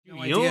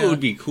You know what would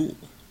be cool?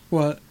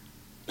 What?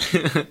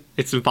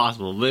 It's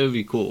impossible, but it would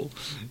be cool.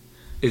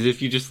 Is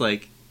if you just,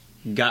 like,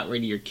 got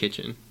rid of your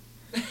kitchen.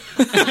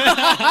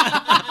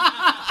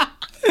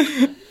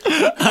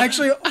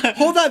 Actually,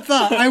 hold that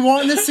thought. I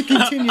want this to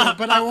continue,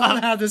 but I want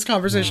to have this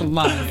conversation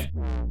live.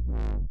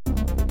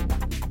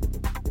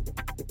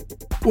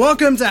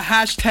 Welcome to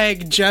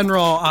Hashtag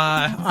General.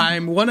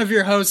 I'm one of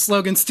your hosts,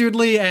 Logan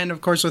Studley, and of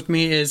course with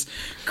me is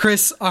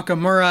Chris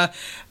Akamura.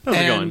 How's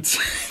it going?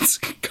 It's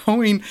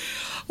going...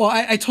 Well,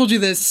 I told you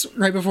this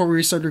right before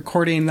we started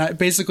recording, that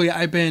basically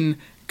I've been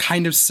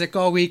kind of sick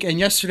all week, and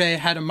yesterday I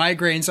had a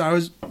migraine,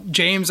 so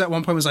James at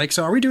one point was like,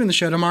 so are we doing the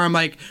show tomorrow? I'm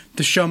like,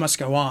 the show must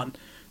go on.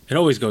 It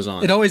always goes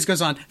on. It always goes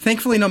on.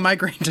 Thankfully, no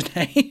migraine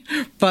today.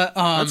 But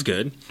that's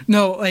good.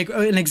 No, like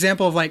an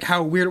example of like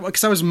how weird,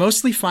 because I was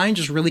mostly fine,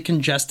 just really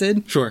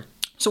congested. Sure.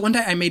 So one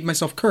day I made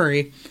myself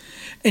curry,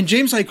 and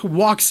James like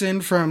walks in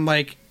from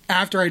like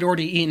after I'd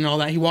already eaten all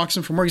that. He walks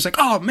in from work. He's like,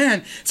 "Oh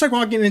man, it's like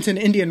walking into an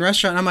Indian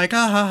restaurant." And I'm like,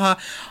 "Ah ha ha."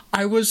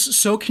 I was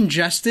so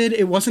congested.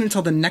 It wasn't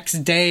until the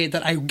next day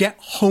that I get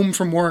home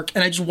from work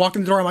and I just walk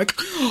in the door. I'm like,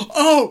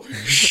 "Oh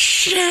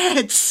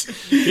shit!"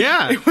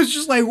 Yeah, it was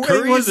just like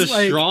curry it was is a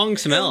like, strong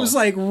smell. It was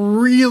like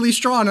really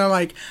strong. And I'm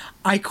like,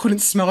 I couldn't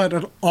smell it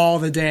at all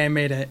the day I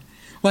made it.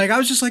 Like I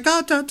was just like,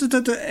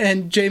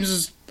 and James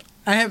is.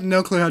 I have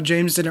no clue how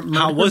James didn't murder me.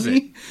 How was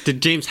it? Did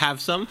James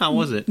have some? How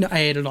was it? No, I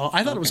ate it all.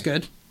 I thought it was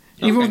good.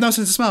 Even with no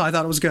sense of smell, I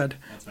thought it was good.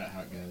 That's about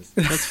how it goes.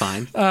 That's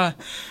fine.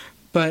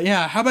 But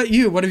yeah, how about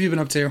you? What have you been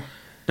up to?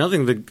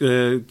 Nothing.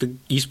 The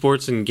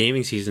esports and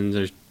gaming seasons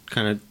are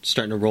kind of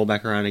starting to roll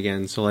back around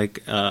again. So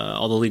like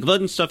all the League of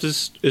Legends stuff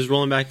is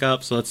rolling back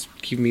up. So that's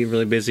keeping me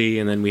really busy.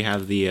 And then we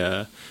have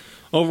the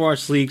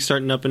Overwatch League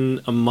starting up in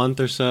a month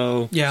or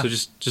so. Yeah. So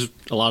just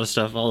a lot of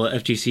stuff. All the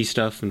FGC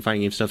stuff and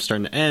fighting game stuff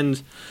starting to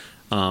end.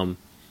 Starting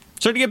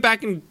to get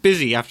back and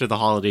busy after the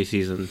holiday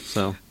season.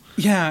 So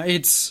yeah,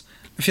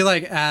 I feel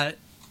like at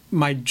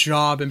my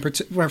job in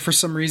particular, for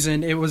some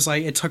reason, it was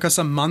like it took us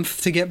a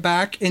month to get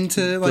back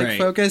into like Right.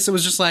 focus. It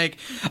was just like,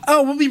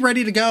 oh, we'll be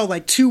ready to go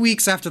like 2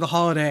 weeks after the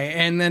holiday,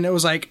 and then it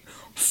was like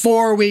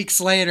 4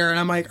 weeks later, and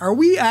I'm like, are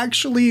we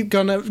actually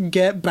gonna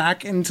get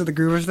back into the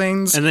groove of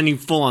things? and then you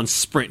full on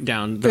sprint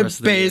down the rest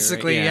of the year.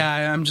 Basically, Right?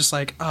 yeah. I'm just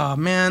like, oh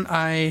man,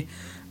 I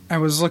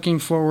was looking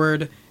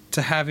forward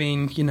to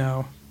having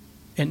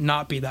it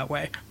not be that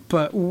way,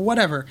 but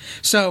whatever.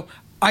 So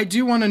I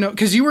do want to know,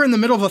 because you were in the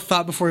middle of a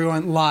thought before we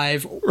went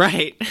live.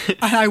 Right.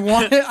 I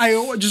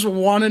just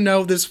want to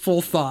know this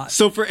full thought.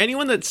 So for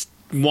anyone that's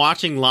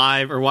watching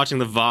live or watching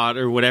the VOD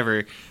or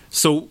whatever,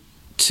 so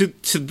to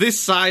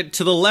this side,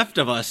 to the left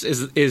of us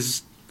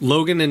is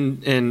Logan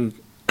and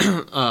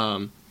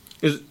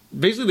is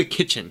basically the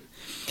kitchen.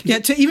 Yeah,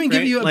 to even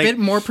give Right? you a Like- bit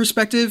more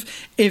perspective,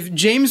 if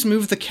James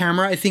moved the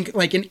camera, I think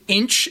like an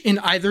inch in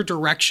either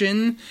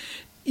direction,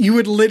 you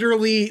would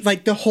literally,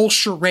 like, the whole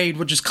charade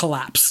would just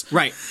collapse.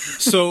 Right.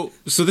 So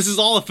this is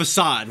all a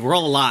facade. We're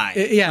all alive.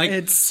 Yeah, Like,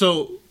 it's...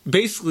 so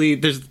basically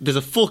there's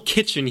a full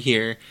kitchen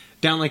here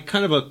down like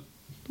kind of a,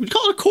 would you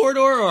call it a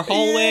corridor or a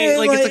hallway? Yeah,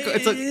 like like,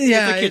 it's a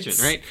yeah, kitchen,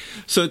 it's... right?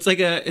 So it's like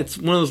it's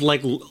one of those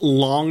like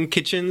long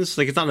kitchens.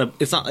 Like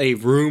it's not a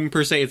room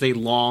per se. It's a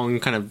long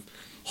kind of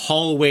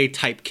hallway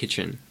type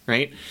kitchen,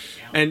 right?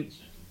 And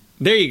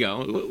there you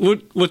go.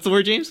 What's the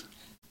word, James?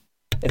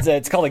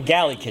 It's called a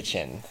galley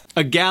kitchen.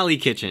 A galley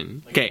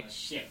kitchen. Okay.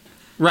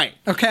 Right.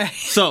 Okay.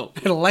 So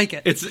I like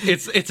it.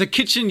 It's a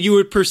kitchen you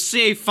would per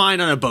se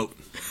find on a boat,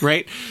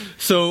 right?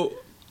 So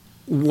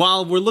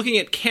while we're looking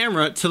at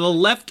camera, to the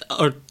left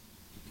or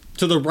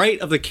to the right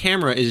of the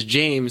camera is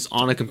James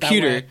on a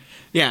computer. way.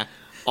 Yeah.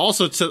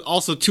 Also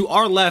to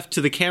our left,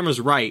 to the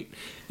camera's right,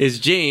 is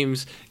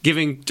James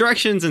giving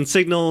directions and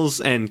signals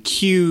and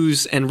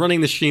cues and running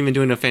the stream and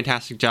doing a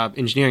fantastic job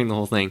engineering the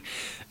whole thing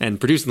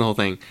and producing the whole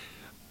thing.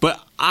 But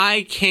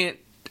I can't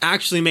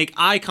actually make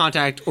eye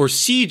contact or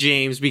see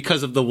James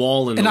because of the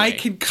wall in the and way. I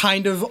can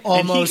kind of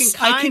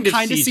almost... I can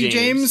kind of see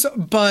James. James,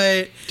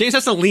 but... James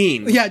has to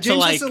lean. Yeah,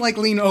 James to has to, like,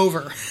 lean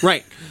over.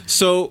 Right.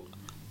 So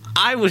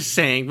I was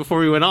saying before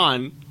we went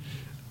on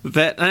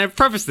that, and I've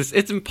prefaced this,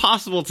 it's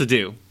impossible to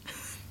do.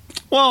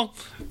 Well,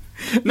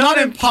 not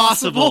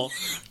impossible,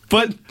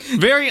 but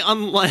very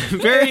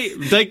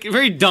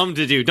very dumb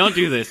to do. Don't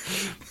do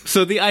this.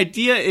 So the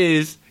idea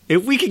is,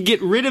 if we could get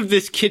rid of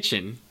this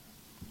kitchen,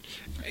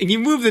 and you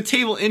move the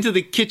table into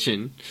the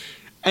kitchen,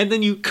 and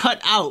then you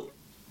cut out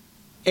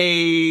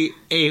a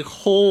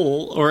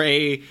hole or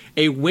a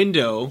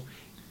window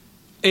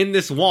in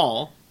this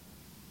wall,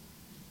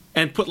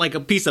 and put like a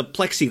piece of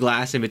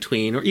plexiglass in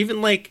between, or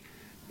even like,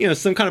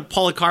 some kind of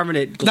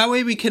polycarbonate. That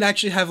way we could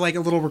actually have like a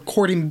little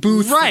recording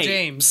booth for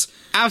James.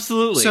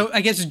 Absolutely. So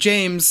I guess,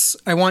 James,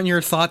 I want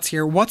your thoughts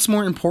here. What's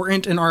more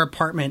important in our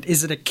apartment?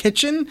 Is it a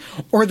kitchen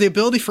or the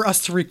ability for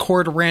us to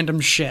record random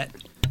shit?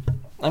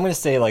 I'm going to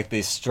say, like,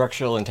 the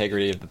structural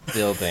integrity of the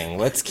building.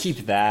 Let's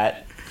keep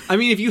that. I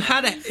mean, as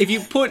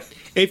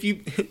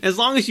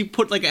long as you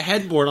put like a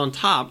headboard on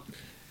top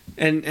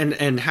and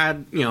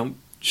had,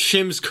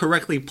 shims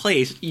correctly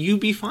placed, you'd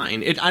be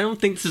fine. I don't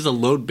think this is a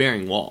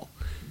load-bearing wall.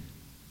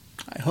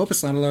 I hope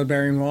it's not a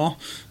load-bearing wall.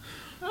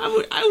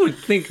 I would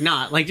think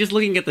not. Like, just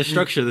looking at the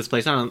structure of this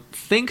place, I don't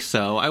think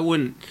so. I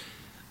wouldn't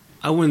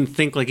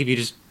think, like, if you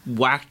just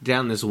whacked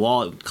down this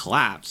wall, it would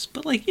collapse.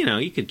 But, like, you know,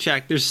 you could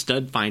check. There's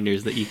stud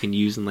finders that you can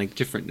use in, like,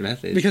 different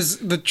methods. Because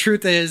the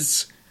truth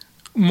is,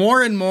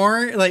 more and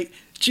more, like,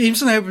 James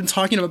and I have been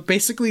talking about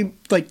basically,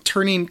 like,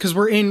 turning, because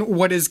we're in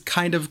what is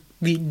kind of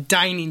the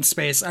dining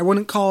space. I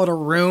wouldn't call it a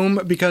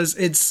room because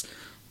it's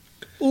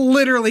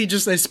literally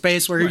just a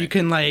space where you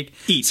can, like,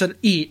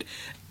 eat.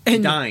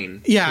 And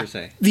dine, yeah, per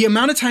se. The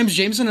amount of times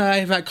James and I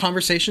have had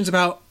conversations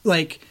about,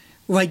 like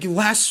a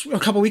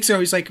couple weeks ago,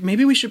 he's like,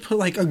 maybe we should put,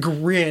 like, a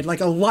grid, like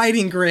a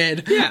lighting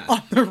grid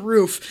on the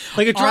roof.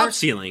 Like a drop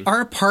ceiling. Our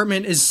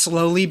apartment is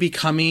slowly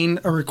becoming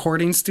a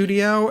recording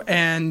studio,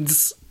 and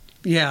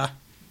yeah.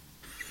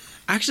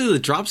 Actually, the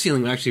drop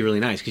ceiling was actually really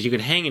nice because you could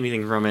hang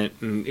anything from it,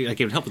 and, like,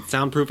 it would help with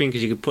soundproofing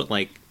because you could put,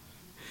 like...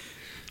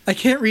 I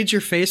can't read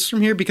your face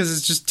from here because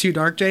it's just too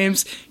dark,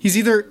 James. He's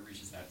either...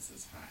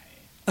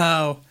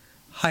 Oh.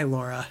 Hi,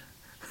 Laura.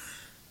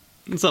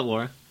 What's up,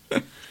 Laura?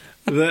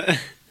 I'm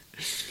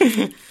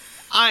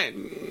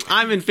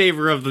in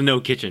favor of the no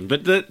kitchen,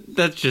 but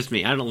that's just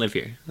me. I don't live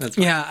here. That's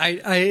fine. Yeah,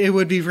 it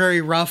would be very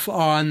rough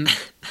on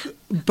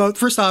both.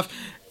 First off,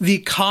 the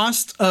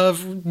cost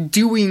of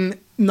doing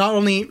not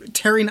only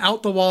tearing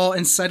out the wall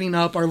and setting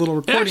up our little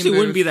recording It actually booth,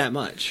 wouldn't be that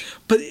much.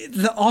 but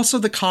also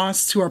the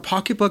cost to our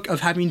pocketbook of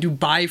having to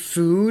buy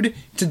food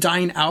to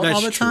dine out That's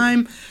all the true.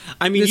 time.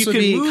 I mean, this would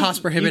be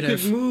cost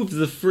prohibitive. You could move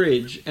the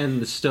fridge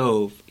and the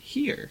stove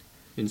here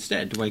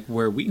instead, like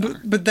where we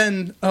are. But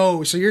then,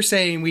 so you're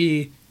saying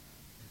we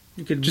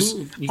You could just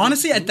move. You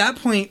honestly could at that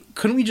point,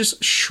 couldn't we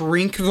just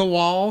shrink the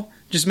wall?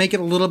 Just make it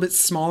a little bit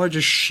smaller,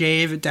 just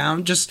shave it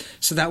down, just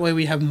so that way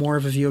we have more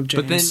of a view of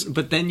James.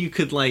 But then you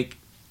could, like,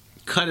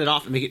 cut it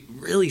off and make it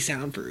really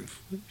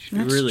soundproof. Which would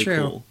be That's really true.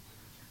 cool.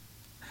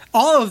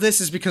 All of this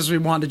is because we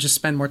want to just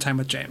spend more time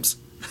with James.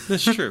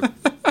 That's true.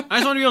 I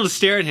just want to be able to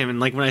stare at him,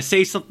 and, like, when I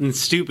say something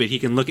stupid, he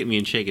can look at me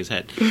and shake his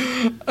head.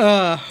 It's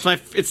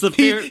the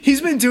fair. He's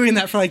been doing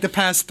that for like the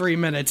past 3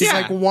 minutes. He's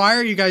Yeah. like, why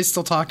are you guys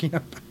still talking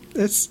about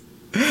this?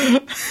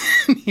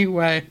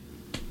 Anyway.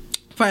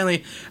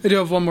 Finally, I do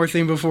have one more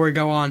thing before we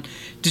go on.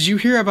 Did you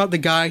hear about the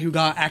guy who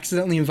got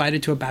accidentally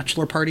invited to a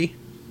bachelor party?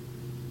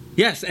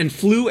 Yes, and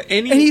flew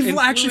And he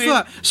actually flew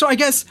out. So I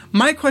guess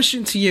my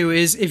question to you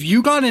is, if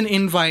you got an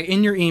invite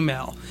in your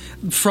email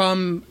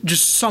from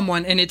just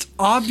someone, and it's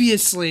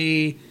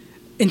obviously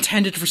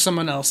intended for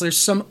someone else, there's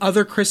some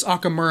other Chris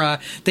Okamura,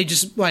 they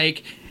just,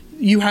 like,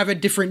 you have a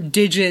different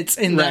digits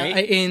in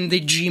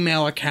the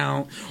Gmail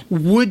account,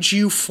 would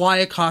you fly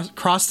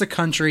across the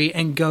country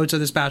and go to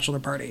this bachelor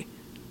party?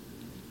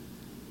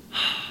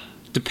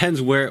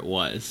 Depends where it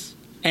was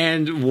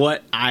and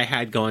what I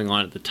had going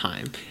on at the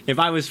time. If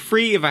I was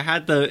free, if I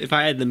had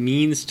the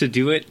means to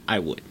do it, I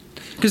would.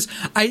 Because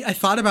I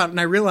thought about it and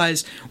I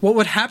realized what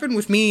would happen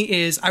with me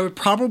is I would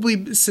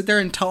probably sit there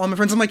and tell all my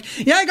friends, I'm like,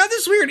 yeah, I got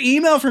this weird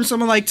email from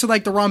someone to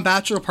the wrong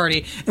bachelor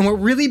party. And what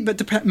really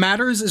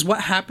matters is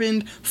what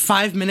happened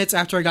 5 minutes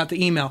after I got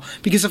the email.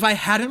 Because if I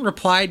hadn't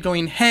replied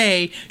going,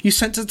 hey, you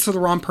sent it to the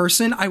wrong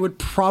person, I would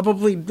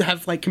probably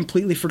have, like,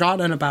 completely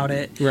forgotten about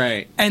it.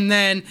 Right. And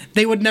then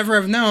they would never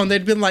have known.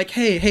 They'd been like,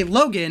 hey,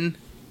 Logan.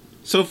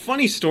 So,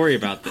 funny story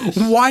about this.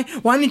 Why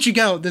didn't you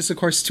go? This, of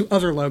course, to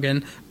other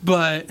Logan,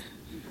 but...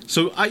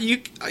 So you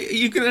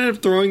can end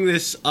up throwing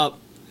this up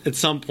at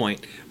some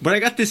point, but I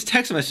got this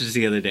text message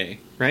the other day,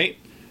 right?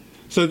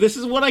 So this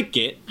is what I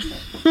get,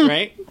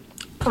 right?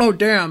 Oh,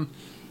 damn.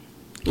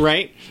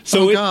 Right?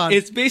 So God.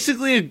 it's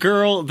basically a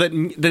girl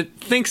that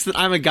thinks that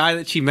I'm a guy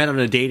that she met on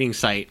a dating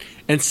site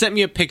and sent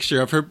me a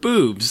picture of her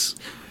boobs,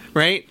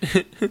 right?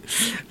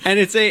 And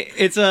it's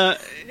a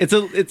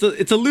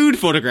lewd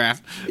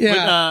photograph.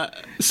 Yeah.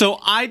 But, so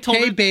I told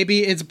her, Hey,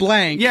 baby, it's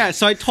blank. yeah,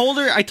 so I told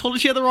her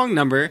she had the wrong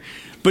number,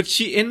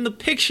 but in the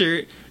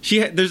picture,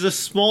 there's a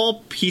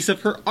small piece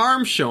of her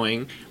arm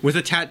showing with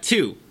a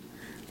tattoo,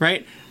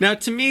 right? Now,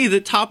 to me, the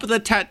top of the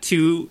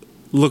tattoo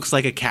looks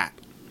like a cat.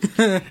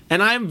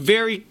 And I'm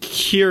very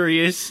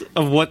curious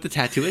of what the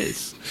tattoo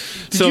is.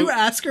 Did you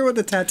ask her what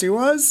the tattoo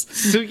was?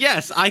 So,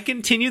 yes, I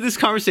continued this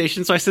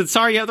conversation. So I said,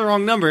 sorry, you have the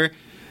wrong number.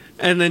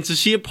 And then so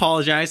she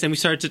apologized, and we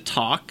started to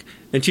talk.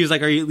 And she was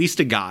like, are you at least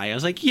a guy? I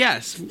was like,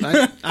 yes,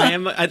 I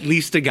am at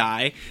least a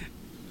guy.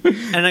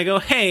 And I go,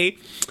 hey,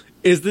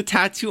 is the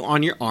tattoo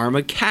on your arm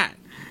a cat?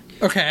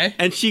 Okay.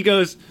 And she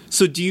goes,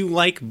 so do you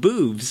like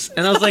boobs?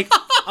 And I was like,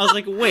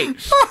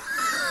 wait.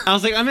 I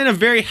was like, I'm in a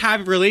very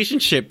happy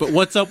relationship, but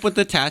what's up with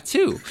the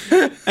tattoo?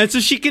 And so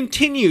she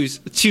continues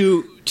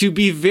to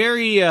be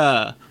very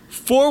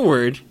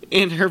forward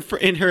in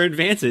her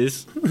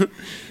advances.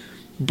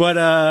 But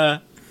I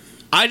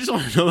just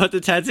want to know about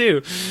the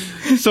tattoo.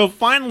 So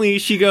finally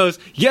she goes,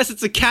 yes,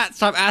 it's a cat.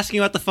 Stop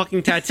asking about the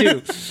fucking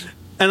tattoo.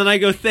 And then I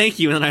go, thank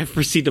you. And then I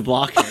proceed to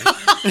block her.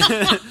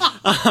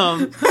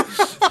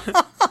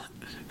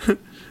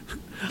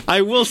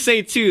 I will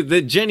say, too,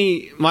 that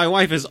Jenny, my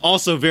wife, is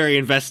also very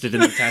invested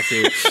in the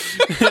tattoo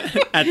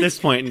at this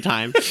point in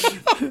time.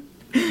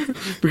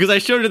 because I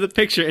showed her the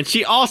picture and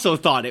she also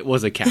thought it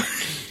was a cat.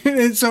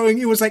 And so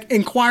it was like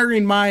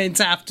inquiring minds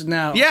have to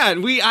know. Yeah,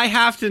 and I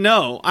have to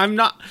know. I'm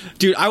not,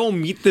 dude. I will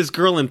meet this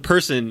girl in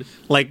person.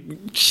 Like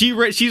she's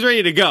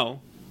ready to go.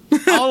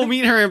 I'll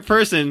meet her in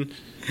person.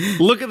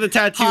 Look at the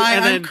tattoo. Hi,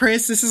 and then, I'm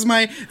Chris. This is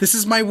my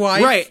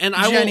wife. Right, and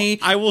Jenny.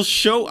 I will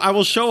show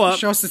up.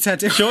 Show us the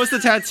tattoo. Show us the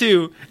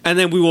tattoo, and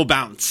then we will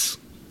bounce.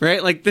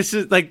 Right, like this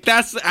is like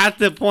that's at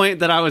the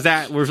point that I was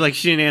at where like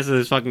she didn't answer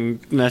this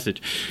fucking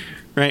message,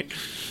 right?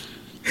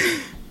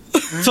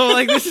 So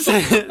like this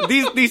is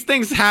these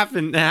things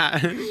happen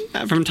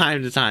from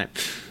time to time.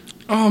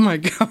 Oh my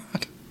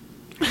god.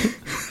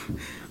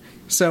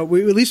 So at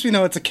least we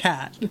know it's a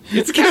cat.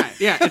 It's a cat.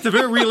 Yeah, it's a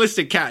very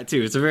realistic cat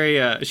too. It's a very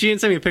she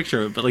didn't send me a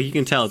picture of it, but like you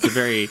can tell it's a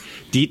very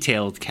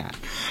detailed cat.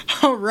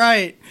 All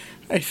right.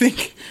 I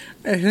think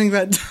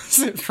that does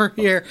it for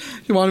here.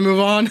 You want to move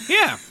on?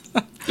 Yeah.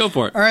 Go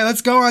for it. All right,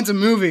 let's go on to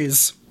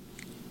movies.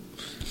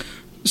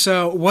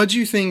 So, what'd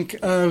you think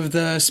of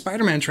the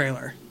Spider-Man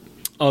trailer?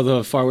 Oh,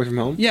 the Far Away From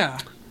Home? Yeah.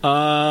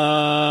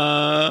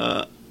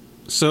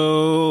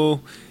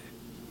 So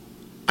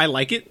I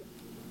like it.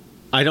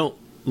 I don't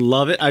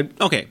love it. I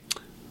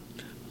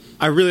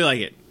really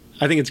like it.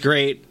 I think it's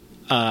great.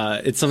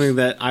 It's something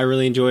that I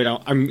really enjoyed.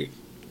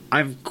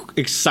 I'm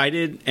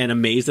excited and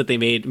amazed that they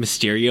made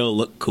Mysterio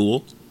look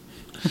cool.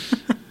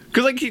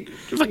 Because like he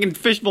fucking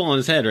fishbowl on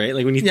his head, right?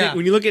 Like when you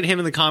when you look at him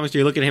in the comics, or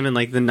you look at him in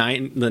like the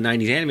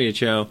 '90s animated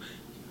show,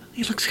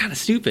 he looks kind of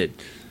stupid.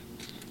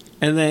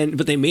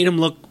 But they made him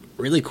look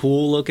really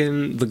cool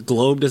looking. The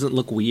globe doesn't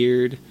look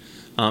weird,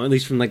 at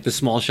least from like the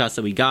small shots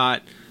that we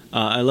got.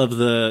 I love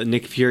the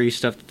Nick Fury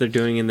stuff that they're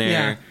doing in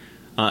there.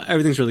 Yeah.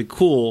 Everything's really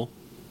cool,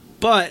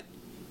 but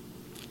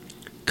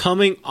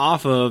coming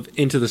off of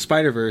Into the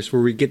Spider-Verse,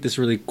 where we get this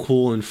really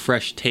cool and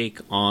fresh take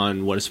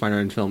on what a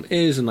Spider-Man film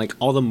is and like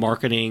all the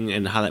marketing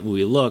and how that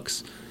movie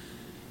looks,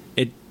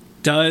 it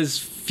does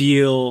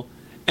feel,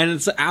 and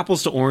it's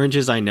apples to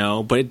oranges, I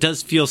know, but it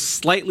does feel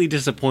slightly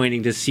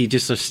disappointing to see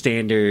just a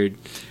standard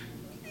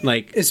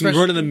like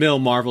run-of-the-mill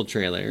Marvel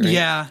trailer. Right?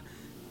 Yeah.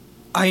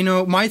 I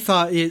know my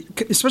thought is,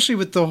 especially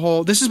with the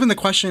whole, this has been the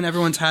question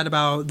everyone's had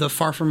about the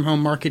Far From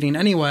Home marketing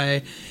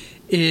anyway,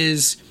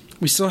 is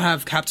we still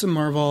have Captain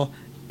Marvel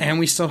and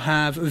we still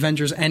have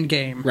Avengers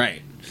Endgame.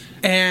 Right.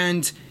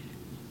 And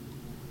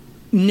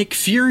Nick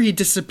Fury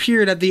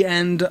disappeared at the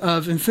end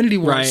of Infinity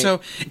War. Right. So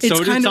it's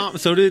so did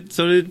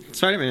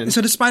Spider-Man.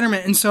 So did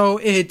Spider-Man. And so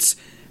it's,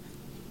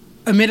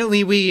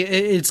 admittedly,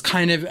 it's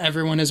kind of,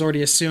 everyone has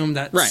already assumed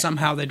that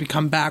somehow they'd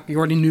come back. We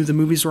already knew the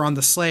movies were on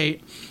the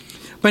slate.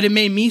 But it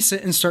made me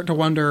sit and start to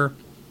wonder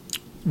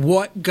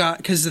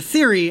because the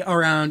theory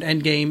around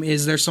Endgame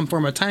is there's some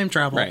form of time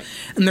travel. Right.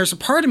 And there's a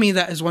part of me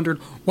that has wondered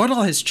what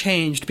all has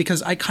changed,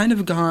 because I kind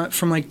of got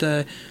from like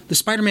the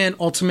Spider-Man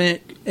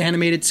Ultimate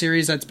animated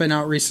series that's been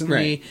out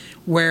recently,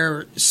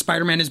 where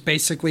Spider-Man is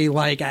basically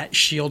like at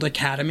S.H.I.E.L.D.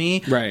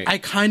 Academy. Right. I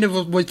kind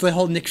of, with the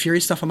whole Nick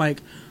Fury stuff, I'm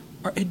like,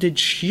 did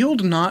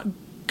S.H.I.E.L.D. not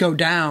go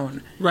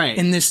down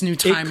in this new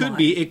timeline? It could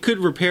be. It could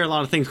repair a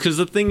lot of things, because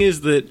the thing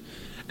is that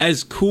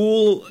as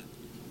cool...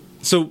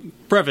 So,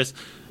 preface,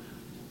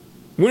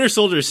 Winter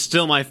Soldier is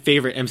still my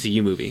favorite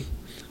MCU movie,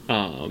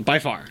 by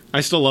far.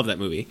 I still love that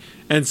movie.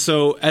 And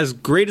so, as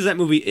great as that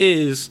movie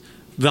is,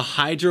 the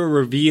Hydra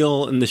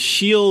reveal and the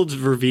S.H.I.E.L.D.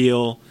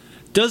 reveal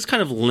does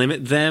kind of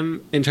limit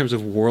them in terms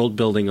of world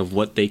building of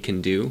what they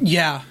can do.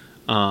 Yeah.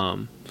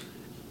 And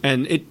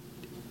it...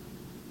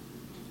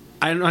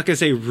 I'm not going to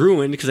say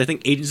ruined, because I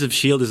think Agents of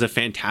S.H.I.E.L.D. is a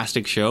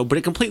fantastic show, but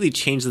it completely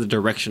changed the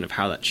direction of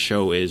how that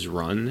show is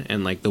run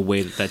and like the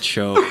way that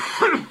show...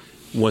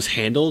 was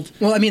handled.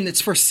 Well, I mean,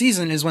 its first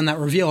season is when that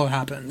reveal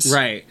happens.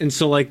 Right. And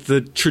so, like,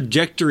 the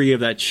trajectory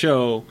of that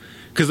show...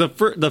 Because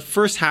the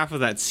first half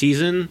of that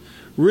season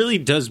really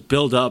does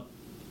build up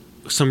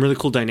some really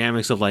cool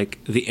dynamics of,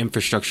 like, the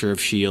infrastructure of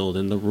S.H.I.E.L.D.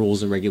 and the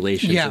rules and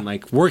regulations and,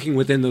 like, working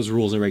within those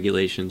rules and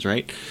regulations,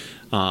 right?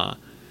 And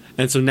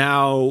so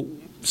now...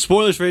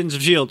 Spoilers for Agents of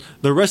S.H.I.E.L.D.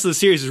 The rest of the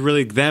series is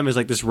really them as,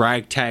 like, this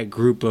ragtag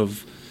group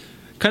of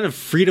kind of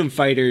freedom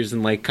fighters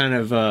and, like, kind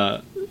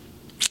of...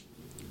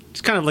 It's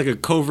kind of like a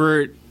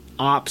covert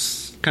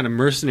ops kind of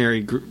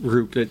mercenary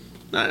group that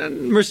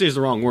mercenary is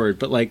the wrong word,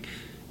 but like,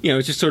 you know,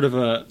 it's just sort of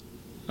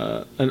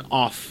an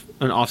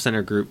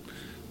off-center group.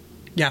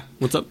 Yeah.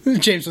 What's up?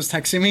 James was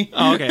texting me.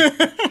 Oh, okay.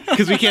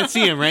 Because we can't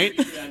see him, right?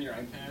 On your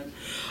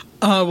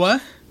iPad?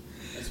 What?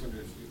 I just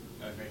wondered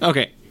if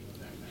Okay.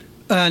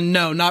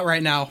 No, not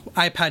right now.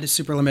 iPad is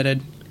super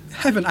limited.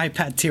 I have an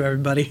iPad too,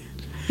 everybody.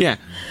 Yeah.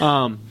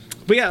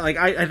 But yeah, like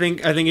I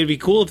think it'd be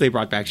cool if they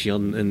brought back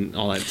S.H.I.E.L.D. and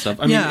all that stuff.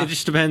 I mean, it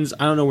just depends.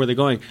 I don't know where they're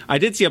going. I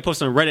did see a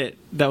post on Reddit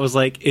that was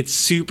like, it's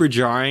super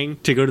jarring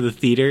to go to the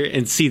theater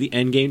and see the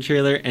Endgame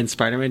trailer and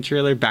Spider-Man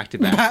trailer back to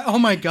back. Oh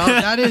my god,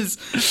 that is...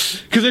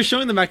 Because they're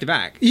showing them back to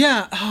back.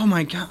 Yeah, oh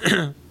my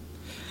god.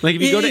 Like,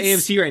 if you go to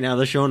AMC right now,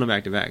 they're showing them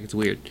back to back. It's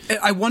weird.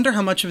 I wonder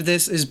how much of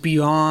this is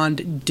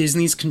beyond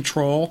Disney's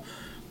control,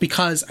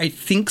 because I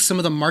think some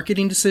of the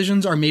marketing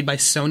decisions are made by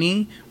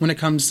Sony when it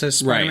comes to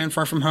Spider-Man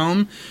Far From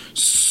Home.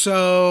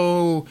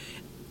 So,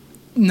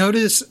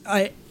 notice,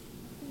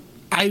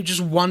 I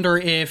just wonder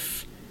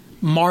if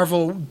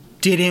Marvel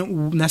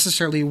didn't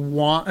necessarily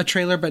want a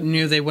trailer, but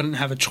knew they wouldn't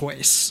have a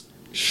choice.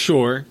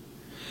 Sure.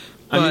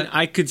 I But- mean,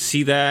 I could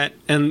see that.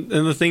 And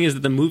the thing is that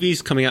the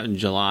movie's coming out in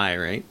July,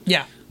 right?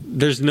 Yeah.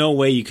 There's no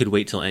way you could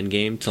wait till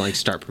Endgame to like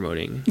start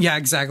promoting. Yeah,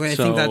 exactly. I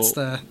think that's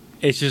the...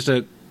 It's just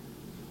a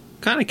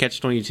kind of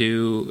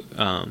catch-22.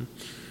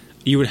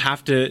 You would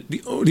have to...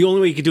 The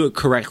only way you could do it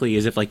correctly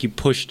is if like you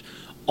pushed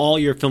all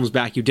your films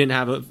back. You didn't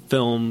have a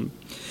film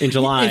in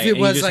July. If it and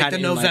you was just like had the it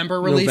in,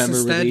 November release November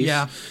instead, release.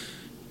 yeah.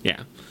 Yeah.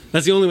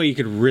 That's the only way you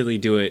could really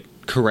do it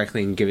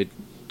correctly and give it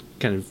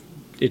kind of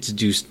its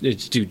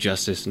due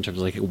justice in terms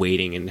of like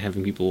waiting and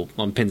having people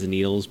on pins and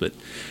needles. But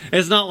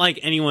it's not like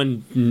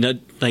anyone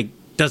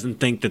doesn't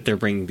think that they're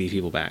bringing these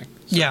people back.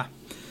 Yeah.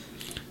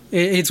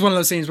 It's one of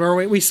those things where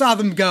we saw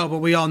them go, but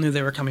we all knew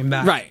they were coming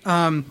back. Right.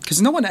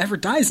 Because no one ever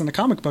dies in a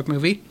comic book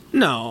movie.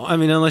 No, I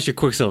mean unless you're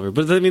Quicksilver,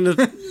 but I mean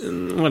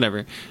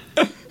whatever.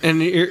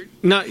 And you're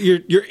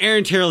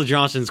Aaron Terrell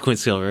Johnson's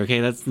Quicksilver.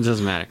 Okay, that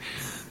doesn't matter.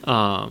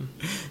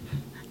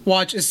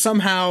 Watch is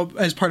somehow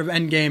as part of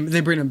Endgame they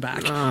bring him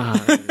back.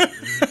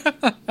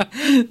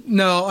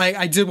 No,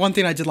 I did one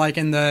thing I did like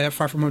in the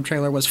Far From Home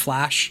trailer was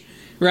Flash.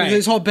 Right.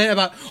 This whole bit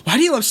about why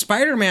do you love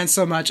Spider-Man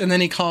so much, and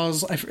then he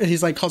calls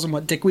him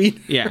what,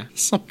 dickweed? Yeah. Or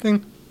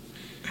something.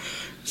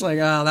 It's like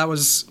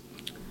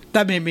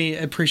that made me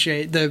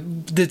appreciate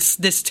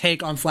this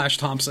take on Flash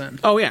Thompson.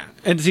 Oh yeah,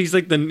 and he's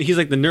like the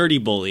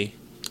nerdy bully.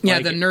 Yeah,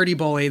 Like, the nerdy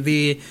bully,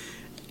 because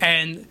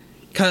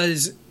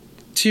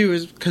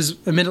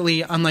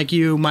admittedly, unlike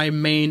you, my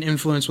main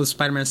influence with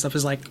Spider-Man stuff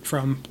is like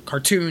from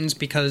cartoons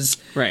because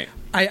right.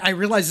 I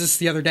realized this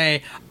the other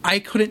day. I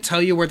couldn't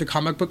tell you where the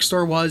comic book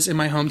store was in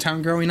my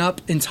hometown growing up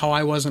until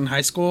I was in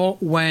high school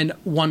when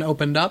one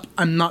opened up.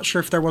 I'm not sure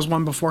if there was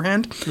one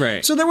beforehand.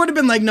 Right. So there would have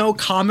been like no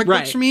comic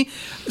Right. books for me.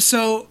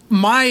 So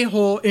my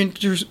whole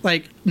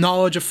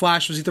knowledge of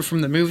Flash was either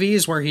from the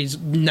movies where he's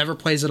never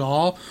plays at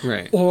all,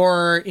 Right.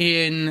 or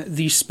in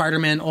the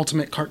Spider-Man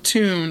Ultimate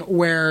cartoon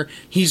where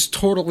he's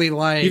totally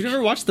like. You've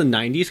never watched the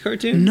 '90s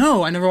cartoon?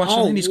 No, I never watched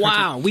Oh the 90s wow,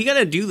 cartoon. we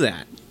gotta do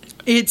that.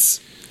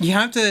 You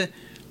have to.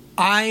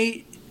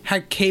 I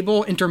had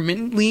cable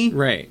intermittently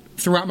Right.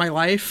 throughout my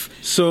life,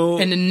 So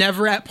and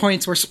never at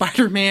points where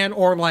Spider-Man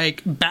or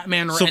like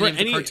Batman or So any for of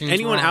the cartoons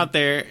anyone were on. out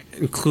there,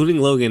 including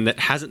Logan, that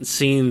hasn't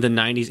seen the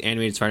 '90s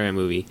animated Spider-Man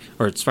movie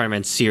or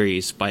Spider-Man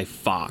series by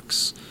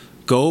Fox,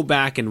 go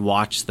back and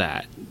watch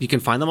that. You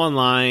can find them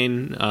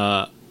online.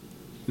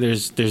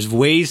 There's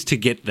ways to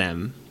get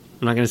them.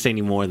 I'm not going to say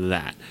any more than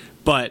that.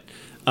 But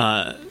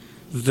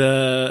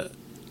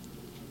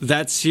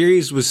that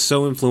series was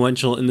so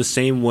influential in the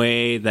same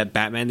way that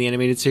Batman the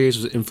Animated Series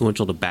was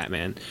influential to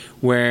Batman,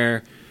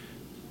 where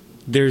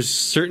there's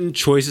certain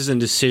choices and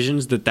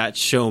decisions that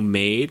show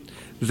made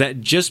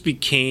that just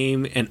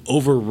became and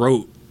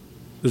overwrote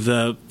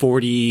the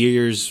 40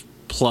 years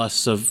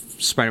plus of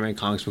Spider-Man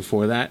comics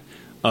before that,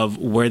 of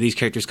where these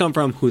characters come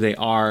from, who they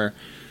are.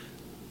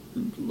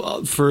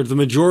 For the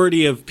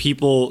majority of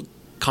people,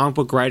 comic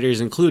book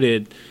writers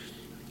included,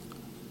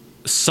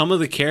 some of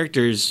the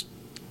characters,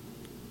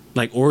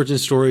 like origin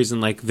stories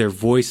and like their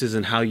voices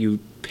and how you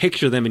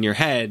picture them in your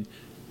head,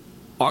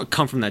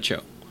 come from that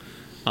show.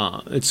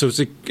 And so it's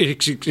an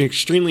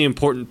extremely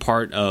important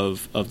part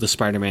of the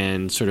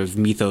Spider-Man sort of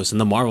mythos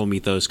and the Marvel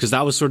mythos, because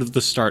that was sort of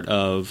the start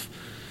of.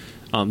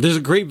 There's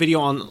a great video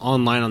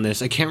online on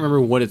this. I can't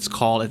remember what it's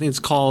called. I think it's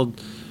called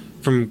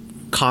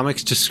From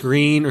Comics to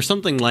Screen or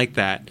something like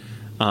that.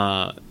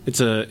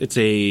 It's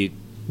a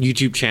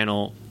YouTube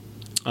channel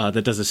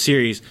that does a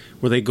series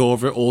where they go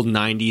over old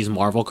 90s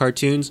Marvel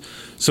cartoons.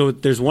 So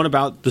there's one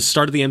about the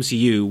start of the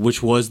MCU,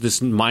 which was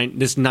this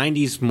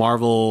 90s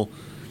Marvel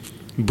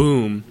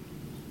boom,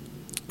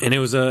 and it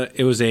was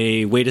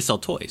a way to sell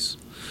toys.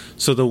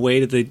 So the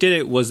way that they did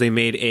it was they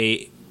made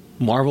a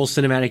Marvel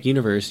Cinematic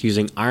Universe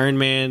using Iron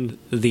Man,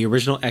 the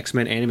original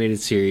X-Men animated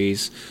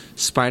series,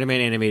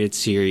 Spider-Man animated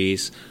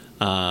series,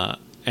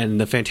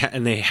 and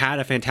they had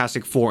a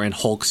Fantastic Four and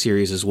Hulk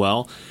series as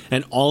well,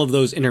 and all of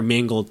those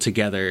intermingled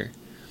together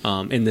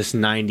in this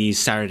 90s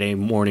Saturday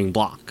morning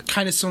block.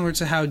 Kind of similar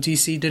to how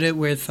DC did it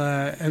with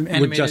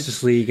animated. With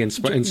Justice League and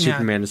Yeah.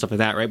 Superman and stuff like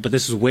that, right? But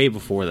this is way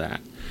before that.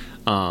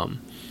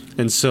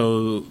 And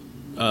so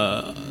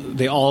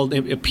they all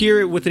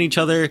appear within each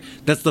other.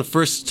 That's the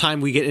first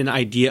time we get an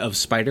idea of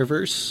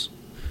Spider-Verse.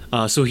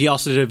 So he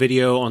also did a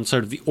video on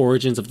sort of the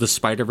origins of the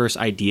Spider-Verse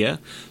idea.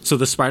 So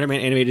the Spider-Man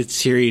animated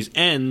series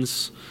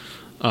ends,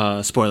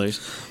 spoilers,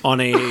 on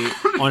a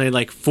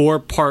like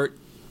 4-part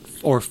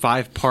or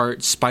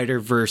 5-part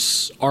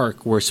Spider-Verse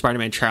arc where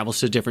Spider-Man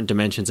travels to different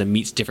dimensions and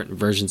meets different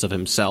versions of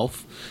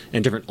himself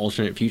and different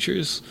alternate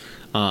futures.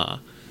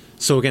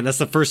 So again, that's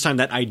the first time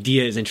that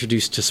idea is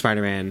introduced to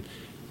Spider-Man,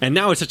 and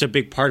now it's such a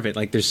big part of it.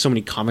 Like there's so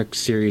many comic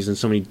series and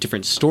so many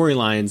different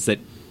storylines that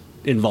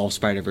involve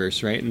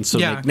Spider-Verse, right? And so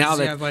Yeah, like, now 'cause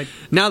you that have, like-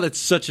 now that's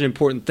such an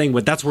important thing,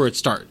 but that's where it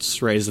starts,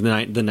 right? Is the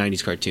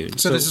 90s cartoon.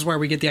 So this is where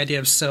we get the idea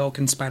of Silk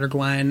and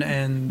Spider-Gwen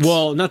and...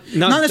 well, not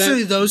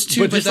necessarily those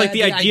two, but but just like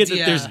the the idea idea-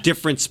 that there's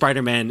different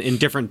Spider-Man in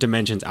different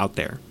dimensions out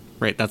there.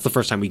 right? That's the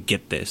first time we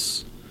get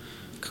this.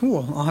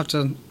 Cool. I'll have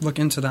to look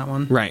into that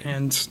one. Right.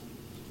 And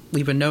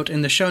leave a note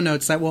in the show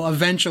notes that will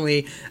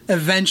eventually,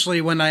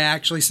 when I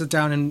actually sit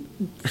down and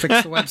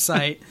fix the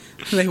website,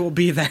 they will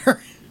be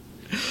there.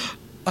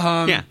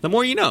 Yeah, the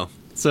more you know.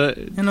 So,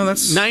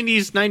 that's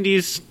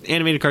 90s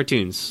animated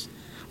cartoons.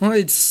 Well,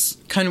 it's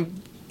kind of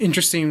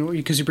interesting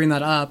because you bring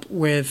that up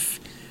with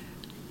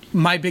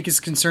my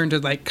biggest concern to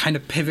like kind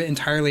of pivot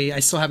entirely. I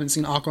still haven't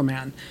seen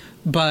Aquaman,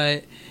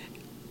 but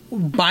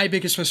my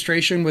biggest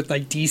frustration with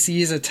like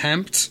DC's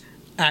attempt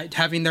at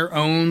having their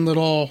own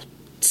little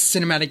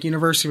cinematic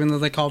universe, even though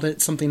they called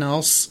it something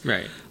else.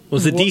 Right.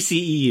 Was the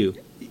DCEU.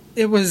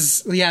 It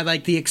was,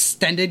 like the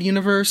extended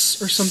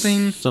universe or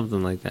something.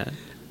 Something like that.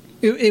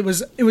 It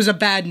was a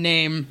bad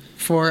name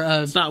for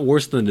a... It's not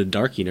worse than the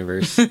Dark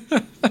Universe.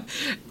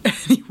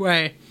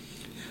 Anyway,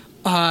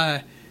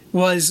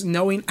 was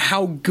knowing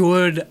how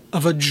good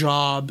of a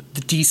job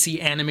the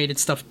DC animated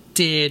stuff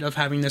did of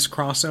having this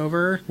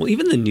crossover. Well,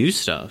 even the new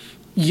stuff.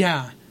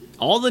 Yeah.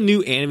 All the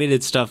new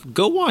animated stuff.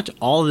 Go watch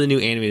all the new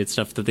animated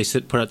stuff that they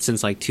put out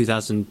since like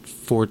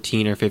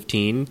 2014 or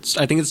 15.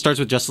 I think it starts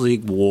with Justice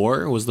League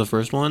War was the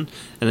first one,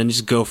 and then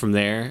just go from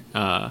there.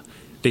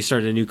 They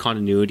started a new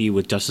continuity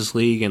with Justice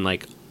League, and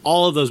like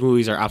all of those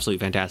movies are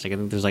absolutely fantastic. I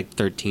think there's like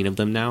 13 of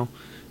them now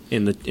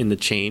in the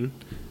chain.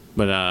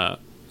 But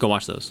go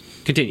watch those.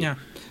 Continue. Yeah.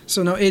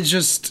 So no, it's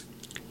just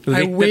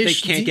I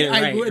wish they can't get it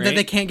right, that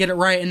they can't get it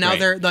right, and now Right.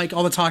 they're like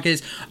all the talk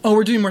is, oh,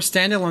 we're doing more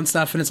standalone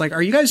stuff, and it's like,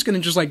 are you guys going to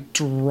just like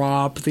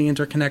drop the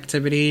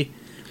interconnectivity?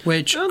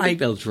 Which I don't think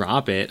they'll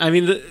drop it. I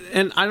mean,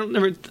 I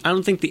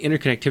don't think the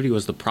interconnectivity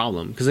was the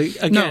problem because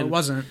again, no, it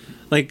wasn't.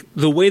 Like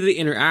the way they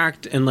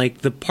interact and like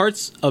the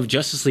parts of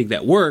Justice League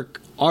that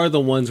work are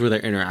the ones where they're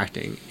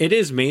interacting. It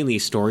is mainly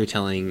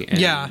storytelling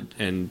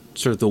and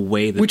sort of the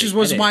way that Which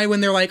was why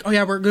when they're like, oh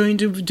yeah, we're going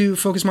to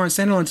focus more on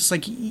standalones, it's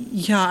like,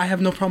 yeah, I have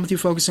no problem with you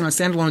focusing on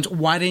standalones.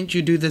 Why didn't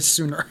you do this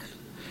sooner?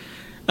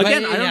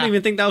 Again, I don't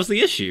even think that was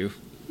the issue.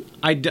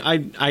 I'm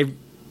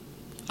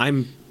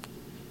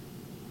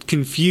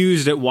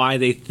confused at why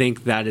they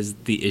think that is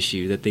the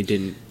issue, that they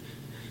didn't.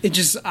 It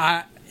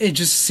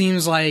just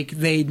seems like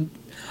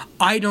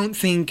I don't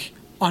think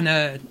on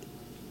a,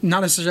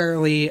 not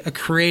necessarily a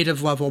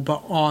creative level,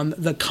 but on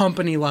the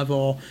company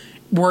level,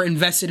 we're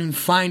invested in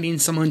finding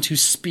someone to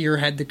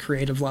spearhead the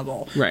creative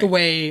level. Right. The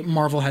way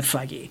Marvel had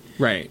Feige.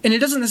 Right. And it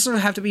doesn't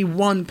necessarily have to be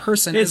one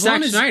person. It's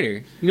Zack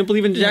Snyder. You don't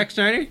believe in Zack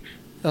Snyder?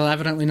 Well,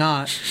 evidently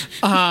not.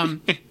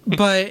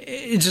 But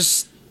it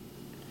just...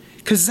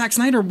 Because Zack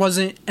Snyder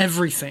wasn't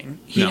everything.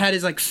 He had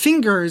his like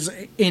fingers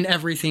in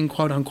everything,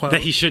 quote unquote.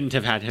 That he shouldn't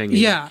have had hanging.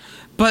 Yeah.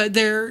 But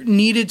there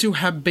needed to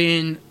have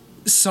been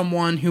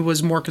someone who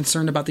was more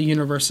concerned about the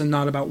universe and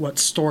not about what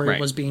story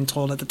was being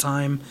told at the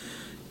time.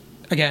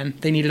 Again,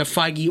 they needed a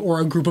Feige or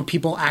a group of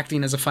people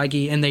acting as a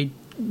Feige, and they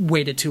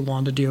waited too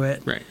long to do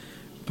it. Right.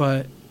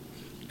 But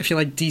I feel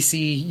like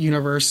DC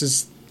Universe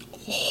is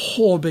a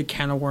whole big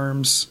can of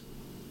worms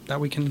that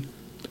we can...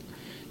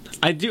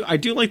 I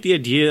do like the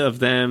idea of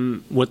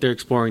them, what they're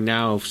exploring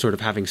now, of sort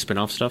of having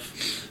spin-off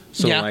stuff.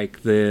 So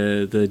like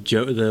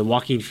the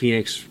Joaquin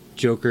Phoenix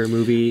Joker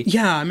movie.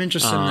 Yeah, I'm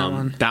interested in that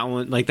one. That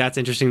one, like, that's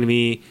interesting to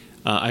me.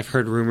 I've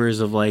heard rumors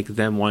of like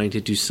them wanting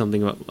to do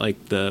something about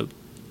like the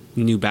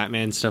new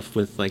Batman stuff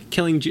with like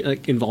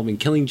involving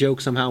Killing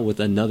Joke somehow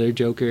with another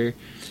Joker.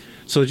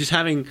 So just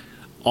having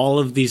all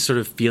of these sort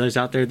of feelers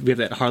out there. We have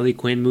that Harley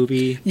Quinn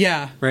movie.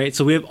 Yeah. Right?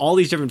 So we have all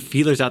these different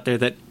feelers out there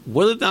that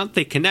whether or not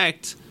they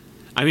connect,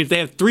 I mean, if they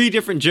have 3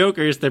 different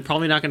Jokers, they're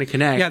probably not going to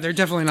connect. Yeah, they're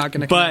definitely not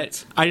going to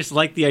connect. But I just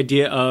like the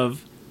idea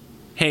of,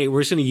 hey,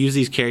 we're just going to use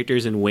these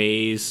characters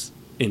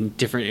in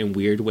different and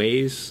weird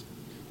ways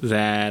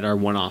that are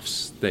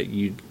one-offs that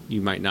you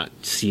might not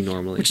see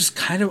normally. Which is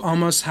kind of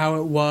almost how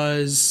it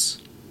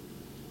was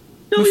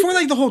before,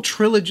 like, the whole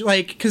trilogy,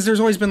 like, because there's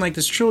always been, like,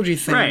 this trilogy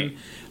thing. Right.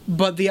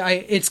 But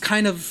it's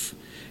kind of...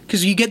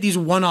 Because you get these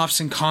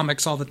one-offs in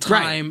comics all the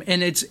time,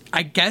 Right. and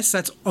I guess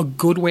that's a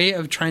good way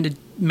of trying to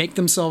make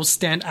themselves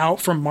stand out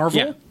from Marvel.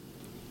 Yeah.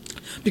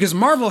 Because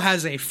Marvel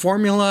has a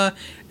formula,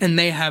 and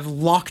they have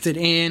locked it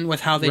in with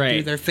how they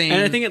do their thing.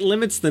 And I think it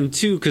limits them,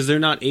 too, because they're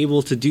not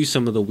able to do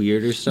some of the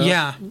weirder stuff.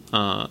 Yeah.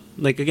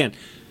 Like, again,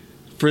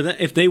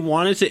 if they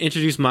wanted to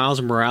introduce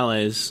Miles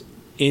Morales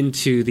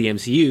into the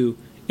MCU,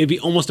 it'd be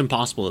almost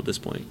impossible at this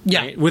point.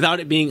 Yeah. Right? Without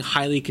it being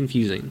highly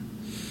confusing.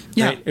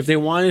 Yeah. Right? If they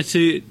wanted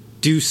to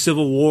do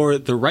Civil War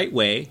the right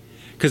way,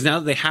 because now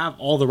that they have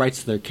all the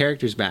rights to their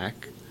characters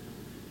back,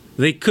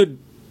 they could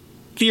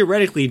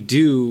theoretically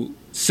do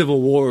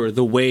Civil War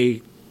the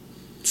way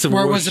Civil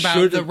War where it was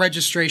about the have.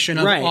 registration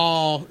of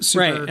all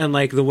super... Right, and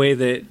like the way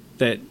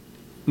that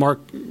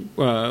Mark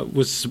wrote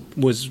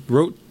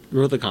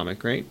the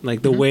comic, right?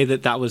 Like the way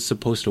that was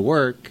supposed to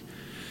work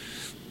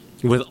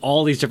with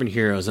all these different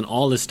heroes and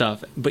all this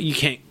stuff. But you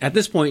can't, at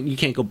this point, you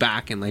can't go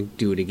back and like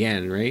do it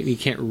again, right? You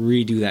can't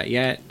redo that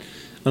yet.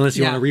 Unless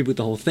you want to reboot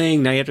the whole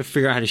thing. Now you have to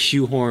figure out how to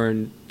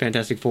shoehorn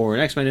Fantastic Four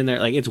and X-Men in there.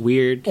 Like, it's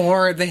weird.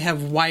 Or they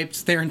have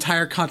wiped their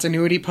entire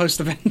continuity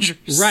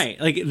post-Avengers.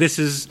 Right. Like, this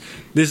is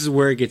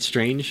where it gets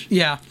strange.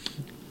 Yeah.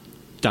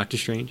 Doctor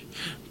Strange.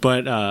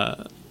 But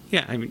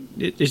yeah, I mean,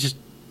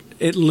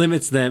 it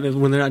limits them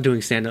when they're not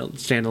doing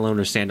standalone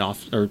or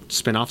standoff or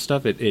spin-off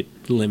stuff.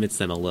 It limits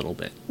them a little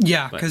bit.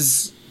 Yeah,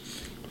 because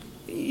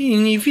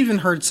you've even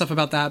heard stuff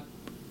about that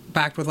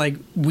back with like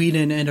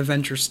Whedon and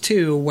Avengers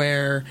 2,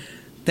 where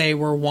they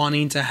were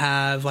wanting to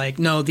have like,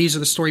 no, these are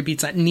the story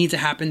beats that need to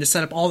happen to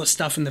set up all the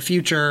stuff in the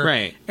future.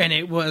 Right. And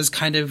it was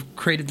kind of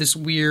created this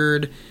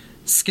weird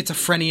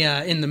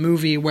schizophrenia in the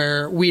movie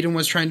where Whedon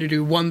was trying to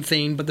do one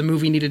thing, but the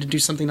movie needed to do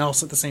something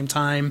else at the same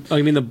time. Oh,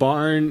 you mean the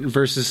barn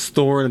versus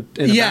Thor in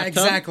the Yeah,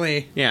 bathtub?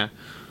 exactly. Yeah.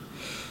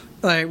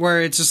 Like,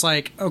 where it's just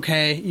like,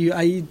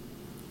 okay,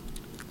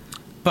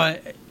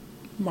 but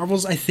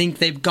Marvel's, I think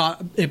they've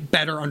got it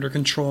better under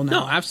control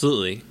now. No,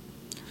 absolutely.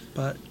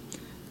 But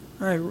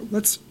all right,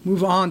 let's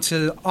move on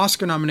to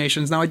Oscar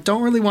nominations. Now, I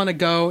don't really want to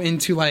go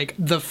into like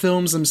the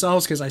films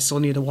themselves because I still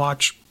need to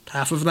watch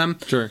half of them.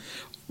 Sure.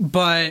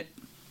 But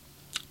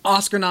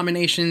Oscar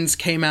nominations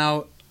came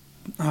out,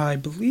 I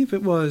believe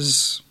it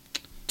was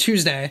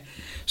Tuesday.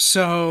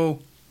 So,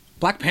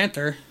 Black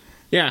Panther.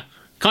 Yeah.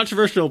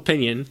 Controversial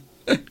opinion.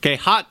 Okay,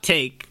 hot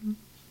take.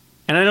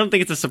 And I don't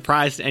think it's a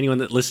surprise to anyone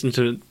that listened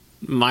to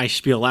my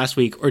spiel last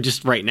week or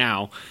just right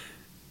now.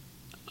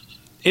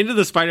 Into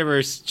the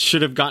Spider-Verse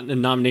should have gotten a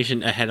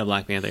nomination ahead of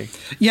Black Panther.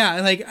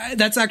 Yeah, like,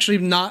 that's actually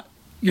not...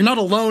 You're not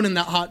alone in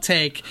that hot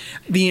take.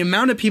 The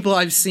amount of people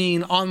I've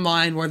seen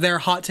online where their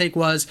hot take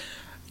was,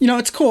 you know,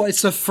 it's cool.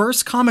 It's the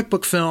first comic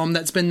book film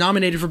that's been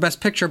nominated for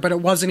Best Picture, but it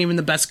wasn't even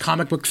the best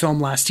comic book film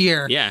last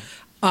year. Yeah.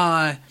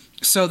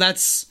 So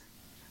that's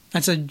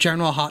a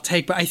general hot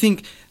take. But I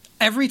think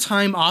every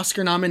time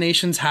Oscar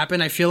nominations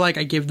happen, I feel like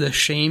I give the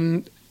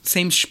same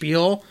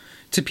spiel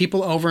to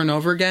people over and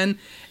over again.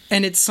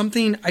 And it's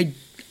something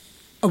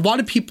a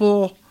lot of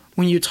people,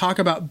 when you talk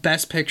about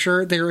Best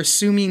Picture, they're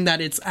assuming that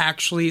it's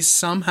actually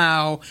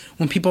somehow,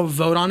 when people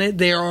vote on it,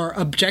 they are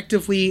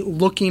objectively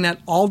looking at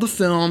all the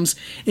films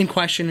in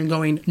question and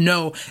going,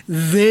 no,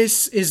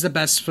 this is the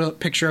best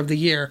picture of the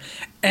year.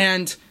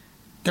 And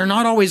they're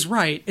not always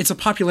right. It's a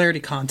popularity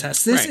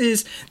contest. This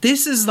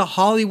is the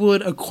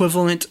Hollywood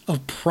equivalent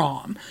of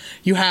prom.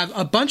 You have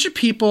a bunch of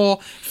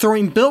people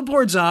throwing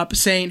billboards up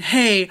saying,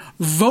 hey,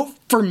 vote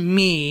for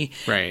me.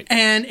 Right.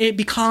 And it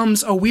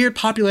becomes a weird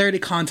popularity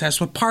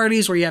contest with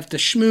parties where you have to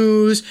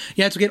schmooze,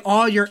 you have to get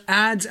all your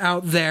ads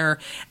out there.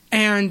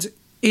 And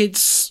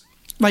it's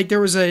like, there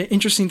was an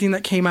interesting thing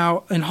that came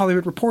out in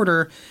Hollywood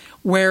Reporter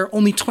where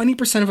only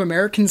 20% of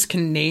Americans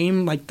can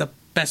name like the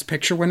Best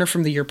Picture winner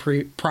from the year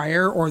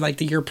prior or like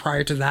the year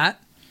prior to that.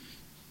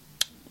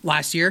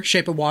 Last year,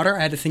 Shape of Water.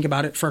 I had to think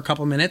about it for a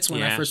couple minutes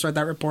when I first read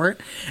that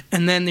report.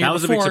 And then the year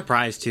was a big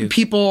surprise too.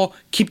 People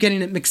keep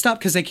getting it mixed up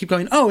because they keep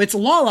going, oh, it's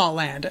La La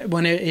Land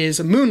when it is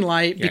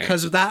Moonlight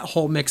because of that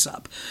whole mix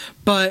up.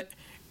 But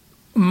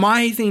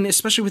my thing,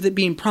 especially with it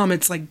being prom,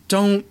 it's like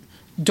don't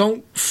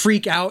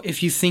freak out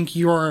if you think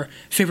your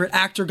favorite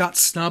actor got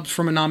snubbed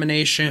from a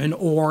nomination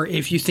or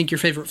if you think your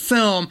favorite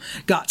film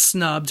got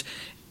snubbed.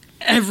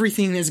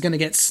 Everything is going to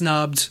get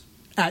snubbed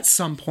at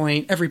some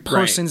point. Every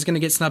person is going to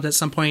get snubbed at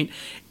some point.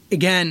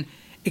 Again,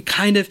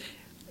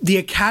 the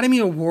Academy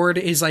Award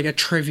is like a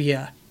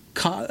trivia.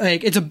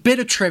 Like, it's a bit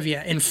of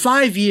trivia. In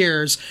 5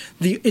 years,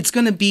 it's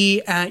going to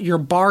be at your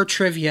bar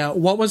trivia.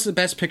 What was the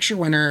Best Picture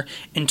winner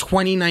in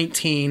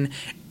 2019?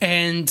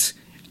 And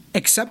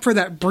except for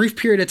that brief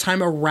period of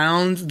time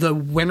around the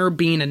winner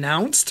being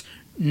announced,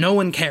 no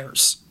one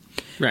cares.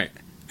 Right.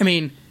 I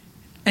mean,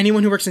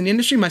 anyone who works in the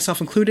industry,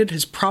 myself included,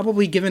 has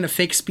probably given a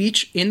fake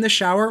speech in the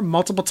shower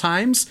multiple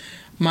times.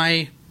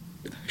 My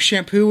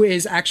shampoo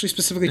is actually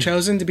specifically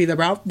chosen to be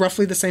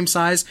roughly the same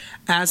size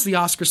as the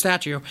Oscar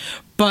statue.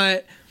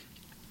 But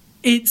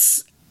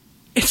it's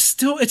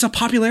a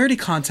popularity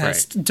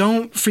contest. Right.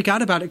 Don't freak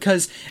out about it,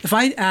 because if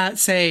I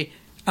say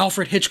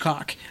Alfred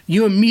Hitchcock,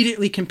 you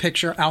immediately can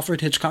picture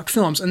Alfred Hitchcock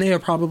films, and they are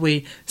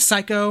probably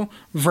Psycho,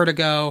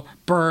 Vertigo,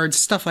 Birds,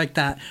 stuff like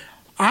that.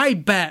 I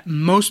bet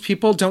most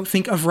people don't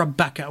think of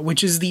Rebecca,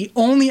 which is the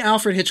only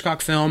Alfred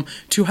Hitchcock film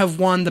to have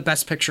won the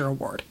Best Picture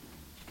award.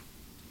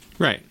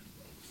 Right.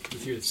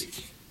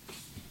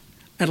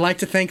 I'd like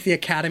to thank the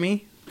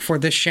Academy for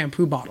this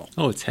shampoo bottle.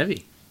 Oh, it's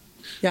heavy.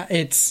 Yeah,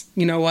 it's,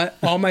 you know what?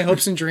 All my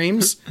hopes and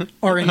dreams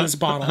are in this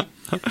bottle.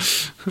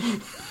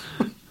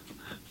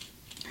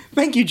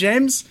 Thank you,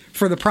 James,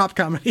 for the prop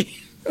comedy.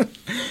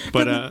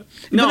 But I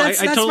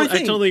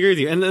totally agree with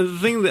you. And the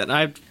thing that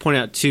I point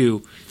out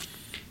too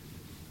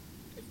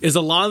is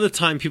a lot of the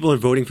time people are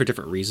voting for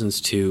different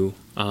reasons too.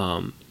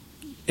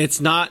 It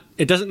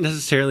doesn't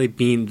necessarily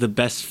mean the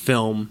best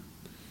film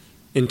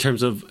in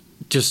terms of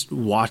just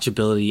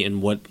watchability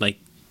and what, like,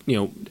 you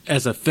know,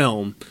 as a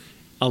film.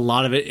 A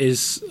lot of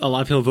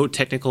people vote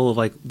technical of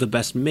like the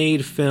best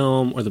made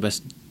film or the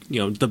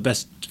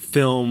best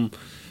film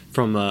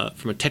from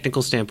a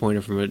technical standpoint,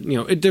 or from a, you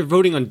know, they're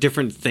voting on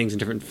different things and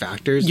different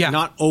factors,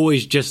 not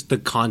always just the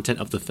content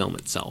of the film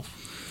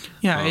itself.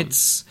 Yeah,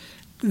 it's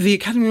the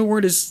Academy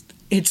Award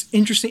it's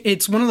interesting.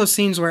 It's one of those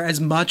scenes where,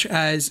 as much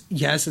as,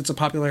 yes, it's a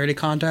popularity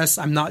contest,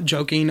 I'm not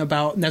joking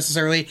about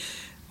necessarily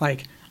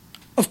like,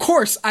 of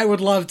course, I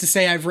would love to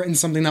say I've written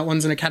something that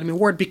wins an Academy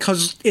Award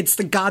because it's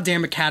the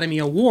goddamn Academy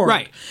Award.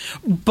 Right.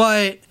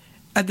 But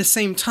at the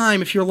same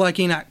time, if you're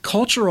looking at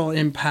cultural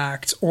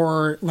impact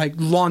or like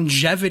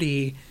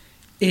longevity,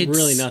 it's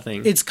really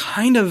nothing. It's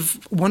kind of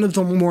one of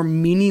the more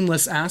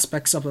meaningless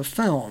aspects of a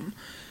film.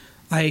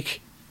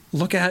 Like,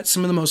 look at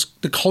some of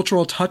the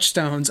cultural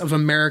touchstones of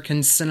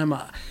American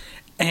cinema,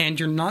 and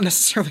you're not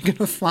necessarily going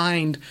to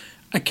find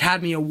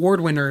Academy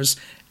Award winners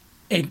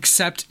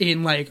except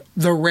in like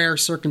the rare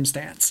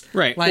circumstance.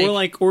 Right.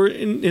 Or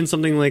in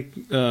something like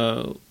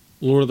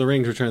Lord of the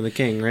Rings, Return of the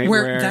King, right?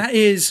 Where that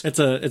is... It's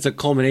a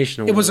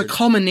culmination award. It was a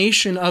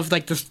culmination of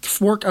like the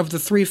work of the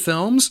three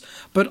films,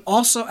 but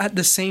also at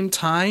the same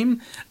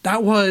time,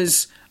 that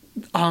was...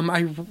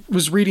 I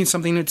was reading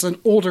something, it's an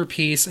older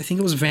piece, I think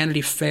it was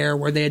Vanity Fair,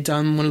 where they had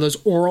done one of those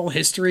oral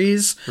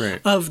histories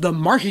of the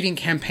marketing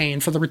campaign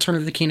for the Return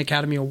of the King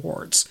Academy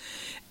Awards.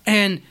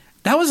 And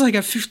that was like a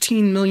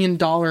 $15 million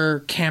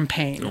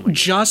campaign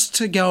just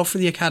to go for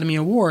the Academy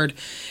Award.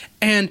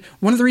 And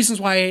one of the reasons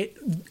why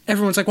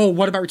everyone's like, well,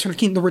 what about Return of the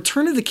King? The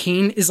Return of the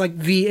King is like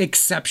the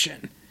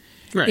exception.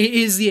 Right. It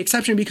is the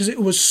exception because it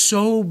was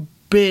so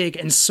big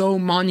and so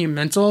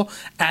monumental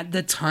at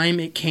the time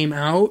it came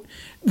out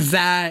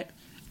that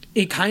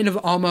it kind of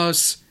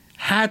almost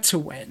had to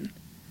win.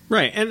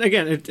 Right. And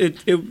again,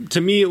 it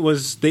to me,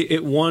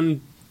 it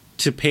won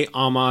to pay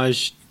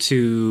homage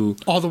to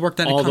all the work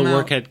that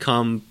had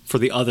come for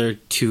the other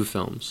two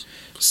films.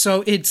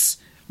 So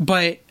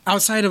but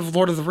outside of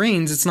Lord of the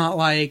Rings, it's not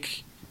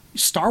like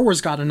Star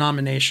Wars got a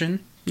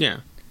nomination.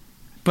 Yeah.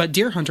 But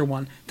Deer Hunter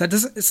won.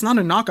 It's not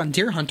a knock on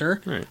Deer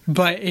Hunter. Right.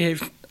 But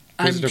if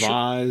Wizard of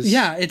Oz.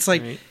 Yeah, it's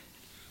like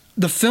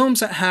the films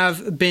that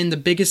have been the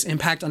biggest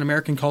impact on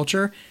American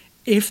culture,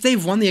 if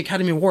they've won the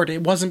Academy Award,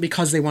 it wasn't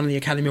because they won the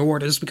Academy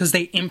Award. It was because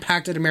they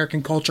impacted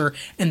American culture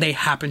and they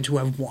happen to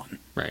have won.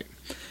 Right.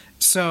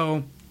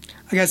 So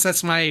I guess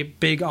that's my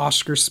big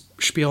Oscar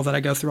spiel that I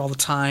go through all the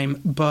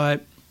time.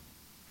 But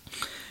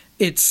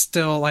it's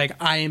still like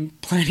I am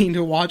planning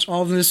to watch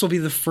all of them. This will be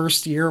the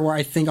first year where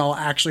I think I'll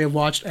actually have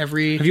watched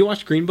every... Have you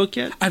watched Green Book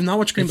yet? I've not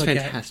watched Green Book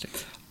yet. Fantastic.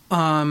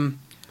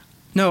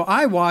 No,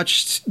 I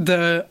watched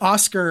the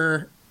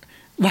Oscar...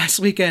 Last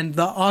weekend,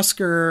 the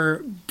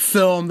Oscar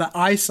film that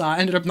I saw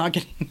ended up not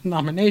getting a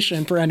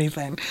nomination for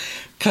anything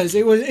because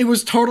it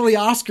was totally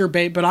Oscar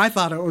bait, but I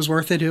thought it was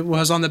worth it. It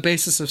was On the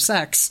Basis of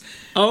Sex.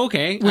 Oh,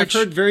 okay. I've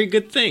heard very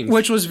good things.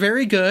 Which was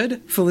very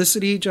good.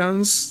 Felicity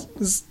Jones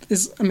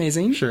is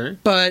amazing. Sure.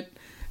 But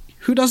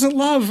who doesn't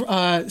love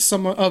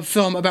a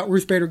film about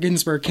Ruth Bader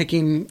Ginsburg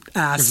kicking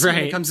ass when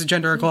it comes to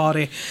gender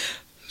equality?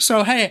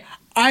 So, hey,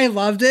 I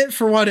loved it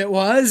for what it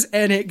was,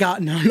 and it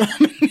got no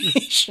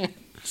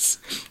nominations.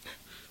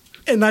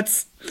 And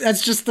that's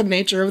just the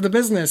nature of the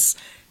business.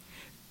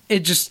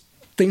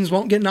 Things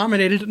won't get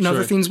nominated and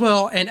other things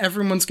will, and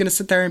everyone's going to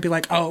sit there and be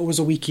like, oh, it was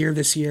a weak year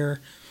this year.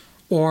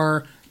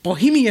 Or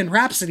Bohemian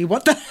Rhapsody,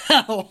 what the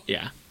hell?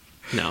 Yeah.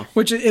 No.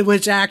 Which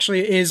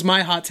actually is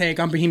my hot take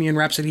on Bohemian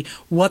Rhapsody.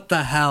 What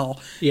the hell?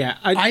 Yeah.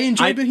 I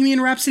enjoyed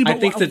Bohemian Rhapsody,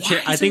 but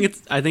I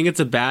think it's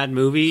a bad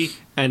movie,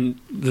 and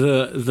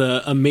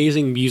the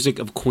amazing music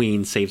of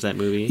Queen saves that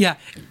movie. Yeah.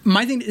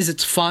 My thing is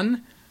it's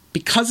fun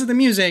because of the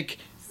music.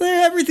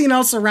 Everything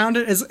else around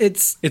it is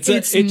it's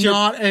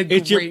not a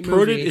great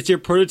movie. It's your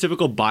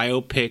prototypical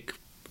biopic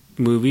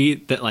movie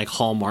that like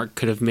Hallmark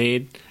could have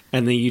made,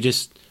 and then you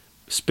just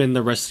spend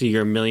the rest of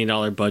your $1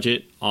 million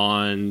budget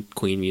on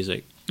Queen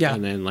music. Yeah,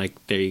 and then like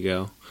there you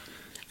go.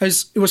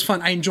 It was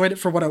fun. I enjoyed it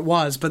for what it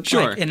was, but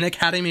like an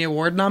Academy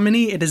Award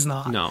nominee, it is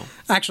not. No,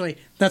 actually,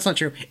 that's not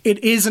true.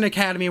 It is an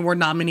Academy Award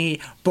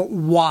nominee, but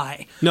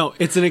why? No,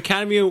 it's an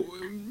Academy.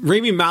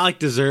 Rami Malek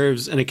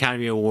deserves an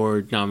Academy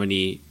Award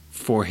nominee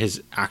for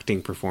his acting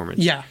performance.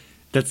 Yeah.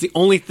 That's the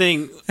only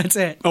thing. That's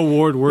it.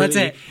 Award worthy. That's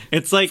it.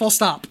 It's like full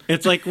stop.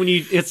 It's like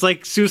it's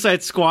like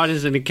Suicide Squad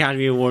is an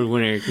Academy Award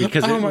winner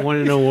because it won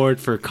an award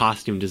for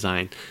costume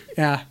design.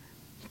 Yeah.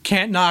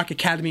 Can't knock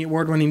Academy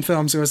Award winning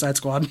film Suicide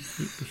Squad.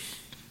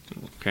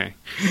 Okay.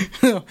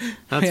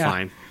 That's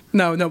fine.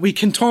 No, we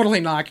can totally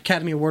knock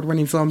Academy Award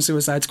winning film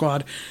Suicide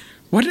Squad.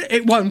 What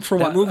it won for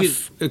that what?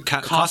 Movie's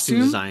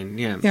costume design.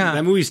 Yeah.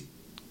 That movie's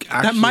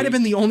actually, that might have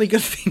been the only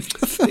good thing.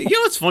 You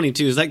know what's funny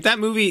too is like that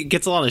movie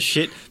gets a lot of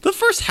shit. The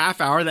first half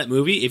hour of that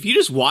movie, if you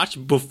just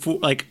watch before,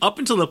 like up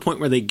until the point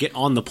where they get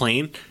on the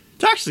plane,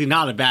 it's actually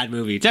not a bad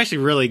movie. It's actually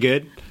really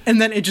good. And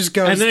then it just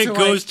goes.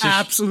 To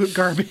absolute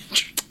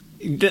garbage.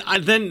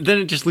 Then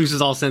it just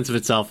loses all sense of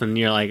itself, and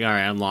you're like, all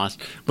right, I'm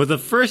lost. But the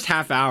first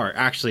half hour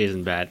actually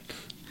isn't bad.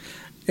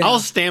 Yeah. I'll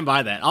stand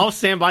by that. I'll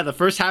stand by the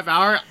first half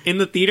hour in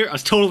the theater. I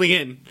was totally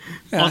in.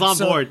 I was on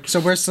board. So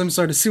we're some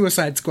sort of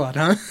Suicide Squad,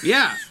 huh?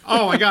 Yeah.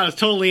 Oh my god, I was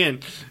totally in.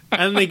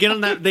 And they get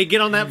on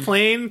that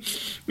plane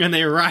and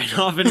they ride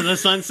off into the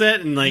sunset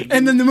and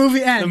then the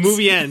movie ends. The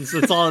movie ends.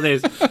 That's all it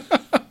is.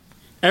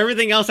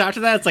 Everything else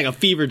after that, it's like a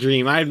fever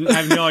dream. I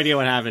have no idea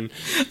what happened.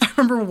 I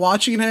remember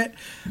watching it,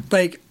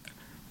 like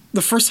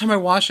the first time I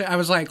watched it, I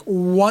was like,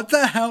 "What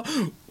the hell?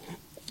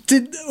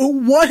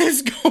 What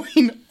is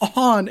going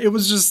on?" It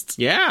was just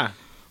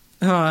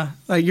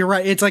You're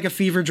right. It's like a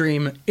fever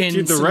dream in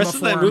Dude, the cinema rest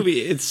of that form.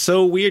 movie, it's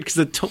so weird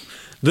because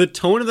the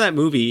tone of that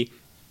movie,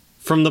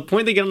 from the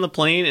point they get on the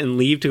plane and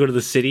leave to go to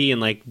the city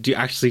and like do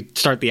actually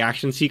start the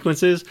action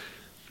sequences,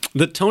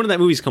 the tone of that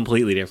movie is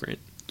completely different.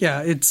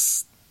 Yeah,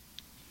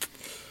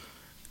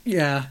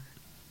 yeah.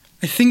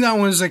 I think that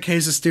was a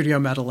case of studio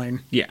meddling.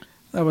 Yeah.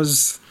 That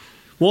was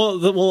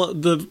Remember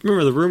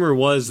the rumor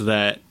was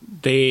that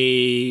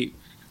they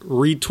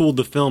retooled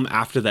the film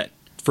after that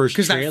first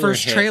because trailer that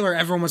first hit, trailer,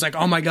 everyone was like,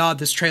 "Oh my god,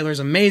 this trailer is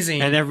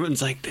amazing!" and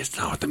everyone's like, "That's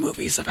not what the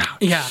movie's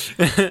about." Yeah.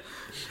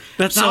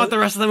 That's not what the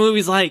rest of the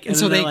movie's like. And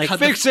so then they like, cut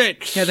fix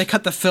it. Yeah, they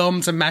cut the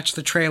film to match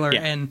the trailer,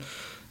 Yeah. and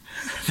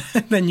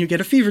then you get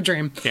a fever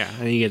dream. Yeah, and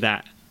then you get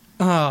that.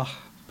 Oh,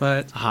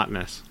 but A hot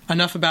mess.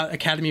 enough about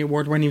Academy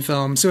Award-winning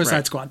film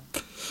Suicide Right.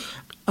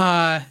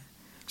 Squad.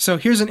 So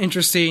here's an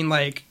interesting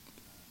like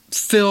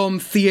film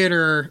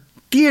theater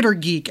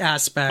geek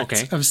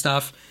aspect of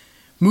stuff.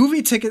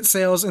 Movie ticket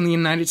sales in the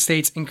United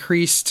States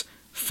increased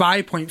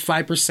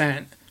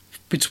 5.5%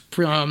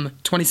 from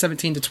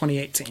 2017 to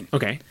 2018.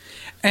 Okay.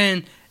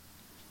 And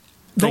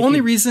the only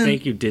reason...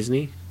 Thank you,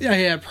 Disney.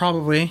 Yeah,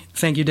 probably.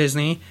 Thank you,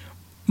 Disney.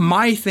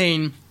 My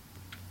thing,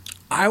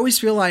 I always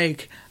feel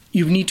like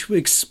you need to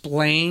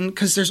explain,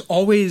 because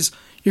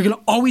you're going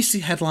to always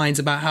see headlines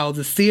about how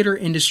the theater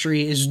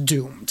industry is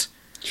doomed.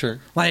 Sure.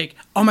 Like,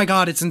 oh my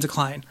god, it's in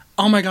decline.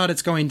 Oh my god,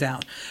 it's going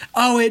down.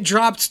 Oh, it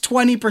dropped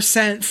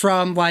 20%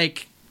 from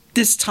like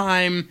this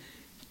time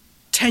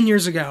 10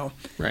 years ago.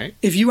 Right.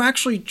 If you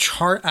actually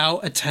chart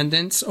out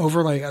attendance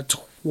over like a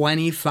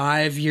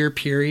 25-year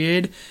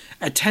period,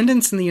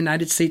 attendance in the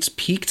United States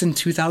peaked in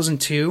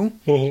 2002.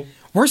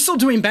 We're still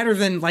doing better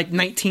than like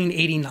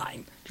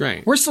 1989.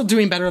 Right. We're still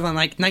doing better than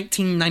like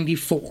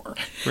 1994.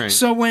 Right.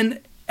 So when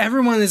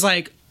everyone is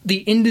like, the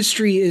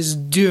industry is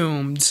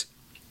doomed,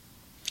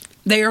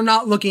 they are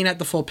not looking at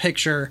the full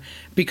picture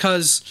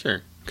because...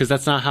 Sure. Because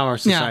that's not how our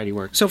society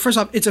works. So first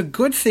off, it's a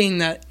good thing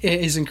that it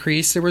is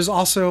increased. There was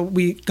also,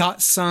 we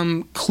got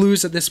some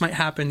clues that this might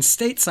happen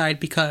stateside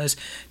because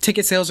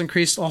ticket sales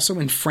increased also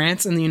in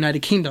France and the United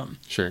Kingdom.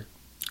 Sure.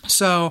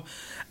 So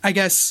I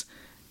guess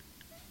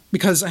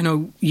because I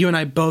know you and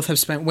I both have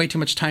spent way too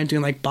much time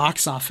doing like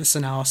box office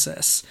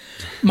analysis,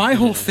 my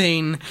whole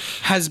thing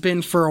has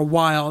been for a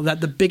while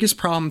that the biggest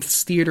problem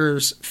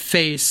theaters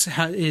face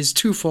is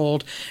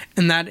twofold,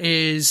 and that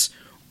is,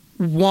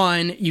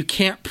 one, you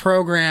can't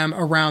program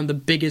around the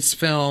biggest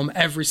film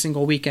every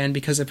single weekend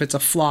because if it's a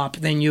flop,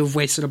 then you've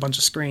wasted a bunch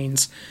of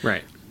screens.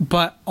 Right.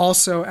 But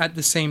also at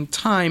the same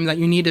time that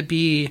you need to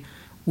be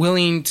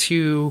willing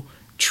to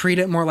treat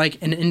it more like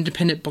an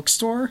independent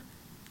bookstore.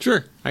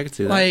 Sure. I could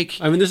see that. Like-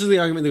 I mean, this is the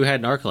argument that we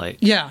had in Arclight.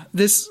 Yeah,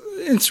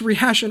 it's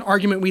rehash an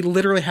argument we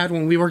literally had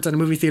when we worked at a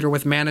movie theater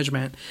with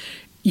management.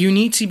 You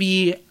need to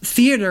be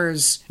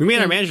theaters. We made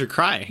our manager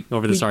cry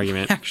over this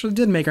argument. Actually,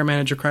 did make our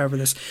manager cry over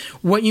this.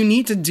 What you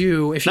need to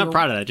do if Not you're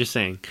proud of that, just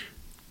saying.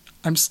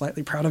 I'm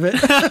slightly proud of it.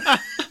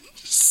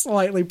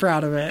 Slightly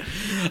proud of it.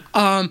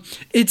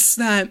 It's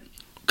that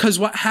because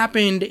what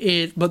happened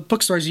is, but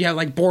bookstores, you have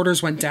like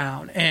Borders went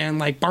down, and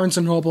like Barnes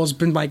and Noble has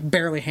been like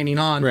barely hanging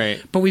on.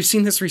 Right. But we've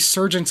seen this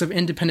resurgence of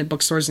independent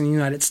bookstores in the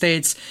United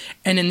States,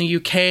 and in the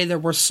UK, there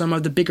were some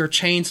of the bigger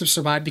chains have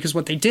survived because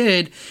what they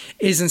did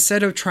is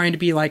instead of trying to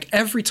be like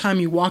every time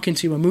you walk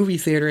into a movie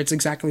theater, it's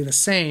exactly the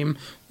same,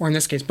 or in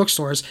this case,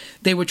 bookstores,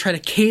 they would try to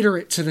cater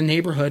it to the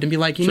neighborhood and be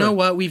like, you know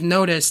what, we've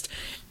noticed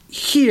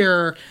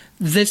here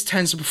this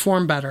tends to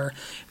perform better,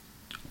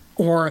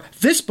 or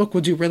this book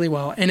would do really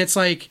well, and it's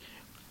like.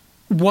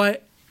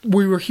 What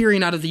we were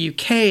hearing out of the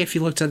UK, if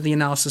you looked at the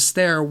analysis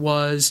there,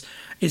 was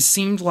it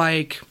seemed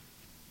like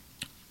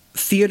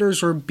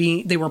theaters were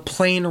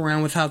playing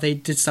around with how they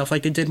did stuff.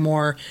 Like they did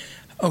more,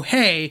 oh,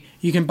 hey,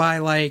 you can buy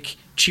like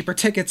cheaper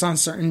tickets on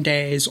certain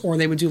days, or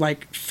they would do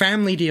like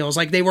family deals.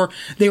 Like they were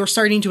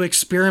starting to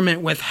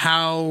experiment with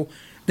how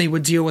they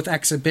would deal with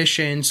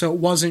exhibition. So it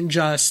wasn't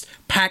just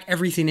pack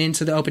everything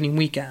into the opening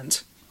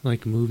weekend.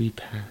 Like Movie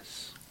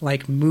Pass.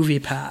 Like Movie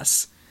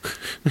Pass.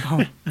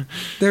 Oh,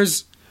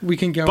 we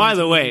can go. By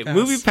the way,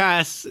 Movie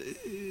Pass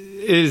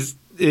is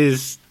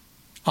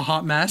a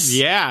hot mess.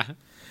 Yeah.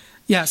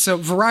 Yeah, so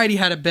Variety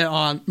had a bit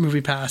on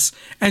Movie Pass.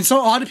 And so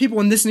a lot of people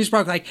when this news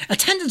broke, like,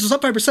 attendance was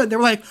up 5%. They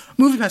were like,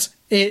 Movie Pass.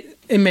 It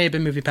may have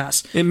been Movie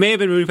Pass. It may have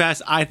been Movie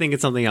Pass. I think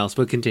it's something else,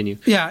 but continue.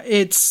 Yeah,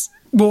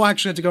 we'll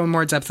actually have to go in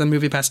more depth than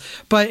Movie Pass.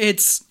 But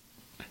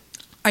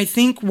I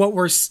think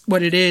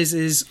what it is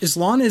as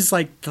long as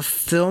like the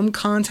film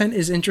content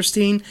is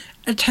interesting,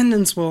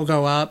 attendance will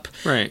go up.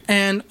 Right.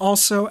 And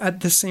also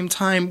at the same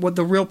time, what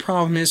the real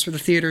problem is for the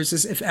theaters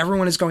is if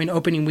everyone is going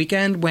opening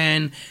weekend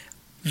when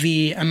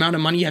the amount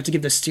of money you have to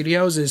give the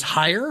studios is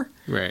higher.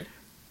 Right.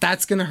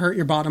 That's going to hurt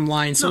your bottom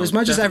line. So No, as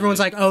much as definitely. everyone's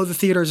like, oh, the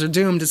theaters are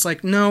doomed, it's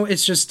like, no,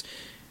 it's just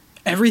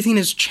everything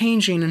is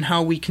changing in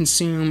how we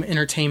consume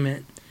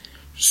entertainment.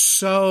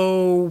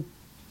 So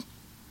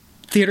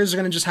theaters are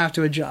going to just have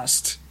to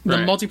adjust. The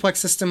Right. multiplex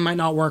system might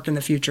not work in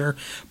the future,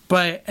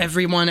 but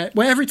every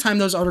time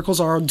those articles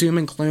are doom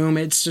and gloom,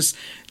 it's just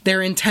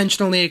they're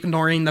intentionally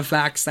ignoring the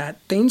facts that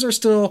things are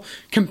still,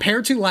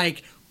 compared to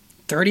like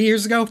 30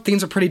 years ago,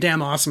 things are pretty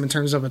damn awesome in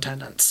terms of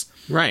attendance.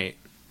 Right.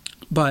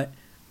 But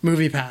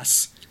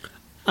MoviePass.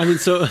 I mean,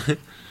 so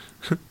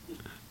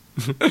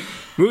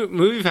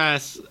Movie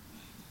Pass.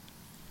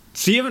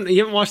 So you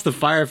haven't watched the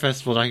Fire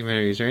Festival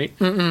documentaries, right?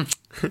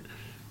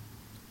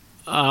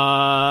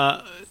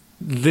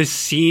 This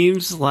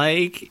seems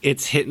like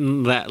it's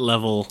hitting that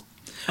level.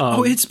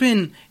 It's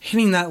been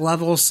hitting that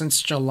level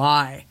since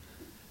July.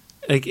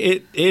 Like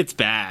it's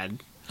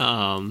bad.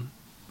 No,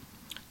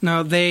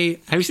 Have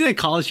you seen that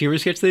College Humor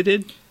sketch they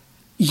did?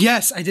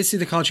 Yes, I did see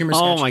the College Humor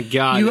sketch. Oh my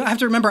God. You have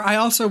to remember, I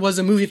also was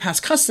a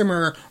MoviePass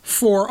customer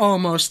for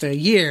almost a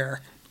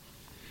year.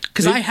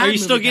 Because I had Are you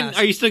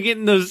still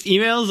getting those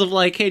emails of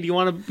like, hey, do you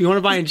want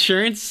to buy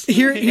insurance? Hey,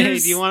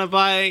 do you want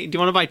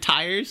to buy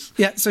tires?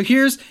 Yeah, so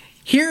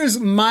here's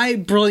my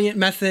brilliant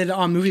method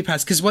on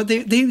MoviePass, because what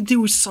they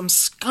do some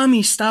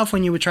scummy stuff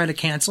when you would try to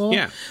cancel.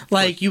 Yeah,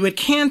 like you would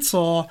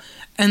cancel,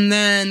 and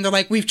then they're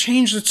like, we've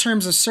changed the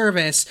terms of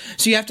service,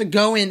 so you have to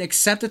go in,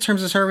 accept the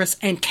terms of service,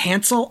 and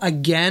cancel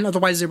again.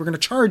 Otherwise, they were going to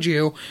charge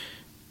you.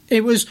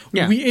 It was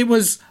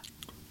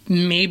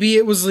maybe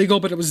it was legal,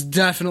 but it was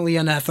definitely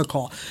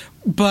unethical.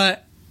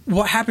 But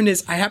what happened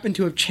is I happened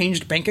to have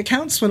changed bank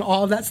accounts when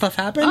all of that stuff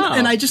happened,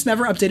 and I just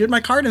never updated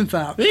my card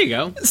info. There you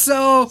go.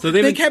 So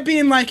they kept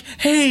being like,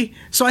 hey,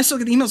 so I still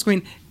get emails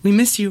going, we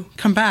miss you,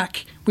 come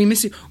back. We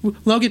miss you.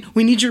 Logan,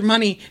 we need your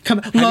money. Come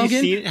back.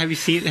 Logan. Have you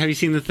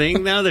seen the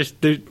thing now?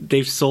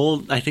 They've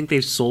sold, I think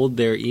they've sold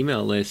their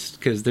email list,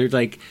 because they're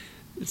like,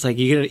 it's like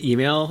you get an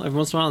email every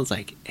once in a while, it's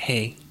like,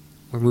 hey,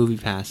 we're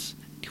MoviePass.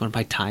 Do you want to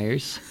buy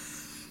tires?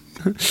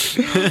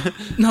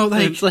 No,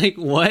 like, and it's like,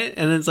 what? And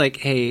then it's like,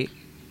 hey, do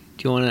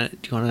you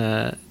want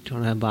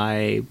to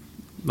buy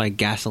my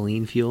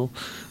gasoline fuel?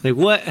 Like,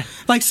 what?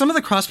 Like, some of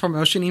the cross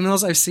promotion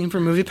emails I've seen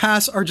from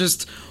MoviePass are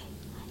just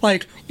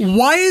like,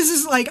 why is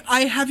this, like,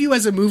 I have you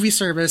as a movie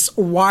service,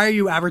 why are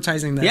you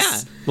advertising this?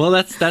 Yeah. Well,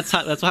 that's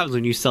what happens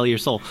when you sell your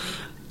soul.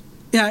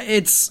 Yeah,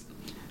 it's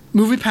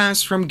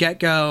MoviePass from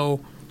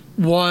get-go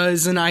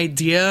was an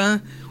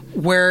idea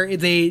where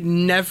they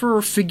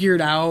never figured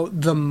out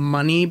the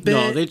money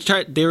bit. No,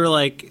 they were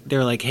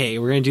like, hey,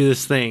 we're gonna do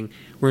this thing.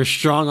 We're gonna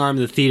strong arm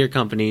the theater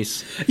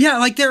companies. Yeah,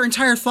 like their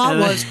entire thought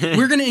was,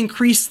 we're gonna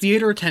increase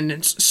theater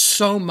attendance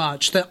so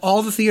much that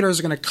all the theaters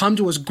are gonna come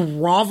to us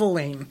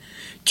groveling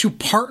to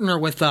partner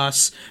with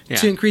us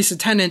to increase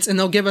attendance, and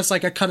they'll give us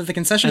like a cut of the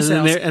concession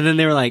sales. And then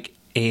they were like,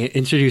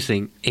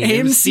 introducing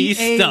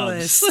AMC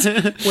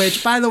Stubs,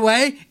 which, by the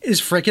way, is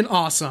freaking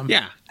awesome.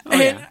 Yeah. Oh,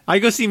 yeah. I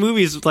go see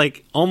movies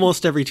like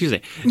almost every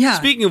Tuesday. Yeah.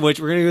 Speaking of which,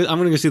 I'm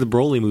gonna go see the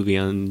Broly movie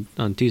on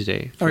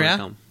Tuesday. Oh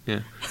yeah. Yeah.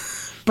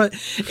 But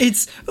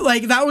it's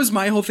like, that was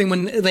my whole thing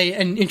when they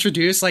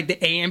introduced like the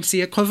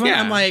AMC equivalent.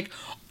 Yeah. I'm like,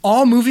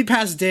 all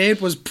MoviePass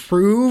did was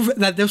prove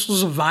that this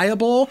was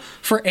viable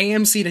for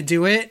AMC to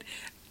do it,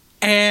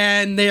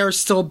 and they are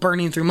still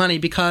burning through money,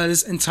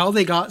 because until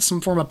they got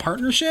some form of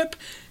partnership,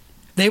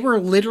 they were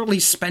literally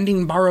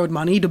spending borrowed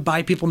money to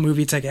buy people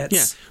movie tickets.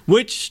 Yeah.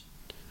 Which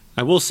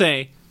I will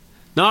say,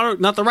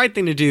 not the right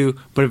thing to do,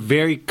 but a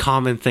very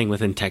common thing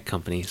within tech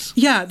companies.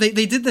 Yeah, they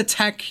did the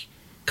tech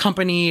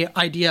company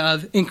idea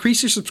of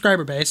increase your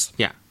subscriber base.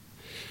 Yeah.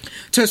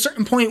 To a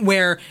certain point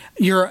where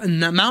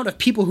the amount of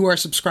people who are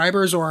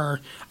subscribers or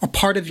are a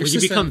part of your Where you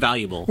system, become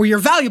valuable. where you're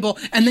valuable,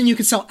 and then you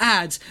can sell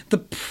ads. The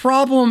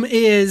problem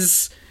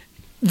is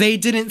they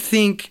didn't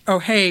think, oh,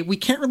 hey, we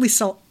can't really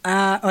sell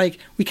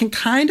we can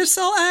kind of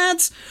sell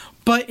ads,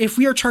 but if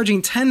we are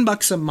charging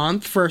 $10 a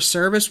month for a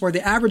service where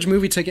the average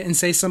movie ticket in,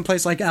 say,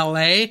 someplace like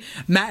LA,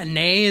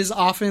 matinee is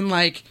often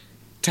like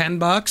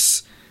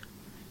 $10.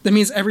 That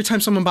means every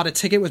time someone bought a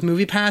ticket with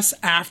MoviePass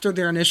after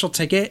their initial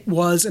ticket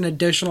was an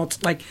additional,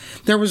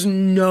 there was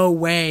no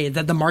way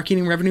that the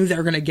marketing revenue they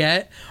were going to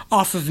get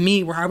off of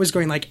me, where I was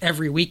going like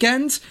every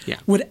weekend,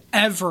 would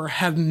ever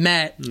have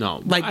met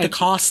the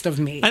cost of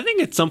me. I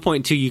think at some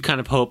point too, you kind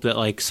of hope that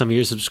like some of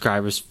your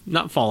subscribers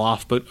not fall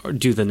off, but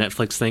do the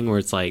Netflix thing where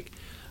it's like,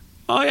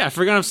 oh yeah, I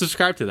forgot I'm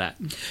subscribed to that.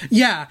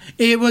 Yeah,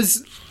 it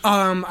was,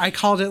 I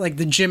called it like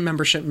the gym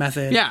membership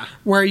method. Yeah.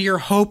 Where you're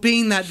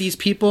hoping that these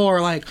people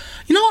are like,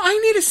 I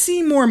need to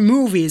see more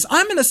movies.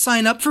 I'm going to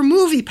sign up for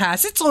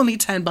MoviePass. It's only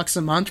 $10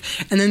 a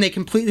month. And then they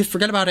completely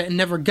forget about it and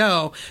never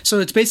go.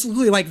 So it's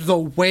basically like the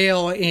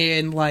whale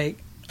in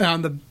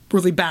the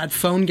really bad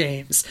phone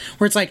games,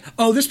 where it's like,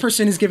 oh, this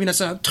person is giving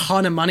us a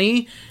ton of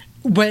money,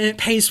 but it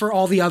pays for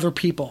all the other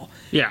people.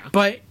 Yeah.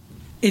 But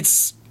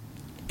it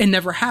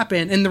never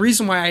happened. And the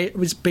reason why I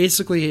was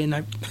basically, and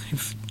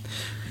I've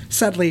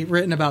sadly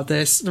written about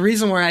this, the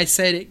reason why I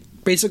said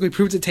it basically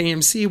proved it to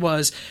AMC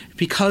was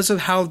because of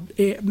how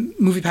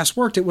MoviePass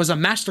worked. It was a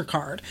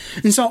MasterCard.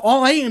 And so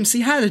all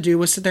AMC had to do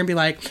was sit there and be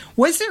like,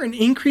 was there an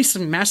increase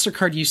in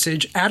MasterCard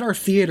usage at our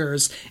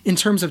theaters in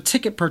terms of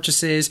ticket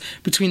purchases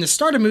between the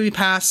start of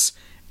MoviePass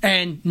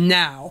and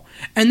now.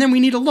 And then we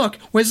need to look,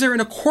 was there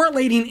a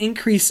correlating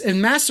increase in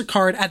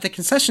MasterCard at the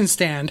concession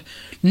stand?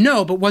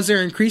 No, but was there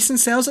an increase in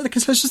sales at the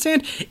concession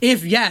stand?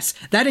 If yes,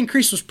 that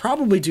increase was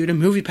probably due to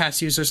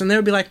MoviePass users. And they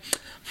would be like,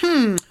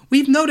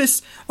 we've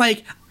noticed,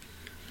 like,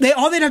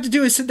 all they'd have to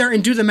do is sit there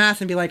and do the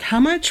math and be like, how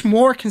much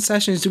more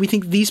concessions do we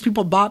think these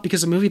people bought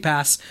because of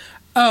MoviePass?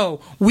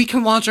 Oh, we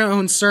can launch our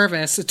own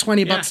service at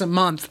 $20 a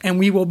month and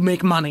we will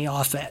make money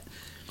off it.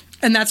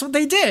 And that's what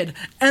they did.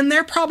 And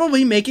they're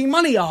probably making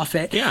money off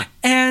it. Yeah.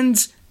 And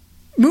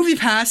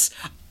MoviePass,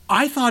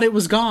 I thought it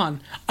was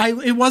gone.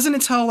 It wasn't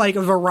until like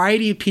a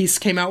Variety piece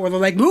came out where they're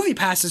like,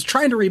 MoviePass is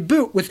trying to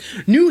reboot with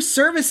new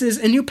services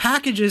and new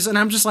packages. And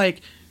I'm just like,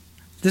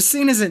 this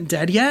thing isn't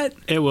dead yet?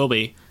 It will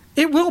be.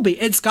 It will be.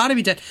 It's got to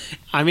be dead.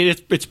 I mean,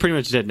 it's pretty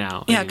much dead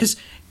now. Yeah,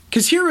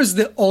 because here is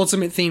the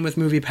ultimate theme with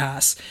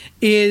MoviePass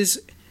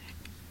is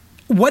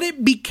what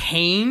it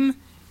became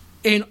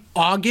in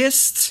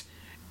August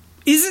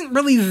isn't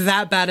really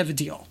that bad of a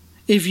deal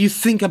if you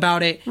think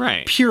about it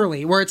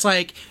purely, where it's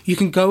like you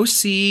can go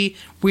see,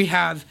 we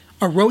have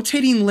a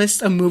rotating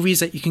list of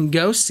movies that you can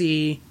go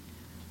see,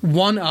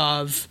 one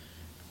of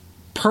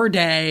per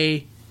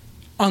day,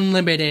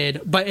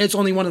 unlimited, but it's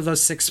only one of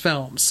those 6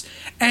 films.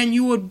 And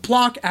you would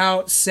block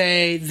out,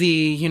 say,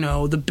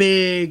 the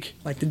big,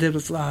 like they did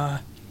with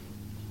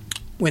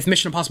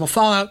Mission Impossible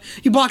Fallout,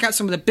 you block out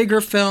some of the bigger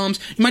films.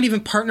 You might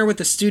even partner with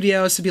the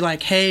studios to be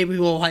like, hey, we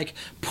will like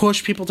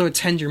push people to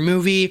attend your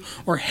movie,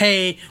 or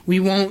hey, we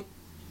won't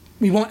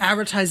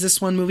advertise this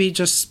one movie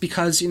just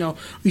because,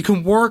 you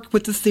can work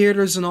with the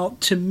theaters and all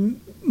to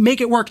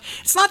make it work.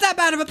 It's not that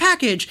bad of a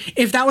package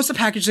if that was the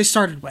package they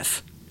started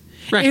with.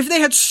 Right. If they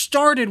had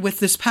started with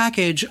this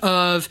package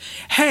of,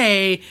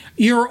 hey,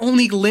 you're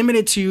only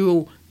limited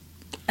to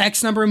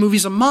X number of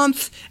movies a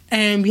month,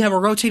 and we have a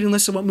rotating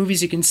list of what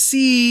movies you can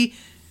see,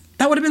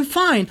 that would have been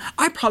fine.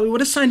 I probably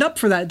would have signed up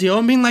for that deal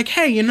and being like,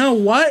 hey, you know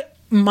what?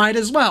 Might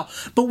as well.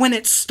 But when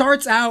it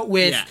starts out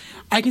with,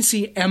 I can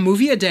see a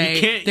movie a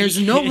day, there's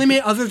no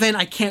limit other than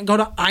I can't go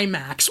to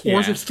IMAX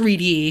or to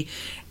 3D.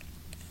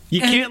 You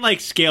can't,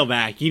 like, scale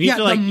back. You need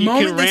to, like, you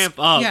can ramp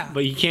up,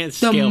 but you can't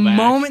scale back.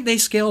 The moment they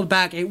scaled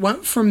back, it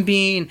went from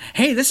being,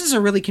 hey, this is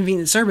a really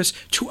convenient service,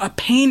 to a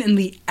pain in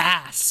the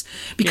ass.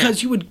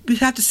 Because you would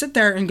have to sit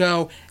there and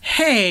go,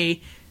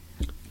 hey,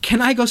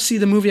 can I go see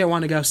the movie I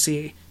want to go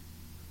see?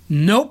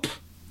 Nope.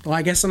 Well,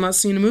 I guess I'm not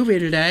seeing a movie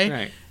today.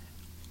 Right.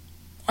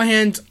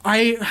 And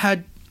I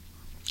had,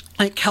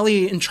 like,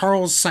 Kelly and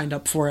Charles signed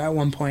up for it at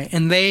one point.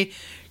 And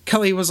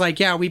Kelly was like,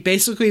 yeah, we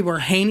basically were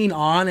hanging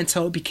on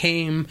until it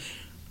became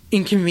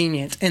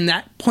inconvenient, and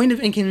that point of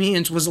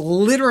inconvenience was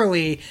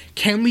literally,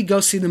 can we go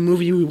see the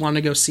movie we want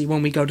to go see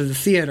when we go to the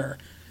theater?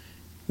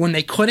 When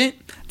they couldn't,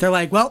 they're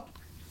like, well,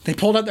 they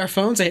pulled out their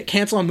phones, they hit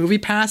cancel on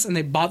MoviePass, and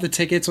they bought the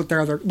tickets with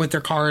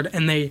their card,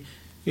 and they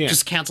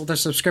just canceled their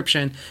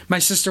subscription. My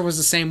sister was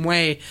the same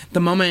way. The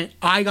moment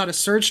I got a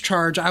surge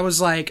charge, I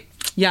was like,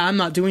 yeah, I'm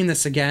not doing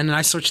this again, and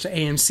I switched to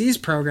AMC's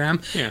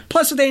program.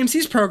 Plus, with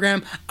AMC's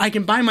program, I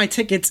can buy my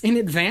tickets in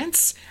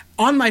advance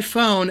on my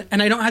phone,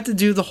 and I don't have to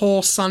do the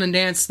whole sun and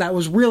dance. That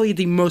was really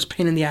the most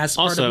pain in the ass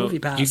part of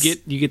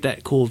MoviePass. You get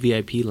that cool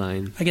VIP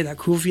line. I get that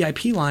cool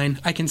VIP line.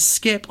 I can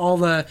skip all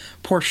the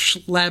poor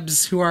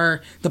schlebs who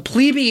are the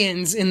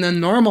plebeians in the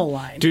normal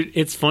line. Dude,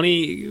 it's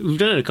funny. We've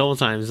done it a couple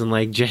times, and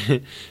like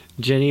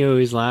Jenny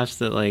always laughs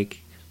that like,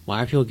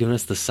 why are people giving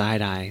us the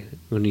side eye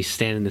when we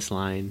stand in this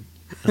line?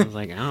 I was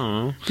like, I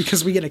don't know.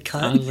 Because we get a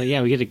cut? I was like,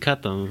 yeah, we get to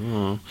cut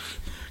them.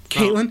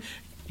 Caitlin?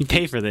 You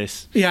pay for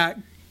this. Yeah.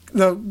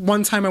 The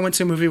one time I went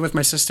to a movie with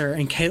my sister,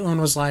 and Caitlin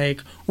was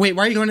like, wait,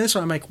 why are you going to this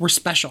one? I'm like, we're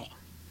special.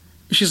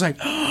 She's like,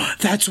 oh,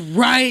 that's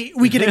right,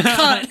 we get a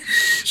cut.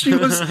 she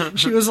was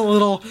a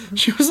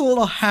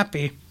little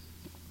happy.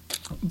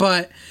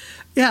 But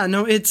yeah,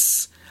 no,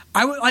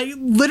 I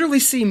literally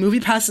see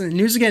MoviePass in the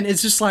news again.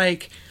 It's just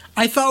like,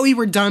 I thought we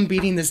were done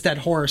beating this dead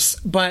horse,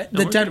 but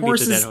the dead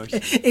horse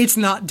it's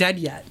not dead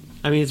yet.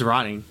 I mean, it's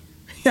rotting.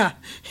 Yeah,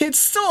 it's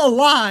still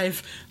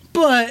alive,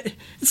 but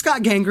it's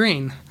got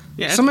gangrene.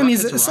 Yeah, someone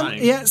needs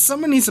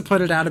to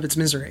put it out of its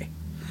misery.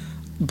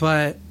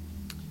 But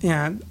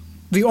yeah,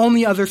 the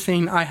only other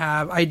thing I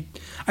have, I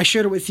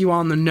shared it with you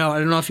on the note. I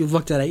don't know if you've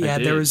looked at it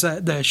yet. There was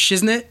the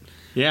Shiznit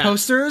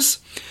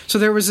posters. So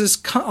there was this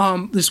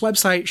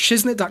website,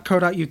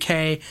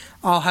 shiznit.co.uk.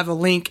 I'll have a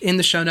link in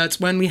the show notes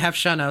when we have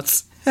show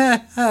notes.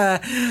 Where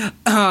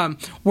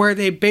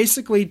they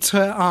basically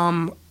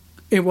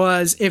it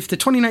was if the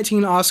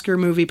 2019 Oscar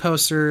movie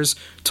posters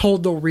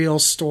told the real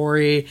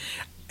story,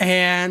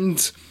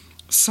 and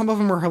some of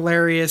them were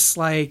hilarious.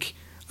 Like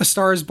A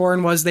Star Is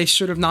Born was, they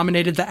should have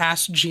nominated the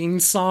Ask Jean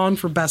song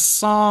for best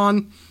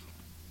song.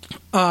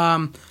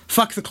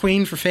 Fuck the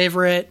Queen for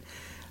favorite.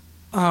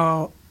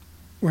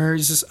 Where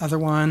is this other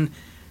one?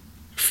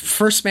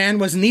 First Man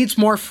was Needs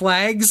More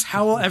Flags.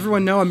 How will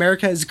everyone know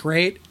America is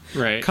great?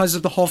 Right. Because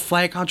of the whole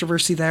flag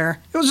controversy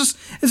there. It's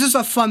just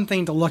a fun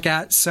thing to look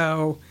at.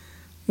 So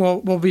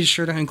we'll be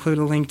sure to include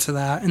a link to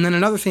that. And then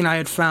another thing I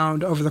had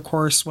found over the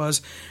course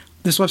was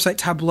this website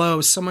Tableau.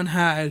 Someone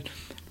had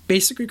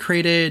basically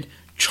created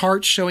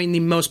charts showing the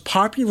most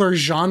popular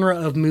genre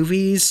of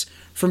movies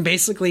from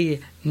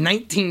basically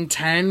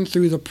 1910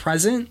 through the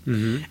present.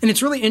 And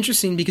it's really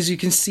interesting because you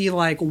can see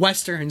like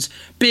westerns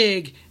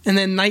big, and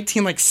then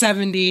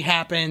 1970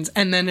 happens,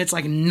 and then it's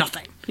like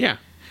nothing. Yeah.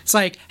 It's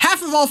like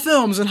half of all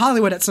films in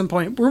Hollywood at some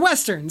point were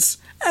westerns,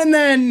 and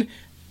then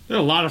There are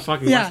a lot of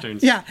fucking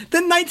westerns. yeah.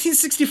 Then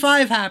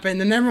 1965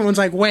 happened, and everyone's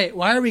like, "Wait,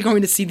 why are we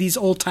going to see these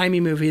old timey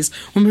movies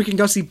when we can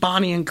go see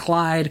Bonnie and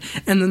Clyde?"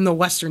 And then the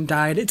western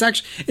died.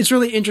 It's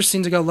really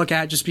interesting to go look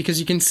at, just because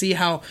you can see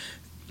how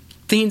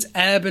things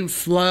ebb and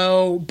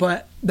flow,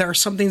 but there are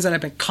some things that have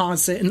been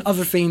constant, and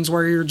other things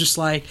where you're just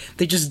like,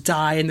 they just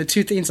die. And the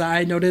two things that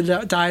I noted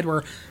that died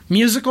were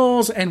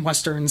musicals and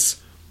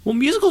westerns. Well,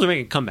 musicals are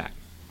making a comeback.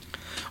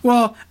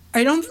 Well,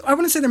 I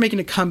wouldn't say they're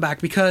making a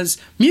comeback, because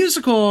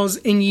musicals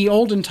in ye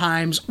olden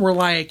times were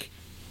like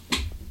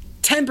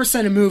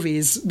 10% of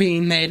movies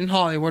being made in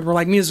Hollywood were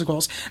like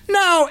musicals.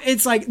 Now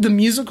it's like the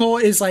musical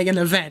is like an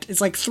event. It's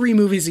like 3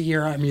 movies a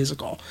year are a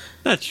musical.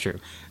 That's true.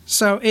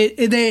 So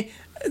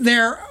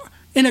they're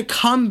in a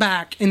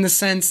comeback in the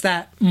sense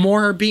that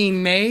more are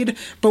being made,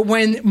 but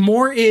when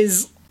more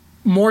is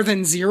more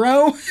than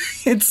 0,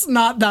 it's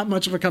not that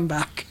much of a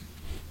comeback.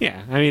 Yeah,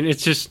 I mean,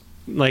 it's just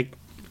like,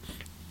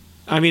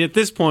 I mean, at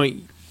this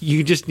point,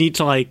 you just need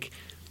to like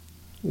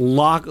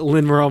lock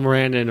Lin-Manuel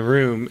Miranda in a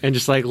room and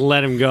just like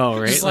let him go,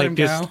 right? Just let him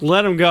go.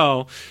 Let him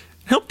go.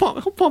 He'll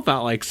pump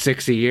out like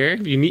 6 a year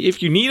if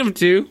you need him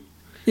to.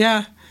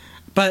 Yeah,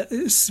 but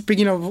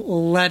speaking of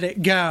let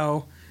it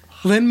go,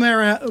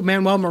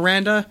 Lin-Manuel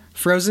Miranda,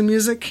 Frozen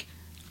music,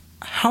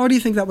 how do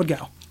you think that would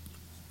go?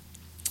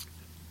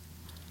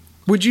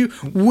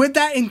 Would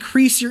that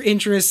increase your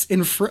interest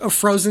in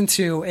Frozen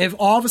 2 if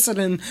all of a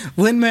sudden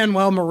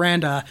Lin-Manuel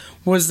Miranda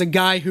was the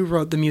guy who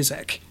wrote the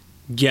music?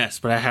 Yes,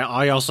 but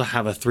I also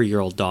have a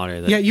 3-year-old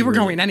daughter. That Yeah, you were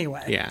going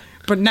anyway. Yeah.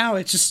 But now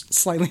it's just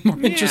slightly more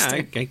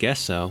interesting. Yeah, I guess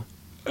so.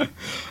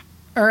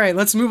 All right,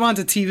 let's move on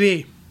to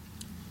TV.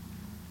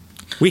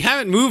 We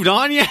haven't moved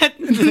on yet?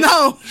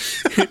 No!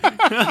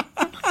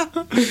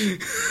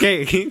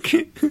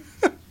 Okay.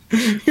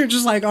 You're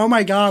just like, oh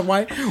my god,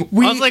 why? I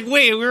was like,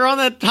 wait, we were on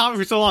that topic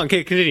for so long.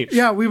 Okay, continue.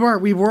 Yeah, we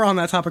were on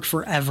that topic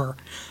forever.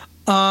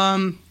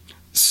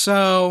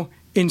 So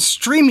in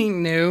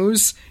streaming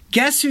news,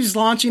 guess who's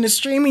launching a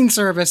streaming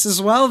service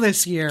as well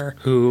this year?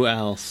 Who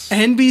else?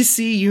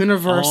 NBC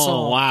Universal.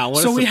 Oh, wow,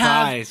 what a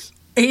surprise.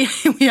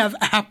 We have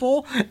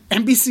Apple,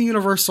 NBC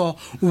Universal,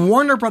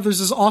 Warner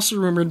Brothers is also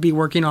rumored to be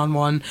working on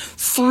one.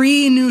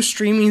 3 new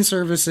streaming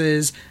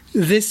services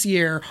this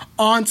year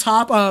on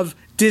top of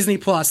Disney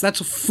Plus. That's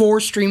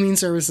 4 streaming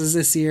services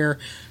this year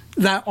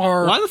that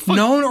are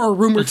known or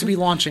rumored to be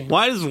launching.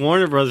 Why does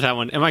Warner Bros. Have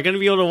one? Am I going to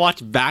be able to watch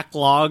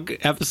backlog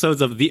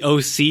episodes of The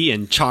OC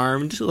and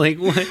Charmed? Like,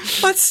 what?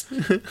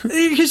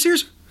 Because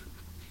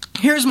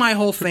here's my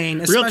whole thing.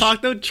 Real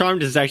talk though,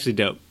 Charmed is actually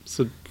dope.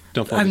 So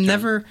don't fall. I've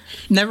never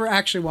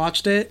actually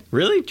watched it.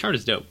 Really? Charmed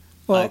is dope.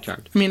 Well, I like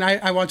Charmed. I mean,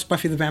 I watched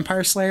Buffy the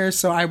Vampire Slayer,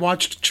 so I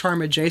watched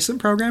Charm adjacent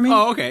programming.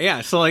 Oh, okay,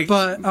 yeah. So like,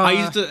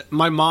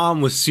 my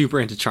mom was super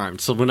into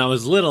Charmed. So when I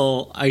was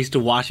little, I used to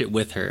watch it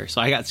with her. So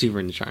I got super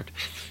into Charmed.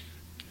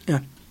 Yeah,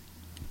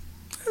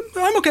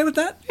 I'm okay with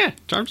that. Yeah,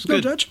 Charmed's No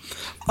good. judge.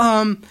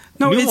 No,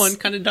 New one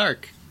kind of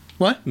dark.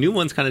 What? New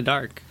one's kind of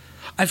dark.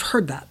 I've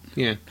heard that.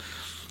 Yeah.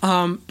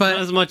 But Not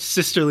as much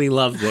sisterly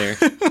love there.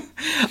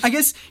 I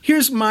guess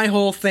here's my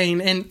whole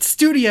thing. And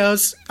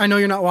studios, I know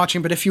you're not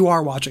watching, but if you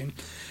are watching,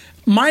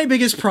 my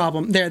biggest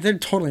problem, they're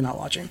totally not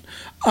watching.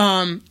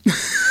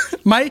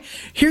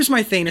 Here's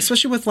my thing,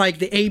 especially with like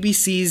the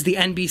ABCs, the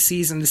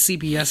NBCs, and the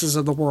CBSs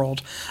of the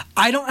world.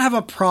 I don't have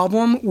a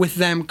problem with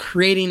them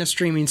creating a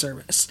streaming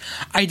service.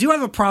 I do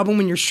have a problem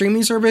when your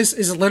streaming service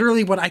is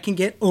literally what I can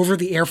get over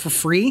the air for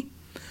free.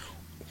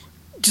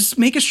 Just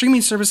make a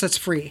streaming service that's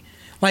free.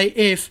 Like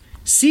if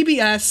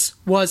CBS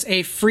was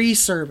a free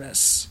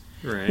service,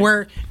 Right.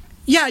 where,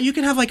 yeah, you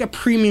can have like a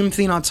premium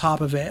thing on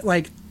top of it.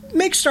 Like,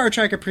 make Star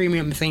Trek a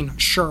premium thing,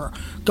 sure,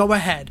 go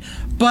ahead.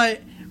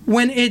 But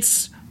when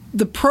it's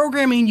the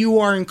programming you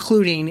are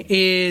including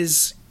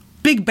is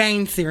Big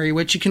Bang Theory,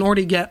 which you can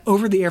already get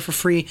over the air for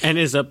free, And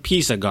is a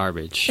piece of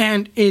garbage.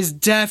 and is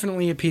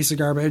definitely a piece of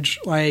garbage.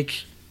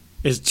 Like,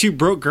 Is Two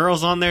Broke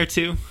Girls on there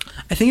too?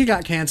 I think it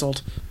got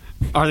canceled.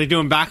 Are they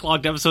doing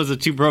backlogged episodes of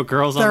Two Broke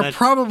Girls on There are that?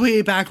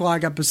 probably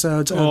backlog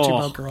episodes of Two Oh.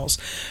 Broke Girls,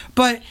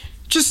 but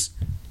just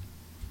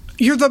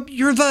you're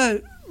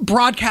the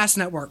broadcast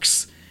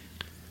networks.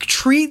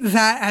 Treat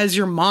that as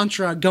your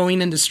mantra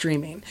going into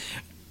streaming.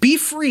 Be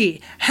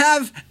free.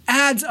 Have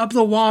ads up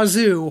the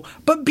wazoo,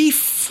 but be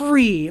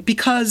free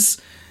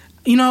because,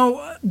 you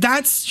know,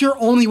 that's your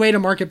only way to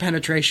market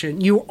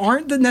penetration. You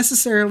aren't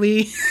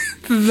necessarily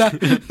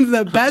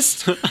the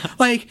best.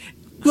 Like,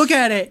 look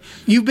at it.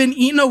 You've been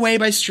eaten away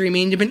by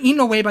streaming. You've been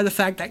eaten away by the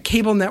fact that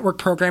cable network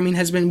programming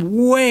has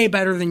been way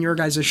better than your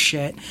guys'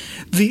 shit.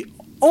 The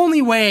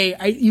only way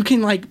you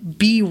can like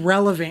be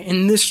relevant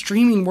in this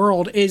streaming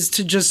world is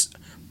to just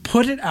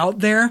put it out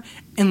there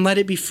and let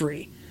it be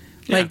free.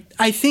 Like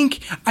I think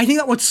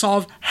that would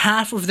solve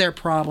half of their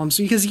problems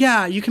because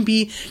you can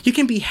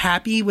be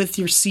happy with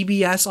your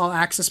CBS All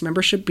Access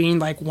membership being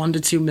like 1 to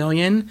 2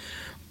 million,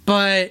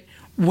 but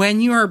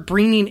when you are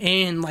bringing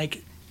in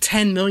like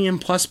 10 million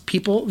plus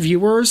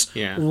viewers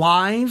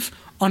live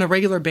on a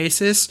regular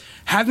basis,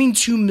 having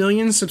 2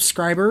 million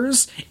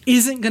subscribers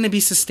isn't going to be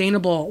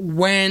sustainable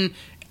when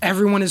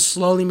everyone is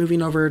slowly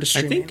moving over to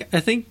streaming. I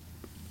think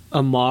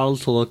a model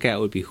to look at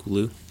would be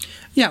Hulu.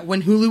 Yeah,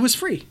 when Hulu was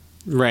free.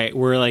 Right,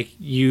 where like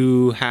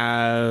you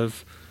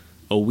have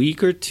a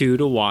week or two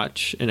to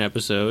watch an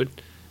episode,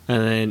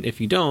 and then if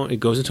you don't, it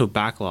goes into a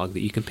backlog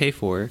that you can pay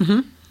for,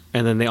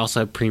 and then they also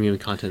have premium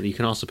content that you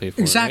can also pay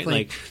for. Exactly.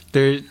 Right?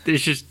 Like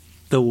there's just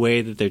the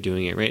way that they're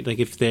doing it, right? Like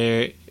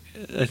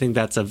I think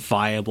that's a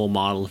viable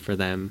model for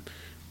them.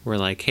 Where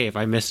like, hey, if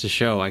I missed a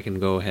show, I can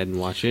go ahead and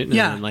watch it. And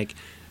then, like,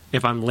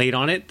 if I'm late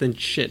on it, then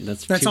shit,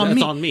 that's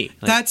on me.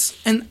 Like,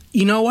 and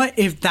you know what?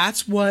 If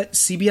that's what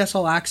CBS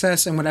All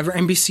Access and whatever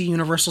NBC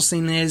Universal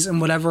thing is, and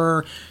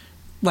whatever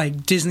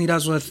like Disney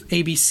does with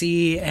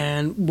ABC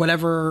and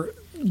whatever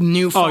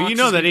new Fox you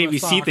know that is doing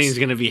with ABC Fox, thing is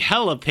going to be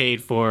hella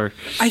paid for.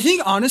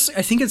 Honestly,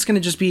 I think it's going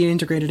to just be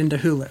integrated into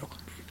Hulu.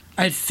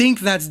 I think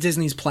that's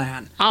Disney's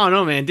plan. I don't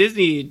know, man.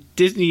 Disney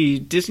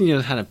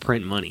knows how to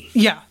print money.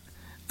 Yeah,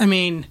 I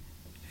mean,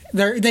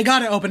 they got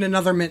to open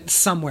another mint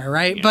somewhere,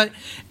 right? Yeah. But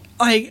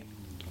like,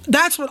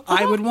 that's what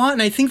I would want,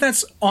 and I think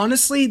that's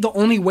honestly the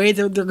only way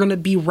that they're going to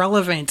be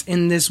relevant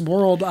in this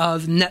world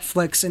of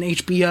Netflix and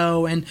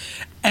HBO and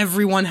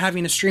everyone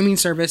having a streaming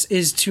service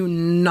is to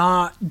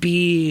not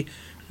be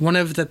one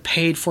of the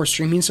paid for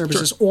streaming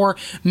services, or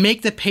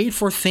make the paid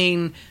for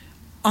thing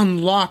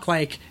unlock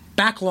like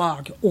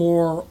backlog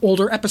or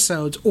older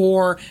episodes,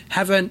 or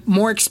have a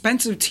more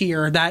expensive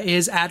tier that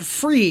is ad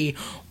free,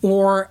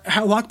 or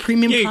lock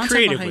premium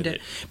content behind it.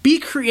 Be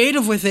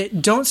creative with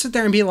it. Don't sit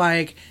there and be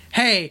like,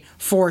 hey,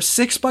 for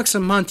 $6 a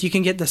month you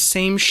can get the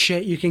same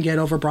shit you can get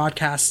over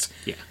broadcast.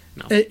 Yeah.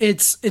 No.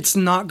 It's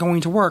not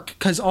going to work,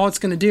 because all it's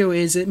going to do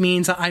is it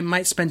means that I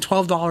might spend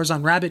 $12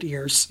 on rabbit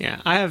ears. Yeah,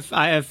 I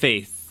have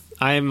faith.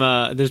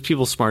 There's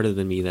people smarter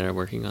than me that are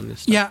working on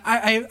this stuff. Yeah,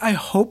 I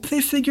hope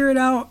they figure it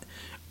out.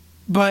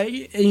 But,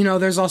 you know,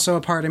 there's also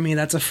a part of me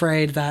that's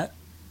afraid that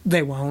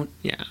they won't.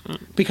 Yeah.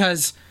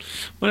 Because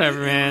whatever,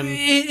 man.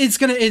 It's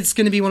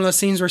gonna be one of those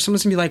things where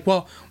someone's gonna be like,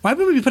 well, why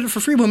would we put it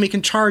for free when we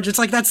can charge? It's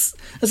like that's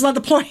not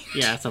the point.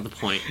 Yeah, that's not the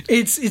point.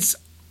 It's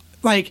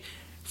like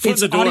Foot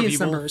it's in the door, audience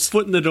people. numbers.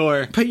 Foot in the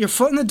door. Put your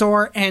foot in the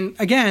door, and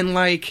again,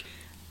 like,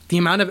 the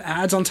amount of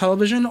ads on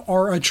television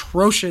are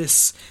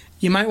atrocious.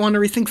 You might want to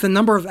rethink the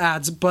number of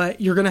ads, but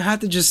you're gonna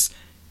have to just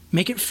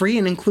make it free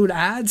and include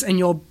ads, and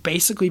you'll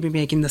basically be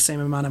making the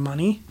same amount of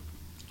money,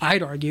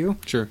 I'd argue.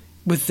 Sure.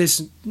 With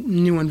this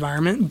new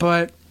environment.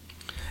 But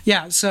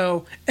yeah,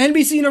 so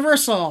NBC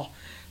Universal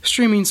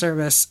streaming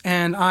service,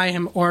 and I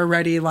am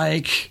already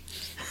like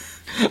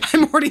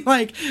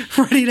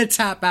ready to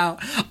tap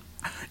out.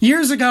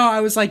 Years ago I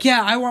was like,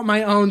 yeah, I want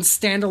my own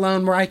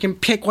standalone where I can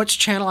pick which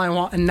channel I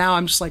want, and now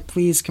I'm just like,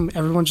 please, can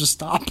everyone just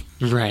stop?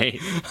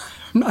 Right.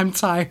 I'm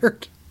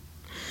tired.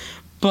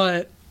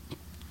 But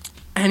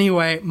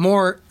anyway,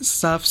 more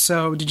stuff.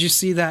 So did you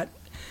see that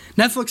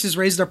Netflix has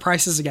raised their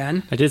prices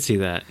again? I did see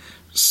that.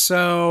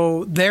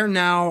 So they're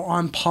now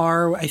on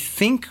par. I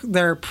think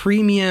their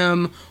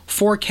premium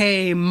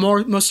 4K,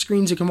 most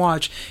screens you can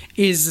watch,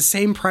 is the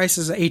same price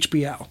as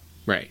HBO.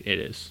 Right, it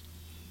is.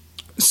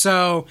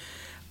 So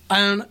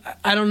I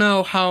don't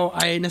know how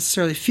I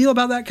necessarily feel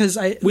about that, because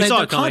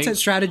the content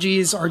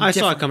strategies are different. I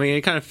saw it coming.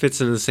 It kind of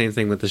fits into the same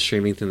thing with the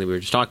streaming thing that we were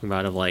just talking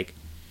about, of like,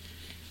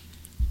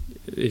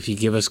 if you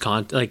give us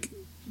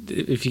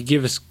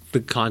the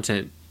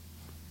content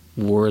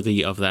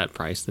worthy of that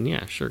price, then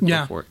yeah, sure,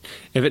 go for it.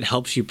 If it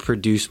helps you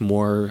produce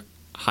more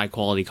high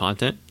quality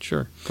content,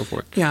 sure, go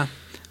for it. Yeah.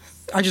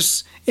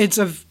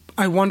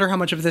 I wonder how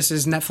much of this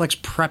is Netflix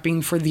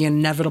prepping for the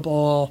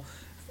inevitable.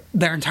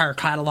 Their entire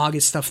catalog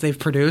is stuff they've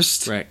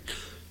produced. Right.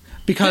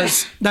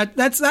 Because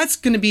that's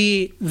going to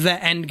be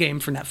the end game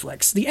for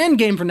Netflix. The end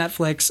game for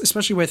Netflix,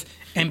 especially with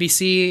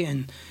NBC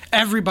and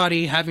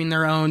everybody having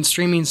their own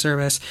streaming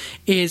service,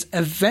 is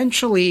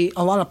eventually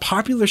a lot of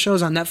popular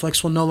shows on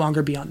Netflix will no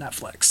longer be on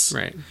Netflix.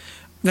 Right.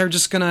 They're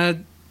just going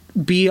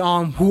to be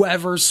on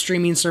whoever's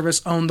streaming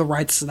service owned the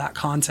rights to that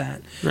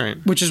content. Right.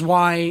 Which is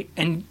why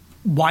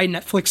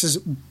Netflix is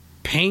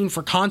paying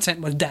for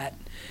content with debt.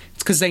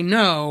 It's because they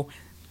know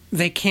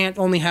they can't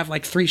only have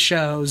like 3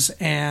 shows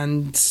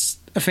and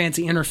a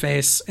fancy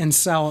interface and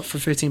sell it for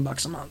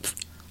 $15 a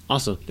month.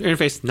 Also, their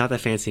interface not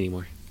that fancy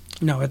anymore.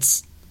 No,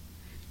 it's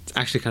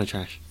actually kind of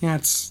trash. Yeah,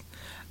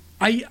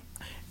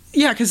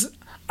 because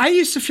I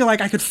used to feel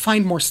like I could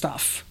find more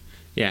stuff.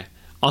 Yeah.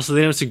 Also,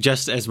 they don't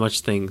suggest as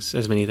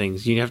many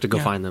things. You have to go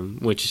find them,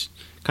 which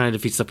kind of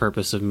defeats the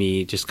purpose of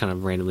me just kind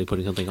of randomly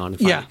putting something on.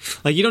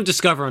 Like, you don't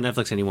discover on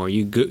Netflix anymore.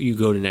 You go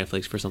to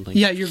Netflix for something.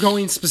 Yeah, you're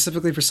going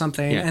specifically for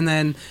something, and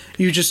then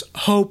you just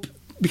hope,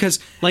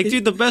 because like,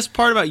 dude, the best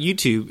part about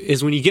YouTube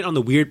is when you get on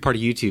the weird part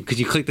of YouTube, because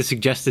you click the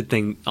suggested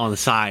thing on the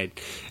side,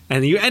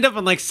 and you end up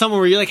on like somewhere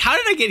where you're like, how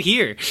did I get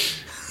here?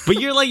 But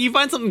you're like, you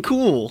find something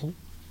cool.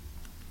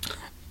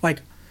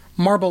 Like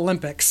Marble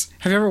Olympics.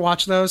 Have you ever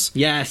watched those?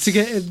 Yes. To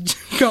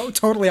go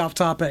totally off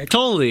topic.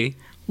 Totally.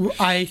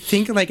 I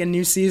think like a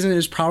new season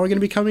is probably going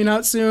to be coming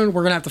out soon.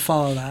 We're going to have to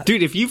follow that.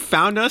 Dude, if you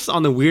found us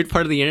on the weird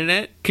part of the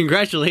internet,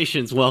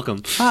 congratulations,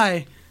 welcome.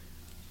 Hi.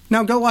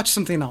 Now go watch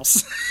something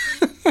else.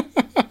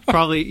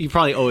 You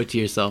probably owe it to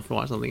yourself to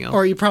watch something else.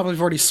 Or you probably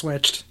have already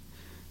switched.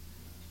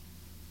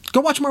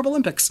 Go watch Marble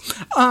Olympics.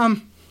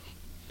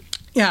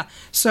 Yeah,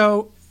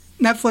 so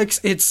Netflix,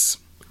 it's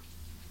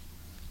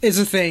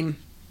a thing.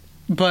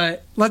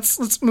 But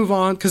let's move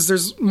on because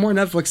there's more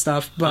Netflix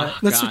stuff.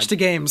 But let's switch to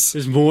games.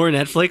 There's more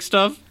Netflix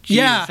stuff? Jeez,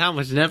 Yeah. How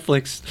much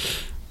Netflix?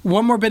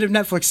 One more bit of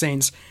Netflix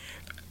things.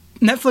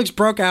 Netflix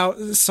broke out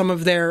some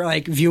of their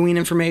like viewing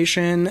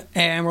information,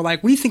 and we're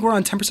like, we think we're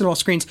on 10% of all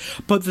screens.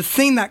 But the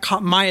thing that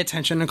caught my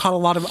attention and caught a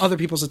lot of other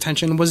people's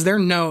attention was their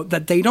note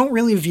that they don't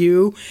really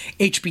view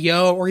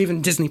HBO or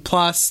even Disney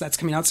Plus, that's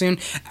coming out soon,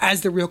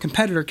 as the real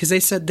competitor, because they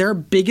said their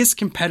biggest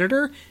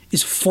competitor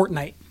is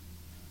Fortnite.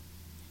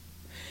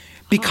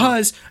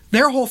 Because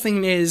their whole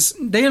thing is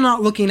they are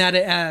not looking at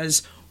it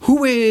as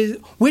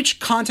which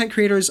content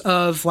creators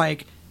of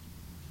like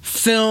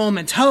film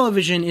and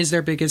television is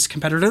their biggest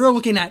competitor. They're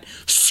looking at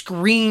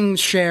screen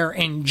share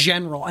in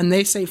general, and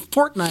they say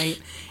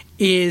Fortnite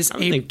is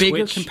a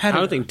bigger competitor.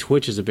 I don't think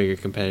Twitch is a bigger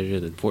competitor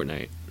than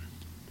Fortnite.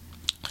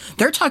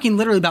 They're talking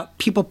literally about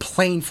people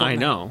playing Fortnite. I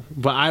know,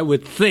 but I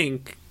would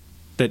think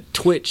that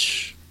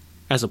Twitch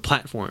as a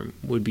platform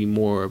would be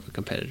more of a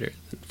competitor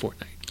than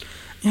Fortnite.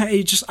 Yeah,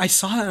 I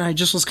saw that and I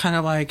just was kind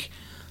of like,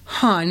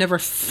 I never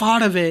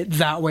thought of it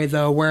that way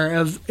though, where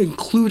of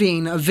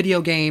including a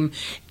video game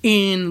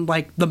in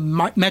like the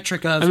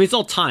metric of. I mean, it's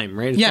all time,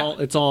 right? Yeah.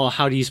 It's all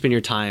how do you spend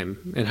your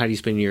time and how do you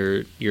spend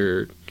your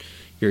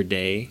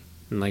day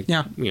and like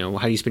yeah. You know,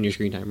 how do you spend your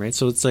screen time, right?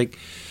 So it's like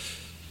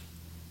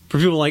for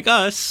people like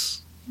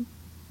us,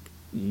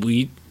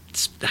 we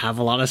have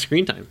a lot of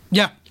screen time.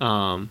 Yeah.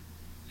 And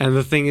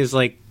the thing is,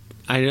 like,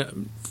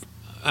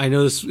 I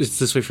know it's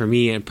this way for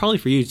me and probably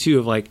for you too.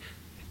 Of like,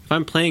 if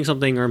I'm playing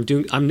something or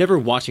I'm never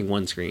watching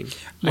one screen.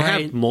 Right.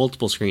 I have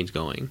multiple screens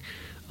going.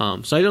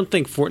 So I don't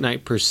think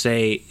Fortnite per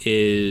se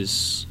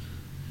is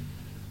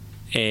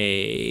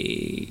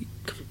it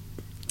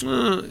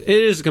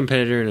is a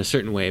competitor in a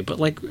certain way, but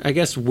like I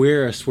guess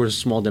we're a sort of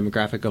small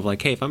demographic of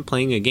like, hey, if I'm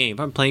playing a game, if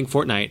I'm playing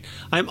Fortnite,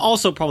 I'm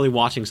also probably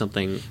watching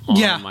something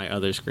on my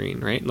other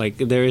screen, right? Like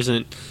there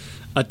isn't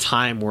a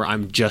time where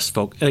I'm just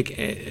like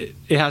it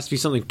has to be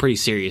something pretty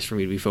serious for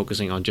me to be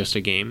focusing on just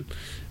a game.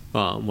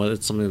 Whether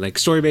it's something like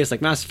story-based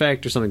like Mass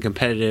Effect or something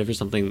competitive or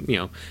something, you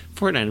know,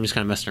 Fortnite, I'm just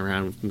kind of messing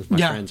around with my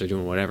friends or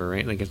doing whatever,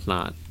 right? Like it's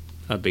not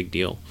a big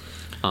deal.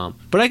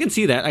 But I can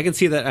see that. I can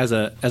see that as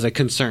a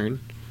concern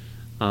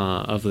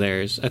of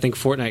theirs. I think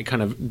Fortnite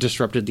kind of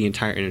disrupted the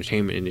entire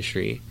entertainment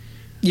industry.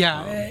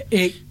 Yeah,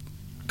 it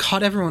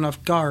caught everyone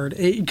off guard.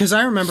 Because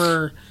I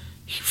remember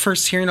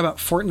first hearing about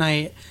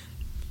Fortnite,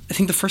 I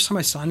think the first time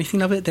I saw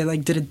anything of it, they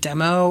like did a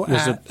demo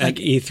was it at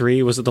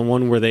E3. Was it the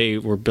one where they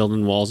were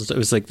building walls? It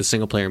was like the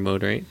single player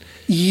mode, right?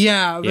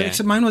 Yeah, but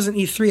except mine wasn't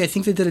E3. I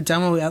think they did a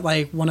demo at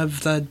like one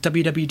of the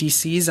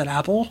WWDCs at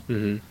Apple.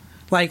 Mm-hmm.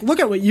 Like, look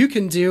at what you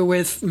can do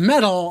with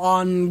metal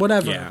on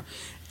whatever. Yeah.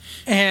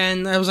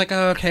 And I was like,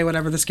 oh, okay,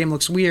 whatever, this game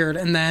looks weird.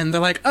 And then they're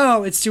like,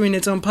 oh, it's doing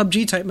its own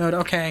PUBG type mode,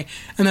 okay.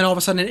 And then all of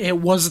a sudden it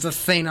was the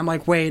thing. I'm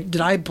like, wait,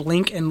 did I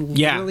blink and literally miss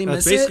it? Yeah,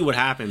 that's basically what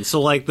happened. So,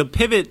 like, the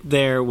pivot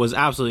there was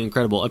absolutely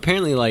incredible.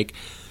 Apparently, like,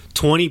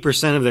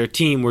 20% of their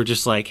team were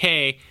just like,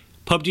 hey,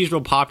 PUBG's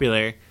real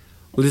popular.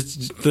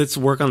 Let's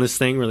work on this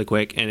thing really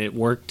quick. And it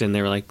worked, and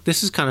they were like,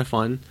 this is kind of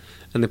fun.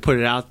 And they put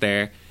it out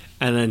there.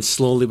 And then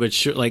slowly but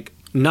surely, like,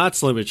 not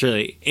slowly but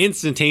surely,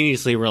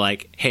 instantaneously we're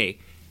like, hey,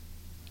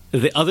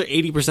 the other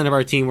 80% of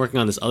our team working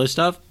on this other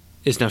stuff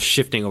is now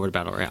shifting over to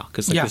Battle Royale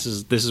because this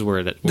is where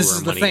our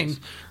money is.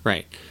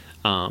 Right.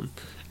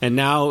 And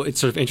now it's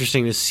sort of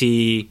interesting to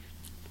see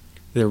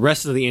the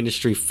rest of the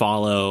industry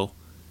follow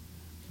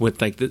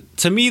with like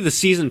to me the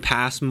season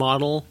pass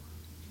model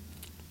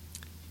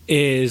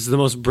is the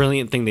most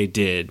brilliant thing they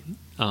did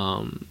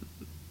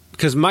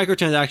because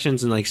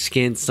microtransactions and like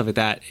skins stuff like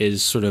that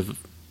is sort of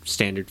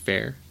standard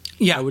fare.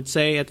 Yeah, I would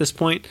say at this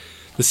point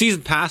the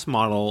season pass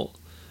model.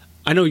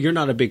 I know you're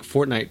not a big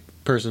Fortnite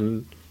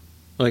person.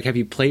 Like, have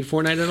you played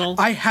Fortnite at all?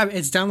 I have.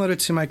 It's downloaded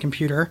to my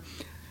computer.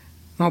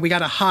 Well, we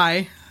got a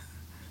hi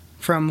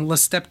from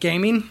Lestep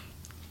Gaming.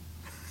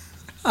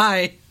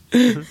 Hi.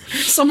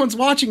 Someone's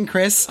watching,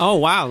 Chris. Oh,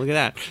 wow. Look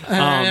at that.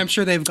 I'm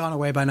sure they've gone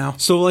away by now.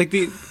 So, like,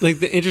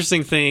 the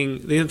interesting thing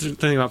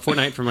about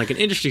Fortnite from, like, an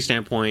industry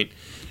standpoint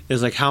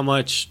is, like, how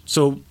much...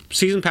 So,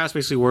 Season Pass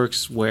basically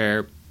works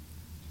where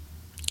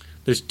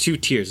there's two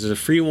tiers. There's a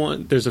free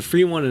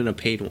one and a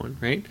paid one,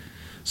 right?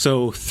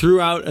 So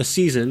throughout a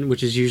season,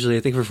 which is usually,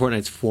 I think for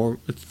Fortnite,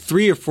 it's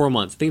 3 or 4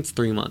 months. I think it's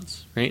 3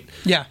 months, right?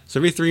 Yeah.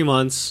 So every 3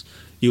 months,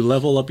 you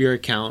level up your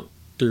account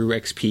through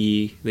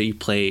XP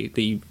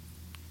that you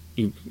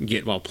you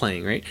get while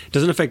playing, right? It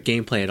doesn't affect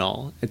gameplay at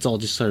all. It's all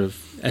just sort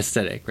of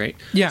aesthetic, right?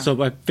 Yeah. So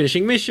by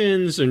finishing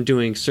missions and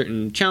doing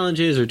certain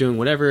challenges or doing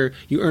whatever,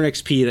 you earn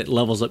XP that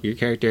levels up your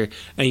character,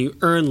 and you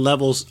earn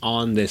levels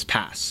on this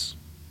pass,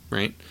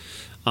 right?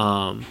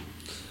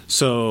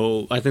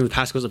 So I think the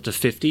pass goes up to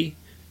 50,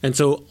 and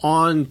so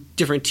on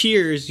different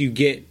tiers you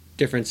get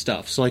different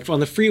stuff. So like on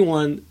the free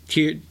one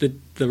tier, the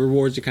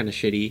rewards are kind of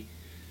shitty.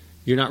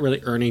 You're not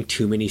really earning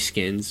too many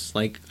skins.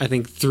 Like I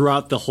think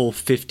throughout the whole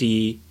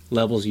 50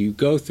 levels you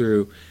go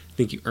through, I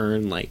think you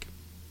earn like,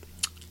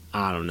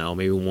 I don't know,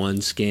 maybe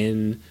one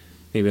skin,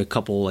 maybe a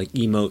couple like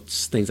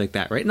emotes, things like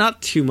that, right?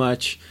 Not too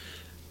much.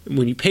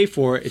 When you pay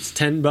for it, it's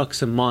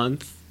 $10 a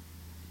month.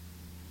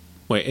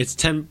 Wait, it's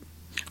 10.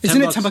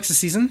 Isn't it $10 a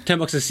season?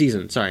 $10 a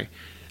season, sorry.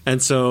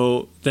 And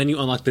so then you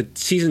unlock the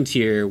season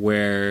tier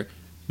where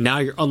now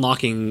you're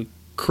unlocking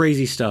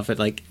crazy stuff at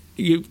like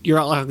you're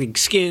unlocking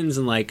skins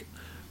and like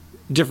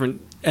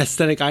different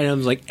aesthetic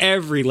items. Like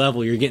every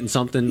level you're getting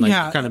something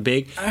like kind of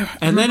big.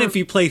 And then if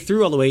you play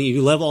through all the way,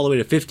 you level all the way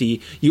to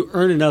 50, you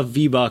earn enough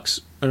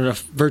V-Bucks or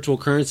enough virtual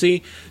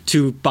currency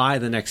to buy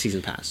the next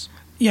season pass.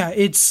 Yeah,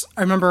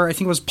 I remember, I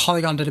think it was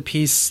Polygon did a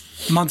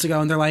piece months ago,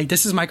 and they're like,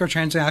 this is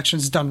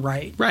microtransactions done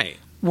right. Right.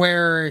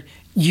 Where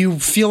you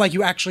feel like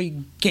you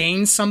actually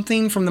gain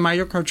something from the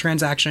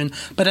microtransaction,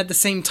 but at the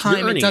same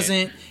time, it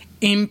doesn't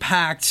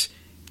impact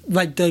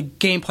like the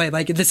gameplay.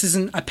 Like this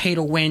isn't a pay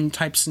to win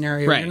type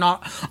scenario. Right. You're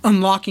not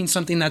unlocking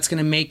something that's going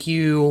to make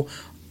you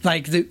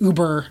like the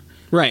Uber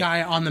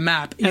guy on the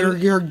map.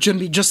 You're going to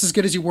be just as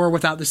good as you were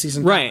without the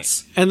season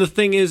pass. Right. And the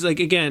thing is, like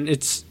again,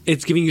 it's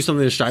giving you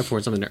something to strive for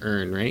and something to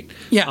earn, right?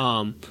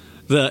 Yeah.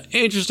 The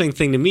interesting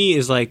thing to me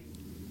is like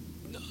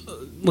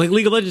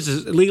League of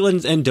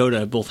Legends and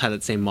Dota both have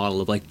that same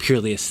model of like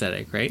purely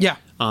aesthetic, right? Yeah.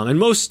 And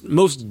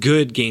most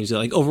good games,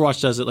 like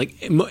Overwatch does it. Like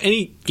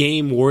any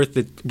game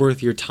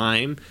worth your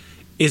time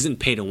isn't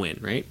pay to win,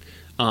 right?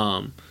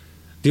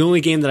 The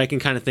only game that I can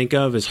kind of think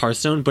of is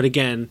Hearthstone, but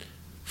again,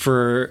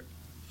 for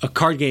a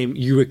card game,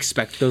 you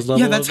expect those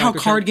levels. Yeah, that's how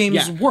card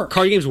games work.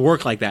 Card games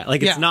work like that.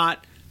 Like it's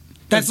not.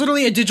 That's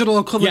literally a digital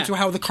equivalent to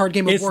how the card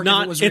game would work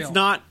if it was real. It's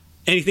not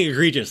anything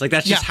egregious. Like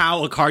that's just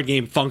how a card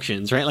game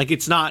functions, right? Like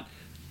it's not.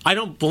 I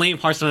don't blame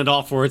Hearthstone at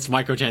all for its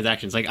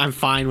microtransactions. Like I'm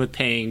fine with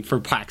paying for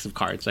packs of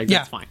cards. Like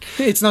that's fine.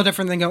 It's no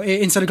different than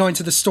instead of going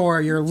to the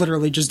store, you're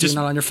literally just doing it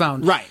on your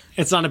phone. Right.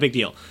 It's not a big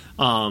deal.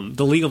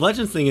 The League of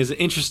Legends thing is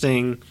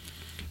interesting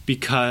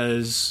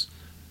because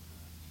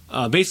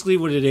basically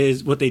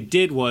what they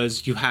did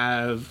was you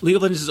have League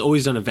of Legends has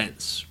always done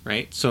events,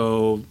 right?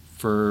 So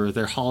for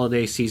their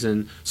holiday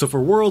season, so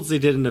for Worlds they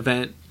did an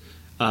event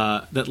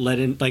that led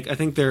in, like I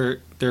think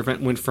their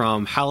event went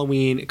from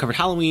Halloween. It covered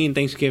Halloween,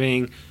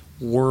 Thanksgiving,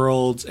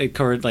 Worlds. It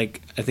covered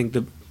like I think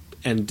the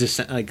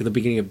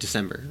beginning of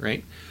December,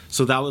 right?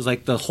 So that was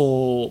like the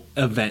whole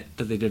event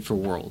that they did for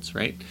Worlds,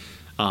 right?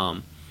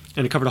 And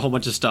it covered a whole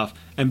bunch of stuff.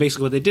 And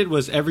basically what they did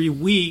was every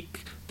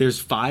week there's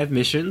 5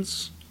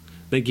 missions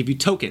that give you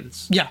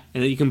tokens. Yeah.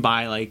 And that you can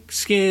buy like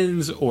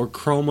skins or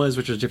chromas,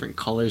 which are different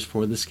colors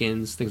for the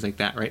skins, things like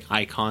that, right?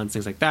 Icons,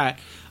 things like that.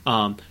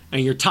 And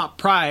your top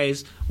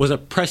prize was a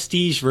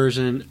prestige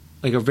version,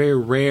 like a very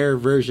rare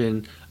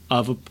version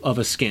of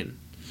a skin.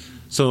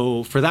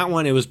 So for that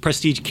one, it was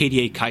Prestige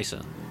KDA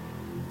Kai'Sa,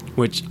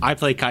 which I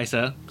play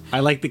Kai'Sa. I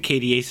like the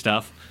KDA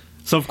stuff.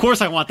 So of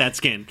course I want that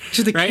skin.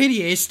 So the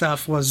KDA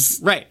stuff was...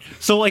 Right.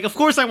 So like, of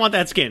course I want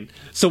that skin.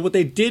 So what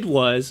they did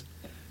was,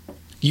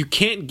 you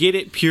can't get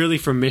it purely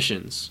from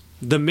missions.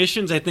 The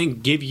missions, I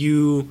think, give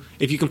you...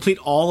 If you complete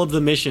all of the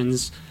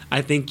missions,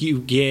 I think you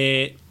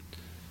get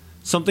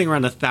something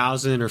around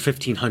 1,000 or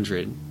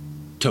 1,500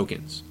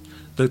 tokens.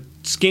 The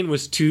skin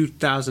was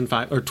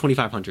 2,500 or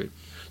 2,500.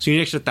 So you need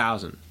an extra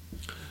 1,000.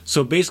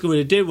 So basically what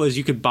it did was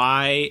you could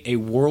buy a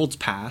Worlds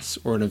Pass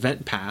or an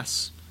Event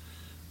Pass,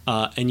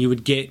 and you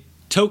would get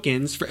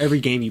tokens for every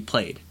game you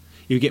played.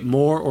 You would get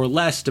more or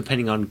less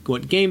depending on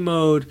what game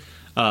mode,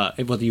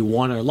 whether you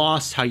won or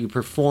lost, how you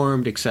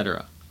performed,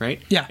 etc.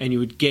 Right? Yeah. And you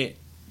would get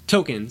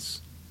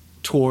tokens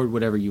toward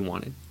whatever you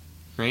wanted,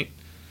 right?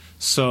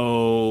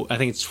 So I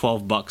think it's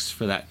 $12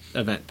 for that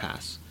Event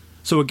Pass.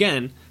 So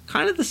again,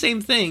 kind of the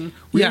same thing.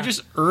 Where you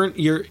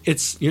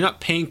just you're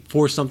not paying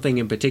for something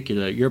in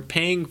particular. You're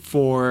paying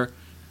for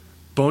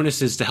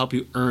bonuses to help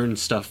you earn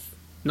stuff,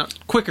 not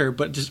quicker,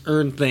 but just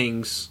earn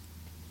things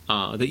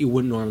that you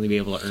wouldn't normally be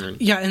able to earn.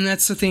 Yeah, and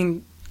that's the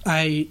thing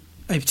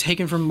I've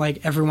taken from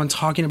like everyone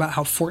talking about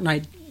how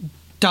Fortnite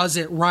does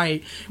it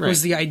right.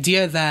 Was the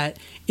idea that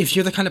if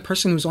you're the kind of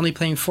person who's only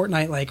playing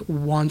Fortnite like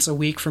once a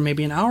week for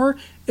maybe an hour,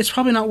 it's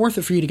probably not worth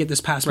it for you to get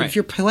this pass. But if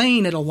you're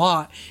playing it a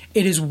lot,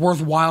 it is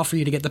worthwhile for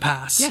you to get the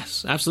pass.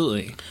 Yes,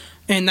 absolutely.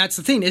 And that's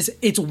the thing, is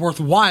it's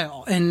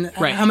worthwhile. And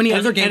how many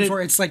other games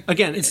where it's like,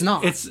 again, it's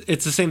not. It's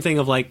the same thing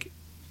of like,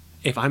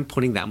 if I'm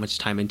putting that much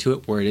time into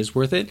it where it is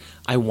worth it,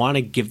 I want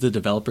to give the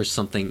developers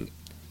something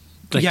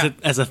like Yeah.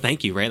 as a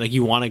thank you, right? Like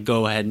you want to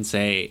go ahead and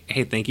say,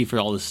 hey, thank you for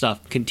all this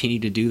stuff. Continue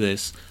to do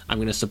this. I'm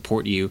going to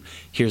support you.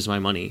 Here's my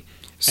money.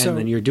 So- and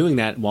then you're doing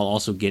that while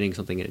also getting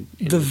something in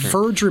The return.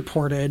 Verge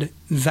reported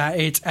that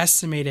it's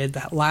estimated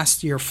that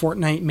last year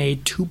Fortnite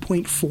made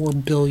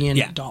 $2.4 billion.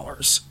 Yeah.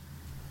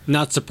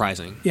 Not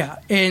surprising. Yeah,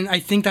 and I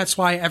think that's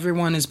why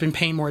everyone has been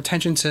paying more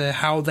attention to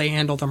how they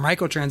handle the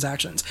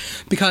microtransactions.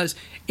 Because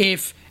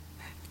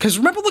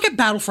remember, look at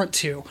Battlefront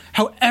 2,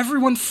 how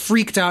everyone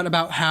freaked out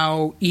about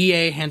how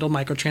EA handled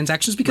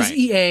microtransactions because Right.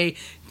 EA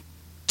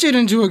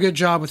didn't do a good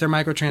job with their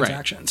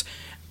microtransactions.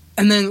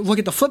 And then look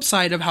at the flip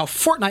side of how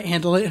Fortnite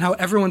handled it and how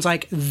everyone's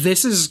like,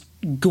 this is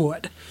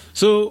good.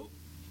 So,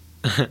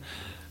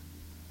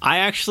 I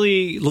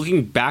actually,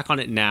 looking back on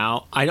it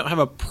now, I don't have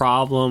a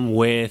problem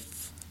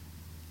with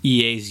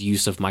EA's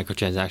use of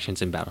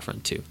microtransactions in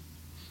Battlefront 2.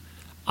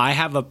 I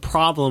have a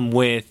problem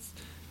with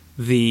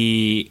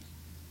the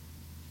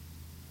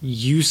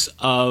use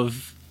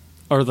of,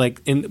 or like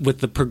with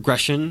the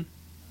progression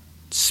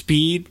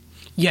speed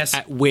Yes.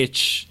 at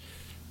which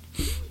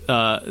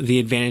the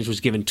advantage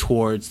was given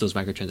towards those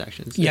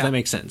microtransactions. Yeah. If that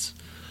makes sense.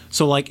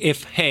 So like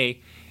if it'll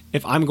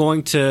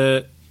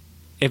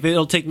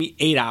take me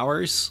 8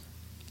 hours,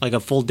 like a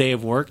full day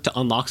of work to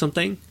unlock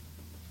something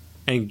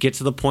and get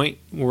to the point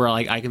where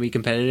like I can be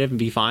competitive and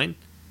be fine,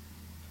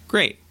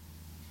 great,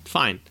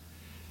 fine.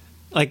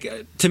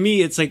 Like to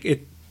me, it's like if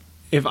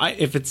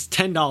it's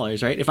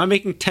 $10, right? If I'm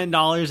making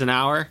 $10 an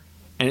hour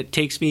and it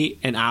takes me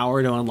an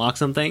hour to unlock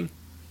something,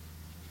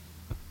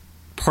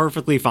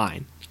 perfectly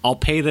fine. I'll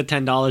pay the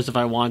 $10 if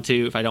I want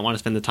to, if I don't want to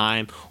spend the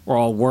time, or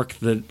I'll work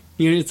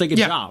it's like a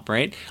Yeah. job,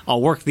 right?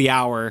 I'll work the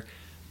hour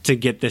to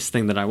get this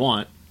thing that I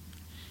want.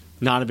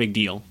 Not a big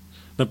deal.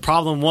 The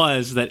problem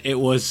was that it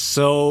was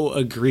so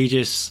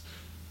egregious.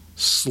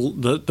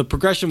 The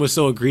progression was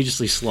so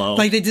egregiously slow.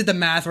 Like they did the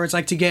math where it's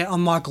like to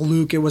unlock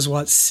Luke, it was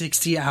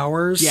 60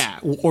 hours? Yeah,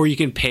 or you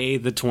can pay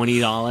the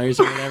 $20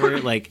 or whatever.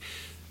 Like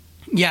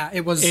Yeah,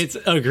 it was. it's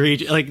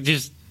egregious. Like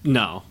just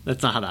no,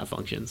 that's not how that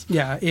functions.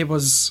 Yeah, it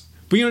was.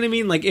 But you know what I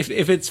mean? Like if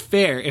it's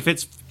fair,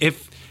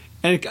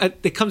 and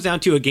it comes down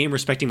to a game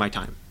respecting my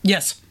time,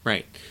 Yes.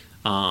 right?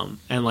 And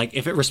like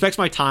if it respects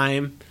my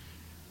time,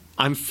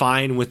 I'm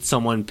fine with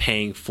someone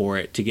paying for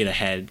it to get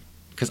ahead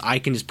because I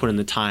can just put in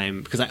the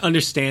time because I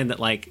understand that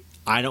like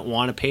I don't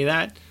want to pay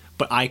that,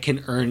 but I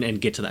can earn and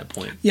get to that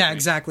point. Yeah,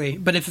 exactly.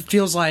 But if it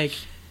feels like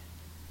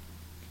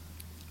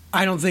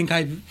I don't think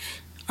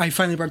I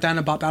finally broke down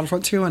and bought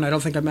Battlefront 2, and I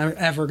don't think I'm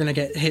ever going to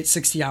get hit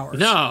 60 hours.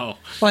 No,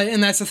 But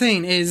and that's the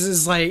thing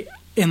is like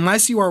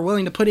unless you are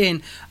willing to put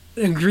in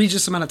an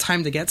egregious amount of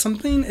time to get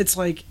something, it's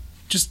like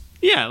just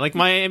yeah, like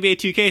my NBA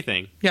 2K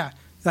thing. yeah,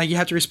 like you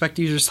have to respect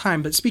the user's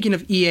time. But speaking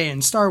of EA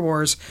and Star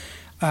Wars,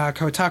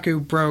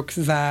 Kotaku broke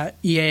that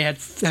EA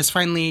has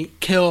finally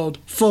killed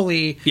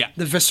fully Yeah.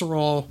 the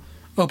visceral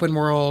open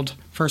world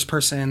first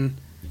person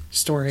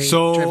story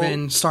So-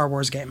 driven Star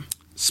Wars game.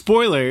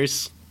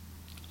 Spoilers.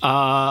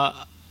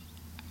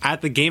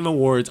 At the Game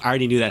Awards, I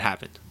already knew that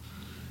happened.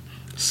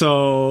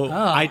 So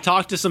Oh. I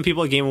talked to some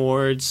people at Game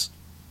Awards.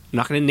 I'm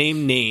not going to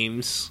name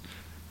names,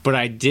 but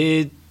I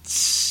did.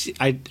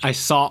 I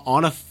saw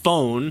on a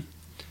phone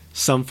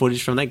some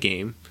footage from that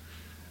game,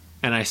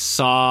 and I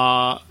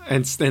saw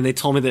and they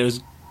told me that it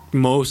was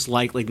most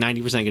likely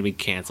 90% going to be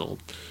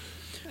canceled.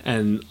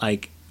 And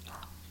like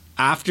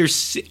after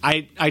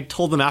I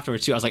told them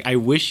afterwards too. I was like, I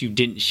wish you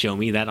didn't show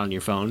me that on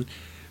your phone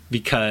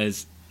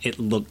because it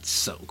looked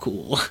so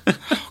cool.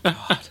 Oh,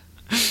 God.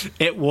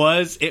 It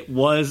was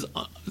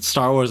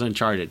Star Wars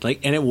Uncharted, like,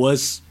 and it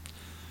was,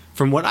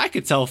 from what I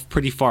could tell,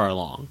 pretty far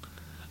along.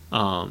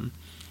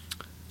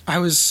 I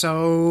was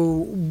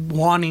so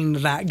wanting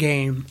that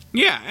game.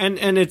 Yeah,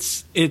 and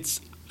it's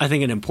I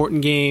think an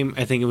important game.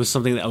 I think it was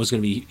something that was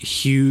going to be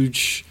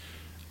huge.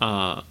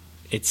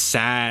 It's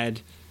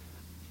sad.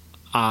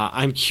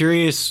 I'm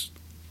curious,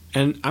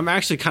 and I'm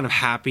actually kind of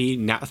happy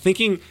now.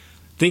 Thinking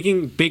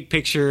big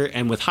picture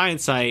and with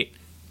hindsight,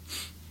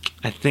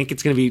 I think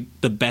it's going to be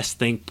the best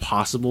thing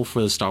possible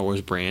for the Star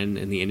Wars brand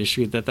and the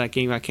industry that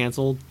game got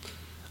canceled.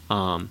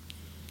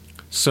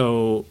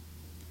 So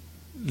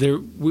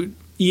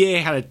EA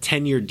had a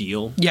 10-year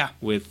deal Yeah.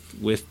 with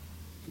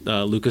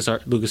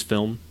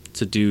Lucasfilm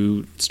to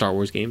do Star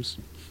Wars games.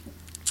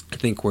 I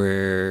think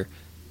we're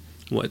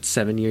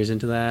 7 years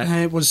into that?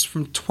 And it was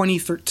from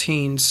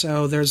 2013,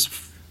 so there's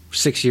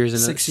 6 years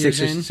into 6 years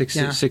in,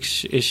 yeah.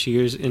 six-ish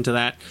years into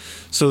that.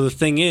 So the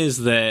thing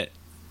is that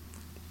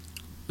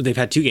they've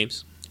had 2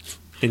 games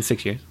in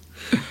 6 years.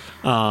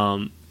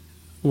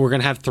 We're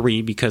gonna have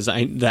 3 because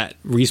that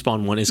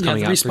Respawn one is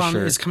coming the out Respawn for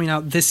sure. is coming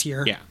out this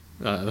year. Yeah,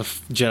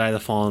 Jedi: The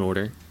Fallen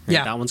Order. Right?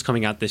 Yeah. That one's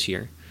coming out this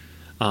year.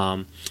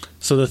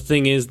 So the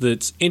thing is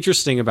that's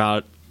interesting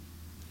about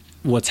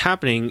what's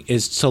happening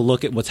is to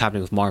look at what's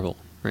happening with Marvel,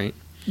 right?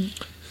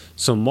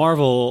 So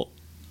Marvel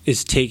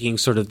is taking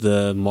sort of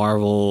the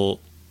Marvel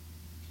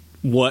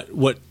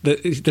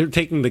they're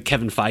taking the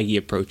Kevin Feige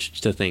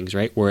approach to things,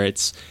 right? Where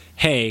it's,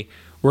 hey,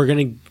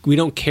 we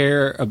don't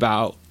care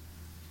about,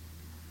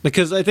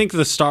 because I think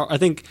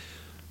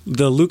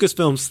the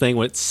Lucasfilms thing,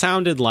 what it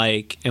sounded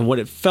like and what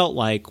it felt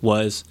like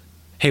was,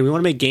 hey, we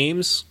want to make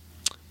games.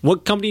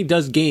 What company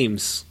does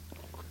games?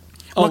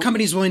 What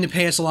company's willing to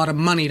pay us a lot of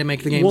money to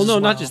make the games? Well, no,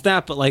 as not just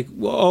that, but like,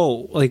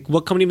 like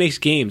what company makes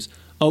games?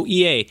 Oh,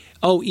 EA.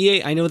 Oh,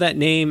 EA, I know that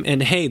name.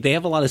 And hey, they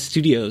have a lot of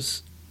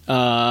studios.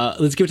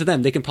 Let's give it to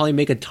them. They can probably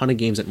make a ton of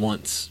games at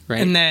once, right?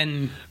 And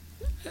then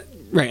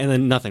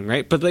nothing,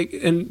 right? But like,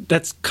 and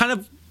that's kind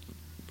of,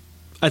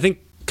 I think,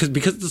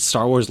 because it's the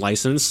Star Wars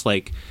license,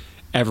 like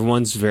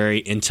everyone's very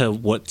into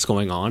what's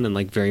going on and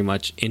like very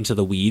much into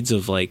the weeds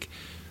of like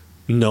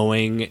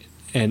knowing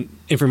and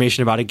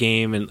information about a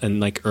game and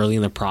like early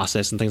in the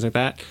process and things like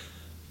that.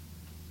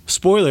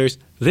 Spoilers,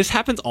 this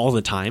happens all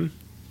the time.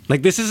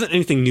 Like, this isn't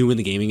anything new in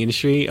the gaming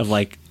industry of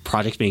like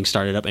projects being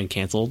started up and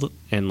canceled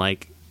and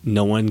like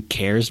no one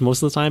cares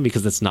most of the time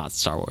because it's not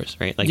Star Wars,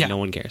 right? Like, no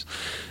one cares.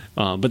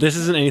 But this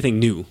isn't anything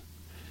new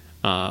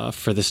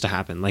for this to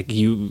happen. Like,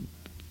 you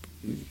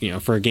know,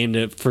 for a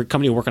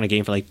company to work on a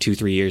game for like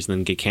 2-3 years and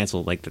then get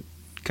canceled, like,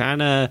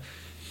 kind of.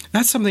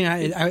 That's something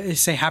I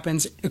say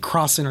happens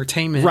across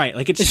entertainment. Right,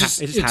 like it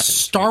just it's happens.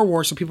 Star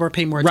Wars, so people are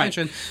paying more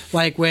attention. Right.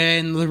 Like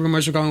when the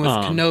rumors were going with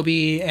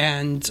Kenobi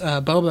and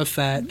Boba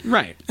Fett.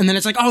 Right. And then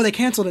it's like, oh, they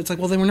canceled it. It's like,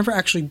 well, they were never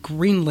actually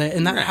greenlit,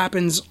 and that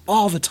happens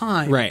all the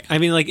time. Right. I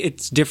mean, like,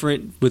 it's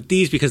different with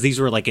these because these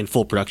were like in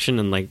full production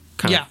and like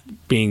kind of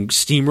being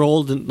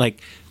steamrolled and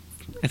like,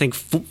 I think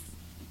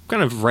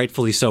kind of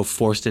rightfully so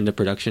forced into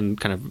production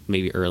kind of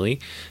maybe early.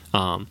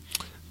 But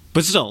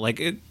still,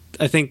 like,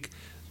 I think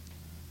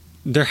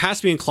there has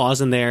to be a clause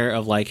in there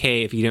of like,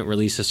 hey, if you don't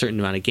release a certain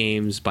amount of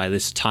games by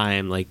this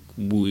time, like,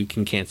 we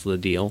can cancel the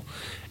deal.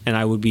 And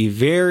I would be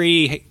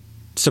very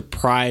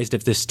surprised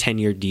if this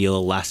 10-year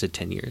deal lasted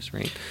 10 years,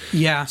 right?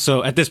 Yeah.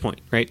 So at this point,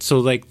 right? So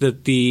like the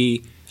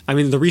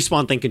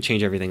Respawn thing can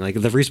change everything. Like,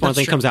 if the Respawn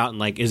thing comes out and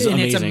like is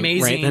amazing, it's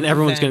amazing, right? Then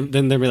everyone's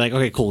then they'll be like,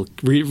 okay, cool,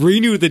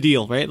 renew the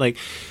deal, right? Like,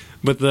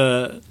 but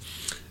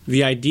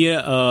the idea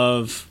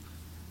of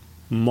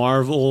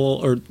Marvel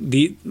or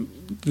the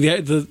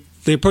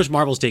approach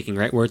Marvel's taking,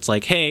 right, where it's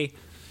like, hey,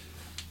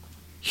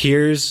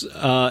 here's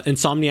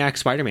Insomniac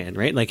Spider-Man,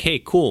 right? Like,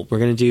 hey, cool, we're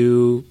gonna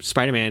do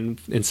Spider-Man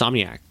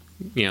Insomniac,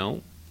 you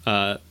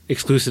know,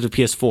 exclusive to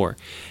PS4.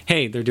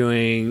 Hey, they're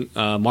doing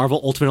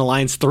Marvel Ultimate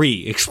Alliance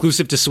 3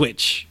 exclusive to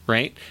Switch,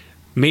 right?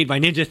 Made by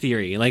Ninja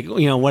Theory, like,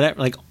 you know, whatever,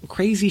 like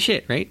crazy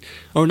shit, right?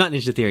 Or not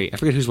Ninja Theory, I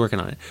forget who's working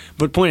on it.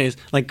 But point is,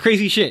 like,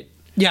 crazy shit,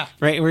 yeah,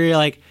 right? Where you're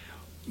like,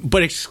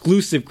 but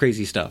exclusive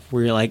crazy stuff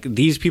where you're like,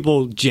 these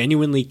people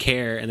genuinely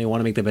care and they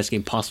want to make the best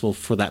game possible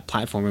for that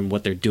platform and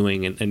what they're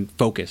doing and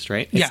focused,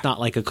 right? It's not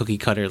like a cookie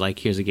cutter, like,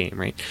 here's a game,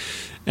 right?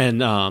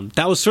 And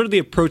that was sort of the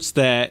approach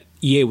that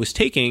EA was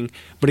taking,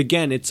 but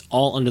again, it's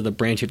all under the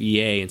branch of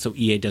EA, and so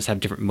EA does have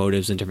different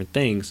motives and different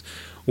things,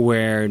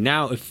 where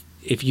now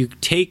if you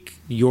take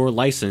your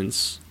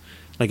license,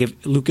 like if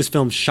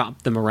Lucasfilm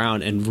shopped them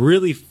around and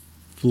really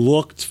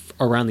looked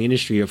around the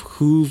industry of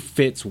who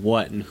fits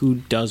what and who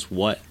does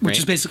what, right? Which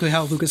is basically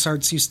how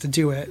LucasArts used to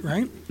do it,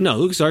 right? No,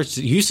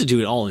 LucasArts used to do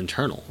it all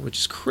internal, which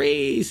is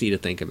crazy to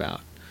think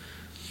about.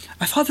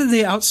 I thought that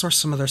they outsourced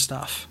some of their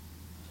stuff.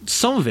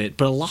 Some of it,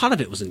 but a lot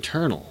of it was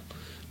internal.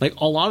 Like,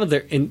 a lot of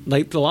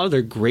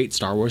their great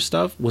Star Wars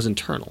stuff was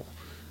internal.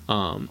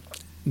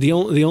 The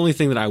only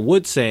thing that I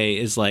would say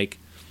is, like,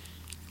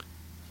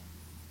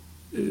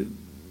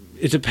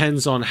 it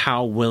depends on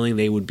how willing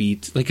they would be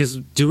like, because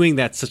doing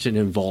that's such an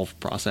involved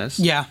process.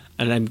 Yeah.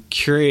 And I'm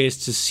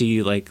curious to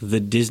see like the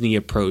Disney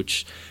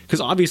approach, because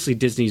obviously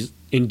Disney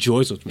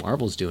enjoys what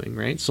Marvel's doing,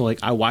 right? So like,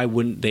 why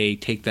wouldn't they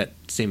take that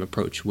same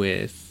approach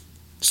with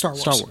Star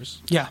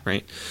Wars? Yeah.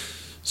 Right.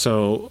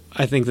 So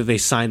I think that they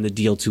signed the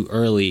deal too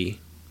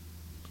early,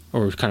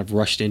 or kind of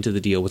rushed into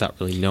the deal without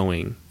really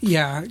knowing.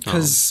 Yeah,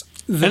 because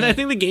and I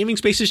think the gaming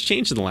space has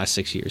changed in the last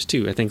 6 years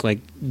too. I think like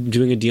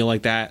doing a deal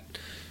like that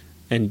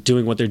and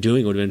doing what they're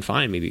doing would have been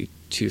fine maybe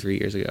 2-3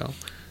 years ago.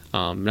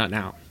 Not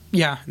now.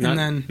 Yeah, and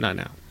then not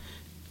now.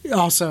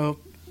 Also,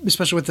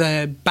 especially with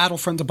the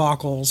Battlefront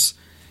debacles,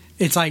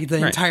 it's like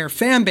the entire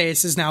fan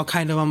base is now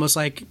kind of almost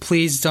like,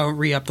 please don't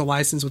re-up the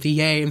license with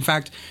EA. In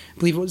fact, I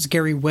believe it was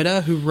Gary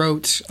Whitta who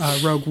wrote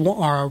Rogue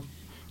One.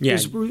 Yeah,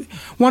 was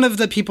one of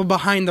the people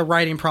behind the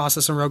writing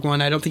process in Rogue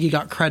One. I don't think he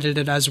got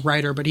credited as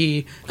writer, but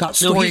he got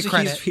story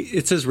credit.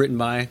 It says written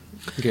by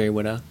Gary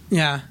Whitta.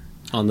 Yeah,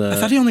 I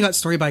thought he only got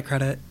story by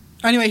credit.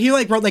 Anyway, he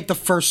like wrote like the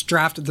first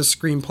draft of the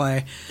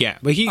screenplay. Yeah,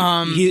 but he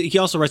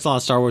also writes a lot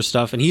of Star Wars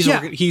stuff, and he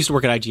used to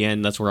work at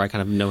IGN. That's where I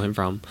kind of know him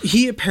from.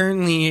 He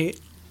apparently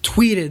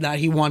tweeted that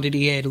he wanted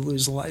EA to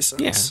lose the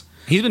license. Yeah.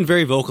 He's been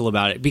very vocal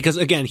about it because,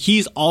 again,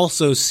 he's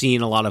also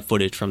seen a lot of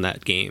footage from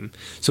that game,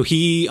 so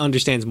he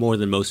understands more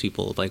than most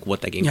people like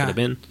what that game could have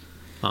been.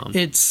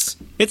 It's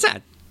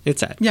sad. It's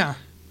sad. Yeah,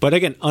 but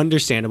again,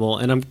 understandable.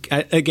 And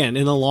again,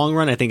 in the long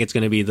run, I think it's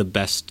going to be the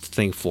best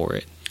thing for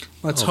it.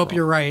 Let's hope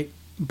you're right.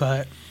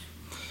 But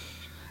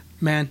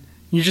man,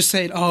 you just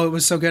said, "Oh, it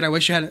was so good. I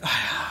wish you had it."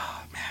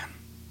 Oh, man,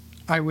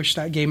 I wish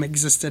that game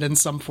existed in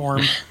some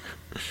form.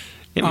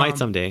 It might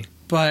someday.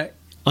 But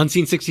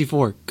Unseen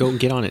 64, go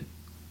get on it.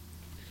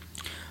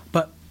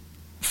 But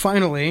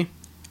finally,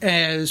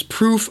 as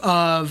proof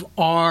of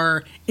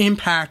our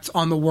impact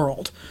on the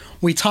world,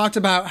 we talked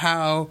about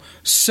how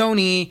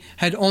Sony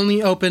had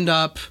only opened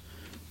up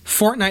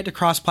Fortnite to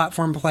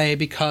cross-platform play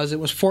because it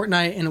was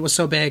Fortnite and it was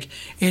so big.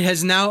 It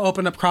has now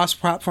opened up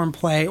cross-platform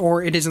play,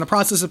 or it is in the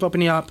process of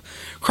opening up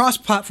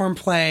cross-platform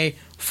play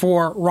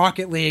for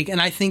Rocket League, and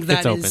I think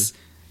that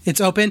it's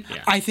open.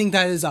 Yeah. I think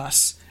that is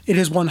us. It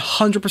is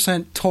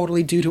 100%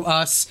 totally due to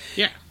us.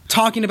 Yeah.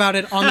 Talking about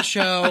it on the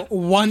show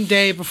one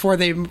day before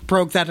they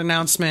broke that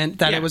announcement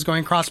that Yeah. it was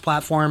going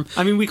cross-platform.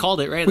 I mean, we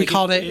called it, right? We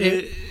called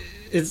it.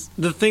 It's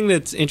the thing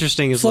that's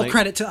interesting is Full like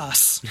credit to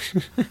us.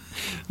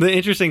 the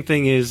interesting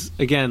thing is,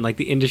 again, like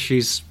the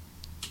industry's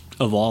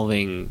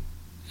evolving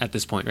at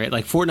this point, right?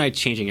 Like Fortnite's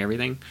changing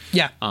everything.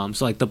 Yeah.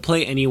 So like the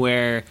play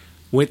anywhere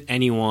with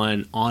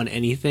anyone on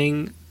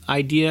anything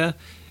idea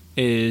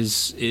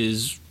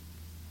is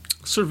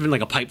sort of been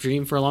like a pipe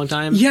dream for a long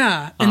time.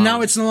 Yeah, and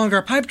now it's no longer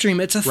a pipe dream.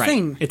 It's a Right.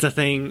 thing. It's a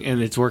thing,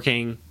 and it's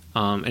working.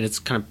 And it's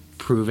kind of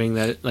proving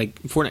that,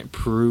 like Fortnite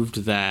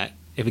proved that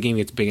if a game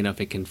gets big enough,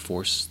 it can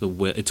force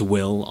its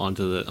will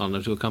onto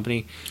a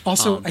company.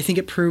 Also, I think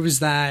it proves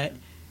that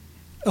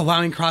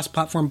allowing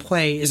cross-platform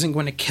play isn't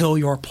going to kill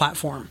your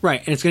platform.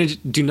 Right, and it's going to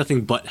do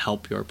nothing but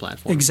help your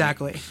platform.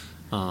 Exactly.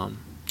 So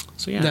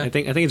yeah, I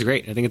think it's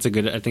great. I think it's a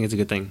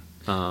good thing.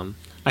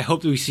 I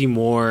hope that we see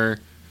more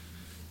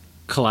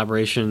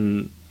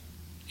collaboration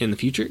in the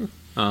future.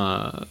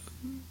 I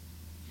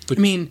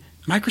mean,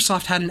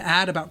 Microsoft had an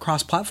ad about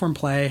cross-platform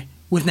play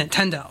with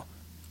Nintendo.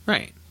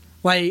 Right.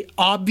 Like,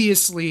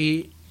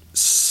 obviously,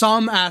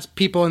 some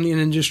people in the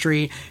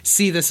industry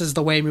see this as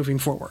the way moving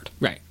forward.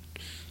 Right.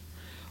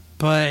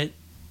 But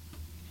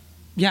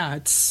yeah,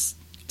 it's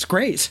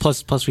great.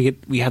 Plus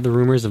we have the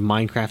rumors of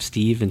Minecraft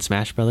Steve and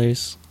Smash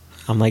Brothers.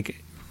 I'm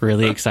like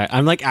really excited.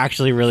 I'm like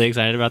actually really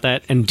excited about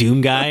that. And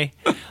Doom Guy.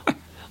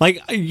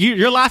 Like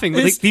you're laughing,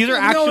 but like, these are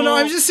actual. No,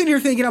 I'm just sitting here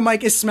thinking. I'm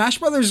like, is Smash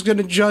Brothers going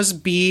to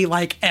just be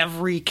like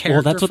every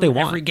character? Well, that's what they from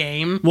want. Every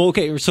game. Well,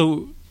 okay,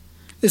 so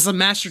Is the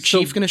Master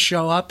Chief going to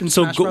show up in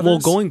Smash Brothers? well,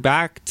 going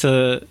back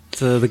to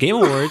the Game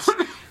Awards,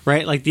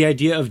 right? Like the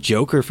idea of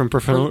Joker from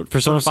Persona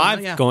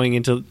 5 yeah. going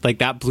into like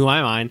that blew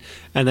my mind.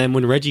 And then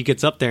when Reggie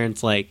gets up there and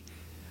it's like,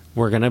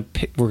 we're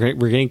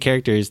getting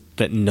characters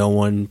that no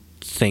one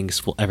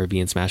thinks will ever be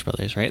in Smash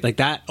Brothers, right? Like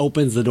that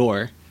opens the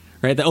door,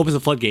 right? That opens the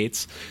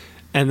floodgates.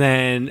 And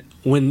then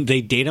when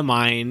they data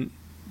mine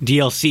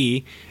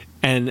DLC,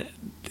 and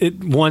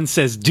one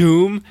says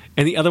Doom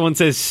and the other one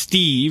says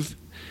Steve,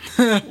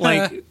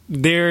 like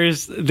there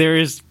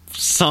is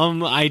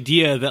some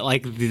idea that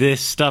like this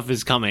stuff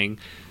is coming.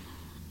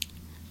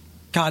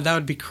 God, that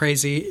would be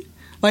crazy.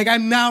 Like,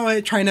 I'm now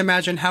trying to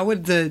imagine how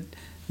would the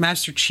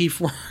Master Chief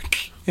work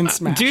in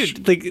Smash.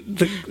 Dude, like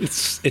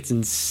it's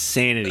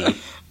insanity.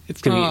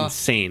 It's gonna be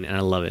insane, and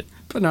I love it.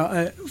 But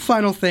no,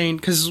 final thing,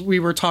 because we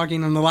were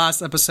talking in the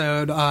last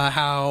episode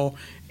how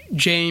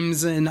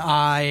James and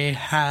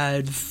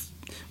I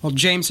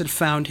James had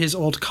found his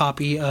old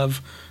copy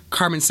of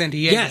Carmen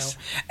Sandiego. Yes.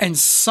 And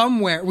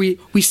somewhere, we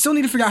still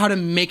need to figure out how to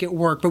make it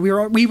work, but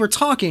we were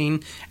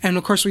talking, and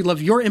of course we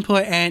love your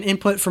input and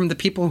input from the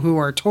people who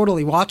are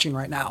totally watching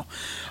right now.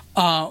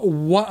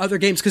 What other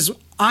games? Because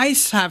I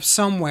have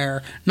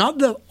somewhere, not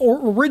the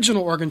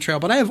original Oregon Trail,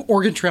 but I have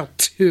Oregon Trail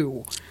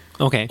 2.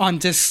 Okay. On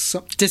disc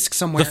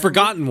somewhere. The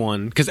forgotten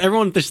one, because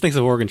everyone just thinks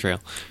of Oregon Trail.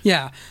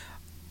 Yeah.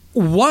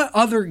 What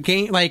other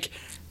game, like,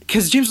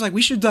 because James was like,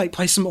 we should like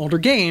play some older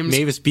games.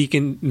 Mavis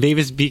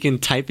Beacon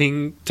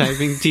typing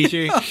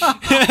teacher.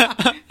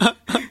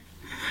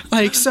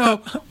 Like,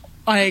 so,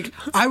 like,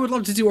 I would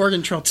love to do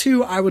Oregon Trail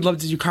 2. I would love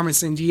to do Carmen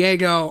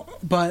Sandiego,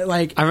 but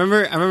like, I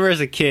remember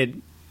as a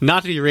kid,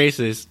 not to be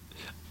racist,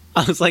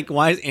 I was like,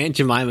 why is Aunt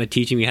Jemima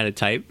teaching me how to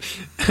type?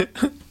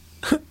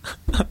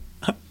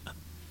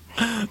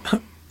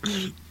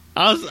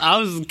 I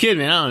was a kid,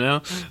 man. I don't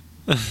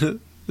know.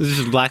 This is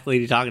just a black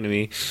lady talking to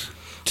me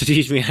to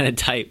teach me how to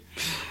type.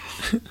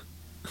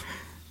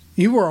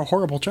 you were a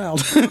horrible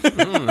child. I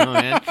don't know,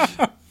 man.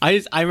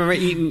 I remember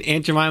eating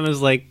Aunt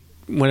Jemima's like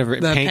whatever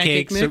The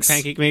pancakes pancake or mix?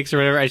 pancake mix or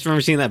whatever. I just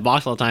remember seeing that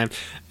box all the time.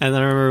 And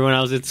then I remember when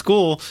I was at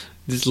school,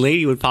 this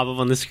lady would pop up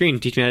on the screen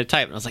and teach me how to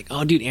type. And I was like,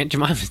 oh, dude, Aunt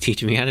Jemima's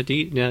teaching me how to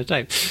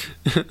type.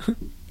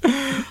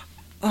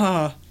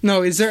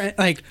 No, is there,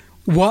 like,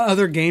 what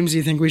other games do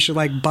you think we should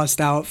like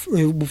bust out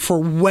for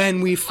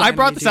when we? I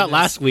brought this out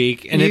last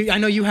week, and I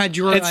know you had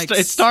your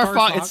it's Star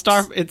Fox.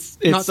 It's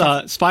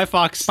Spy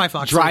Fox. Spy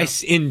Fox,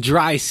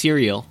 dry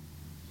cereal,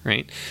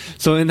 right?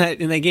 So in that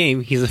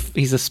game, he's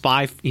a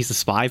spy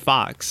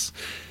fox,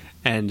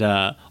 and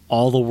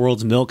all the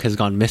world's milk has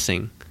gone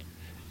missing,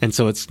 and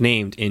so it's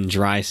named in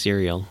dry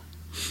cereal.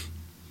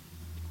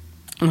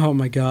 Oh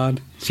my god!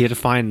 So you had to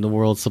find the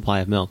world's supply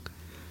of milk.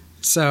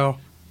 So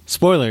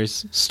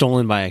spoilers: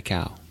 stolen by a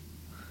cow.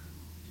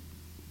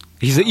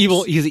 He's an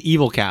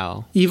evil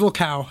cow. Evil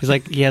cow. He's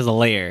like he has a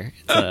lair.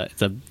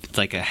 It's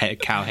like a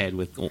cow head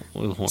with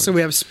horns. So we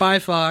have Spy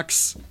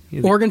Fox,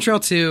 Oregon Trail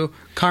 2,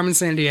 Carmen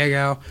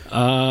Sandiego.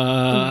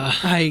 I'm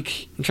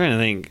trying to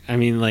think. I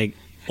mean, like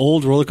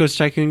old Roller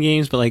Coaster Tycoon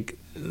games, but like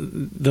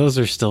those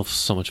are still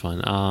so much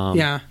fun.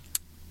 Yeah.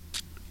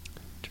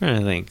 Trying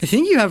to think. I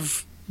think you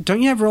have.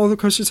 Don't you have Roller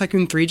Coaster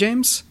Tycoon 3,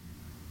 James?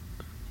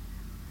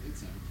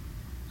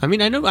 I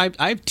mean, I know I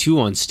have 2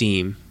 on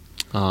Steam.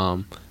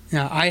 Yeah,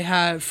 I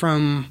have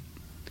from.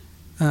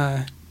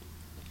 I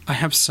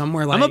have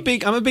somewhere like.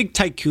 I'm a big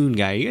Tycoon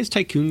guy. You guys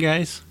Tycoon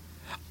guys?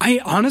 I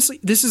honestly,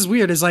 this is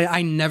weird. Is like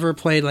I never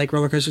played like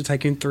Roller Coaster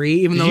Tycoon 3,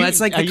 even though that's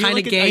like the kind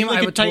of game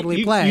I would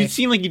totally play. You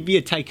seem like you'd be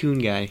a Tycoon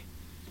guy.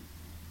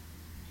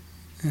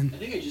 I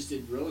think I just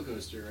did Roller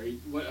Coaster, right?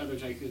 What other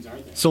tycoons are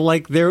there?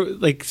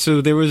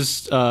 So there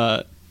was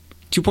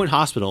 2 Point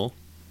Hospital,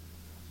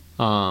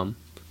 or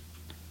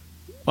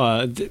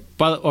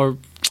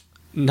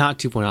not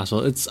 2 Point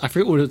Hospital. I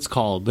forget what it's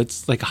called, but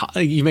it's like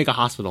you make a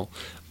hospital.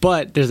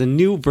 But there's a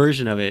new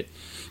version of it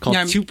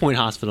called 2 Point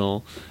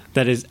Hospital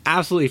that is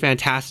absolutely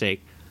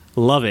fantastic.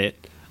 Love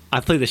it.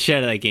 I played the shit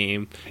out of that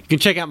game. You can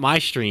check out my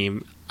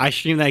stream. I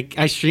streamed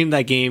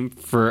that game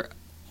for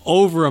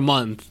over a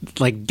month,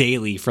 like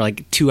daily, for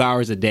like 2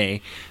 hours a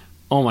day.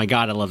 Oh my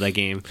god, I love that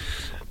game.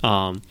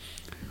 That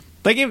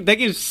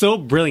game's so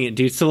brilliant,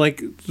 dude. So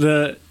like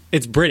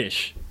it's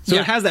British, so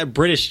it has that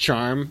British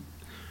charm.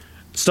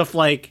 Stuff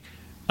like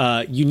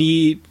you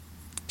need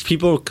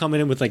people coming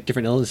in with like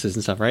different illnesses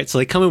and stuff, right? So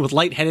they come in with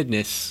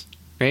lightheadedness,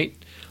 right?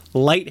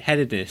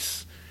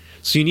 Lightheadedness.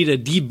 So you need a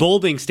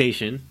debulbing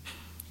station,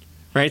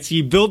 right? So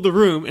you build the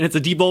room and it's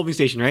a debulbing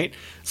station, right?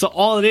 So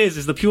all it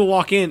is the people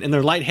walk in and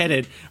they're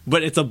lightheaded,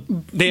 but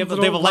they have a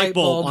light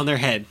bulb on their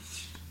head.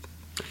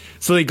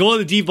 So they go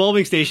to the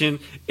debulbing station,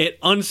 it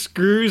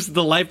unscrews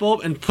the light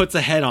bulb and puts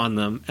a head on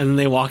them, and then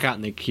they walk out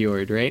and they're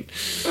cured, right?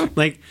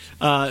 Like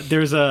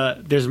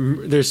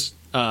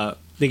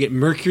they get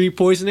mercury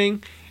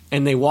poisoning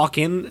and they walk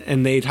in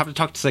and they have to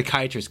talk to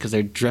psychiatrists because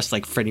they're dressed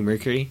like Freddie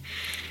Mercury.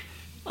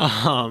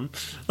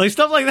 Like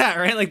stuff like that,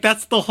 right? Like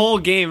that's the whole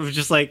game of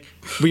just like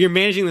when you're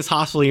managing this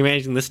hospital, you're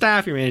managing the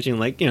staff, you're managing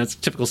like, it's a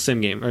typical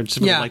sim game or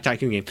typical like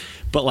tycoon game.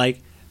 But like,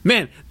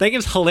 man, that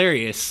game's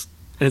hilarious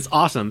and it's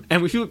awesome.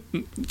 And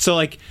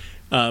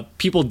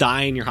people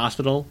die in your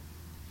hospital,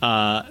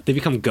 they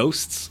become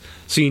ghosts.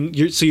 So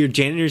your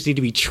janitors need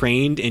to be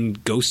trained in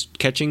ghost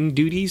catching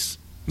duties.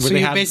 So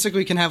you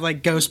basically can have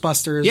like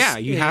Ghostbusters. Yeah,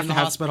 you have to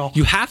have hospital.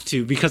 You have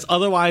to, because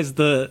otherwise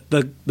the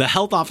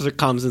health officer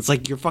comes and it's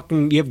like you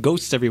have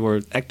ghosts everywhere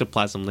with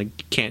ectoplasm. Like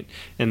you can't,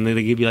 and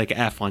they give you like an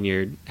F on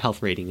your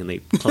health rating and they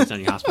close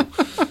down your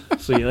hospital.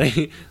 So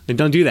you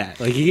don't do that.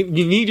 Like you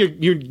need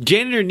your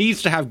janitor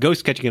needs to have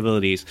ghost catching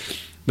abilities.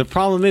 The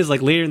problem is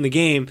like later in the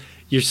game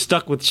you're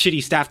stuck with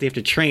shitty staff they have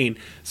to train.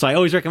 So I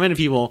always recommend to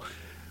people,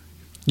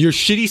 your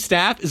shitty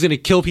staff is going to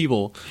kill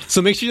people.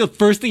 So make sure the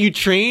first thing you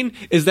train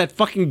is that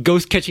fucking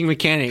ghost catching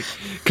mechanic.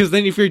 Because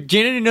then if your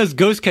janitor knows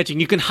ghost catching,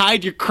 you can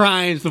hide your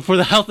crimes before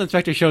the health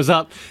inspector shows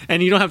up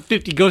and you don't have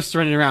 50 ghosts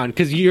running around.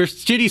 Because your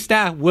shitty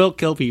staff will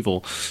kill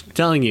people. I'm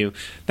telling you.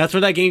 That's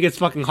where that game gets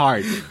fucking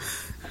hard.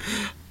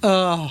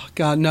 Oh,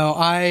 God, no.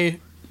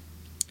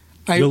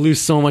 You'll lose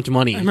so much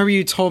money. I remember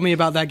you told me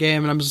about that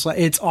game and I'm just like,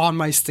 it's on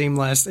my Steam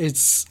list.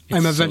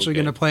 I'm eventually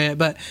going to play it.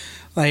 But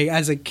like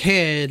as a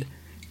kid...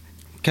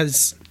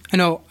 Because I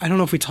don't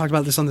know if we talked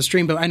about this on the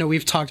stream, but I know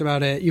we've talked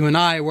about it, you and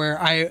I, where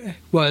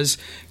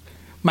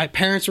my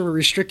parents were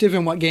restrictive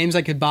in what games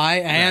I could buy,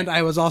 and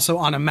I was also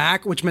on a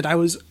Mac, which meant I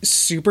was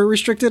super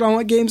restricted on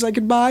what games I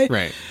could buy.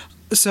 Right.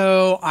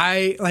 So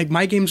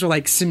my games were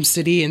like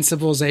SimCity and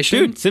Civilization.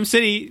 Dude,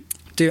 SimCity.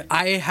 Dude,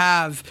 I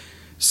have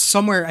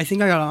somewhere, I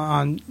think I got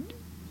on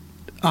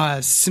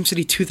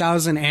SimCity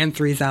 2000 and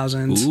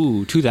 3000.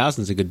 Ooh,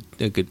 2000's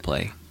a good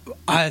play.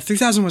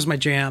 3000 was my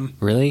jam.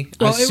 Really?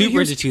 I was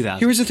super into 2000.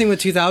 Here's the thing with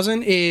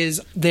 2000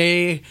 is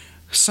they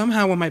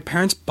somehow, when my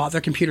parents bought their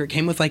computer, it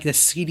came with like the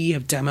CD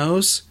of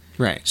demos.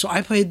 Right. So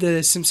I played the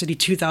SimCity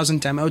 2000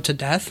 demo to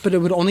death, but it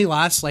would only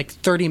last like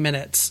 30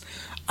 minutes.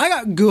 I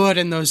got good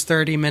in those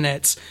 30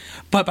 minutes,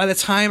 but by the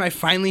time I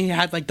finally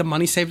had like the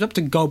money saved up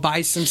to go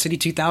buy SimCity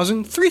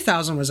 2000,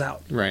 3000 was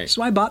out. Right.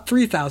 So I bought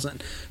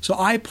 3000. So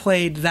I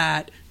played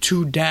that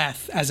to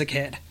death as a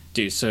kid.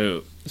 Dude,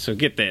 so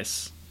get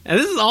this. And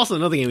this is also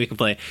another game we can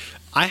play.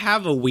 I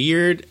have a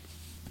weird,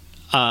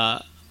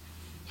 I've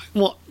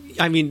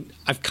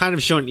kind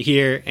of shown it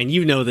here, and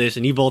you know this,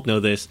 and you both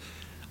know this.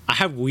 I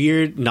have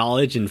weird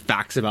knowledge and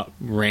facts about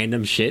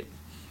random shit.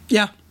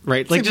 Yeah.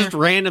 Right? Like just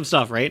random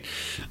stuff, right?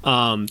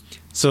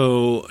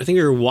 So I think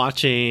we were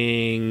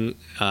watching,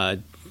 I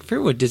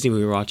forget what Disney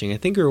we were watching. I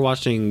think we were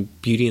watching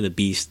Beauty and the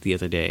Beast the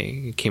other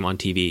day. It came on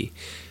TV.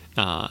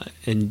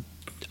 And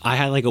I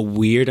had like a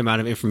weird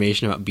amount of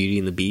information about Beauty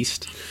and the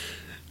Beast.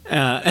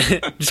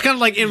 Just kind of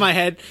like in my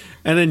head,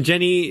 and then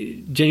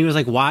Jenny was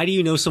like, "Why do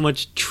you know so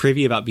much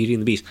trivia about Beauty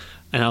and the Beast?"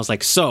 And I was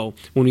like, "So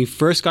when we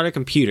first got our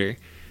computer, it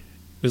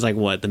was like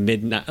what, the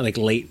mid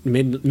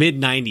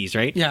 90s,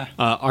 right? Yeah.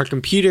 Our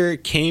computer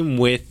came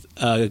with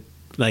I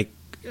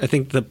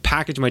think the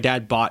package my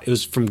dad bought, it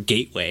was from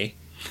Gateway."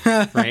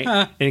 Right,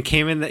 and it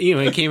came in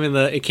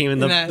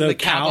the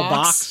cow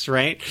box,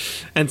 right?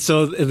 And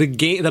so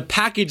the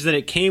package that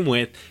it came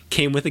with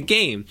a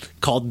game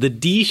called The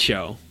D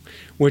Show,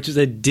 which is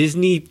a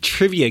Disney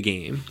trivia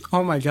game,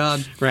 Oh my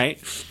god. right?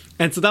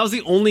 And so that was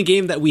the only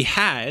game that we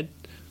had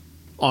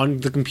on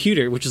the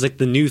computer, which is like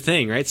the new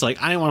thing, right? So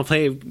like I didn't want to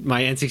play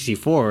my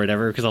N64 or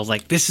whatever because I was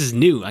like, this is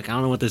new. Like I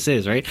don't know what this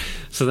is, right?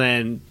 So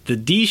then the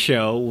D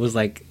show was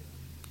like,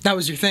 That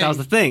was your thing. that was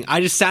the thing. I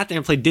just sat there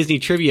and played Disney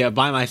trivia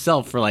by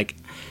myself for like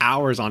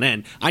hours on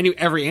end. I knew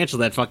every answer to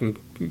that fucking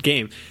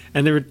game,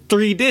 and there were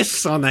 3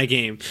 discs on that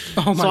game.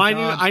 Oh my so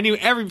God. I knew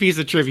every piece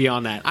of trivia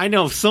on that. I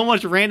know so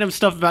much random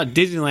stuff about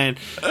Disneyland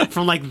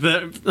from like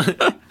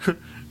the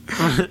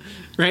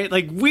right,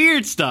 like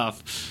weird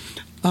stuff.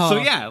 So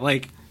yeah,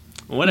 like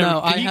whatever.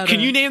 No, Can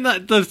you name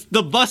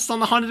the busts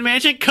on the Haunted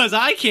Mansion? Because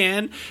I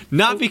can,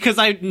 not because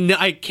I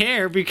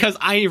care, because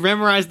I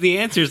memorized the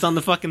answers on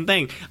the fucking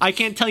thing. I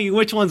can't tell you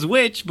which one's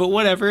which, but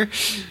whatever.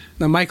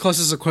 Now, my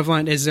closest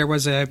equivalent is there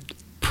was a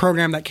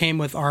program that came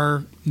with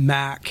our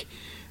Mac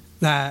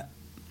that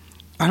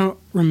I don't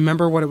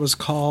remember what it was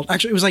called.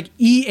 Actually, it was like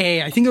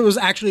EA. I think it was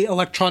actually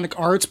Electronic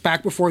Arts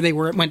back before they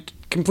went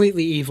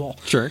completely evil.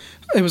 Sure.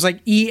 It was like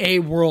EA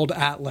World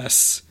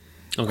Atlas.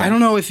 Okay. I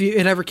don't know if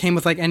it ever came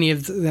with like any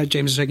of that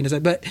James is shaking his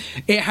head, but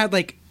it had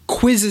like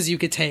quizzes you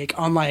could take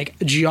on like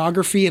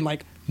geography and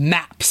like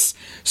maps.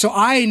 So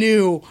I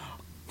knew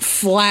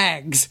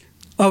flags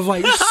of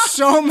like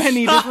so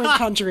many different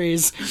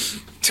countries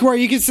to where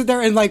you could sit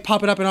there and like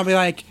pop it up and I'll be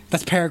like,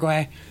 that's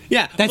Paraguay.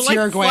 Yeah, That's but, like,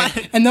 Uruguay.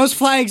 And those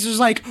flags, there's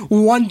like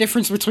one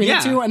difference between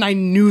Yeah. the two and I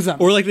knew them.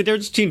 Or like the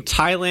difference between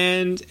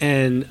Thailand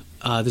and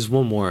there's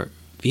one more,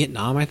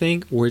 Vietnam, I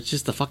think, where it's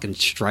just the fucking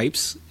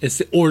stripes. It's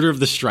the order of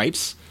the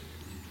stripes.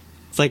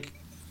 It's like,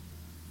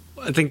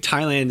 I think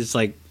Thailand is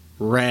like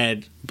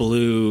red,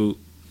 blue,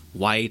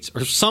 white,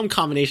 or some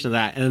combination of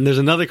that. And then there's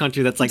another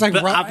country that's like, It's like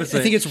the opposite.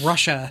 I think it's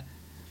Russia.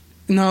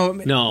 No,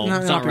 No,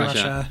 it's not be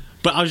Russia.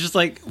 But I was just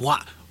like,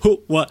 what? Who?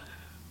 What?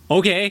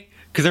 Okay.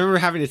 Because I remember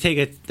having to take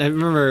it. I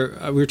remember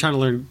we were trying to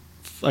learn.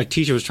 Our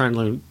teacher was trying to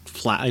learn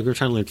we were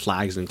trying to learn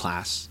flags in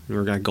class, and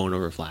we were going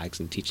over flags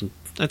and teaching.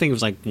 I think it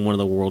was like one of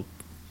the world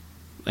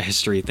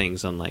history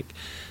things on like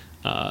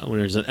when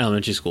it was in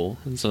elementary school,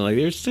 and so like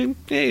there's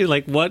hey,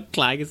 like what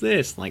flag is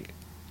this? Like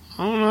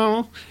I don't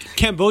know,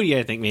 Cambodia.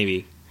 I think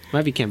maybe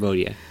might be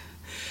Cambodia.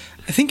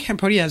 I think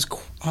Cambodia has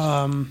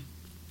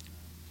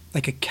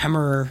like a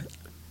Khmer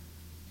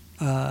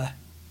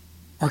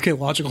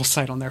archaeological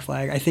site on their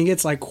flag. I think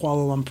it's like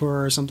Kuala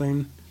Lumpur or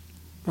something.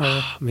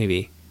 Or,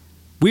 Maybe.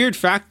 Weird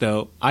fact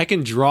though, I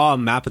can draw a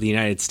map of the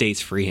United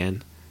States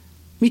freehand.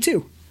 me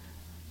too.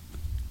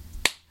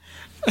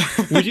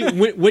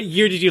 What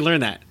year did you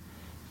learn that?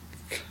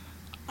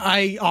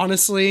 I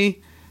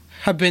honestly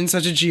have been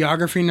such a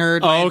geography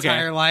nerd my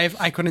entire life.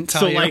 I couldn't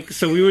tell you.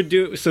 So we would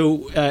do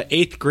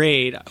 8th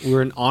grade. We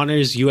were in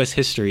honors U.S.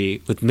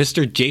 history with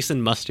Mr.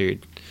 Jason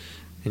Mustard,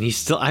 and he's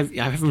still. I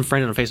have him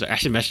friended on Facebook. I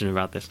should mention him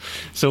about this.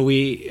 So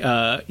he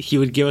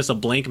would give us a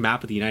blank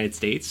map of the United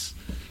States,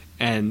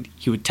 and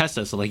he would test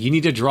us. So like, you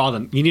need to draw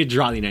them. You need to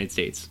draw the United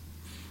States.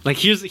 Like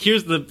here's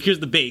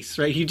the base,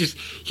 right? He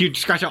would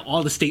scratch out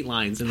all the state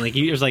lines, and like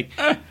he was like,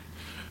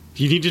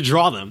 you need to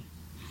draw them.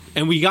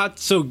 And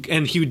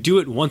and he would do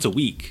it once a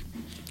week.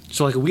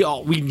 So like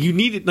you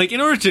needed, like, in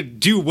order to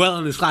do well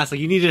in this class, like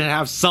you needed to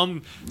have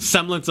some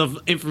semblance of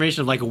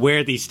information of like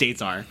where these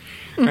states are,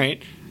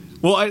 right?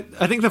 Well, I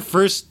think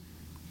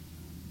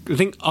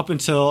up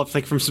until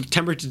like from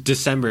September to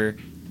December,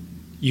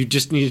 you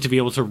just needed to be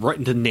able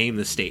to name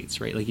the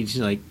states, right? Like you just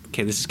like,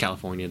 okay, this is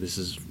California, this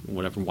is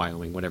whatever,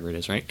 Wyoming, whatever it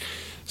is, right?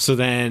 So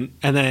then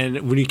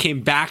when he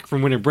came back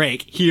from winter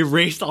break, he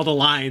erased all the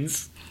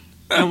lines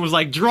and was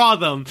like, draw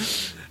them.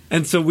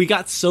 And so we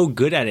got so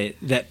good at it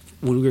that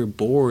when we were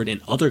bored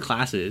in other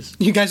classes,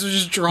 you guys would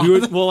just draw.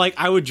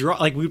 I would draw,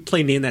 like we would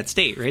play Name That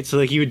State, right? So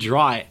like you would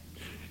draw it.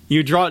 You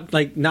would draw it,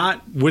 like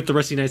not with the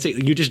rest of the United States.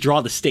 You just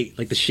draw the state,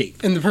 like the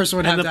shape, and the person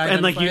would have to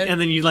identify it. And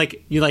then you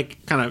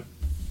kind of,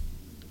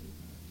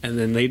 and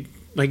then they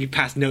like you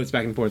pass notes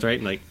back and forth,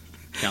 right? Like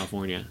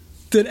California.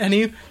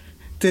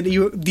 Did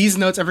these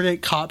notes ever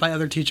get caught by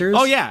other teachers?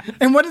 Oh yeah.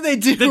 And what did they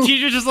do? The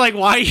teacher just like,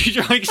 why are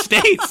you drawing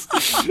states?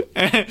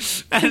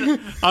 and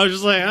I was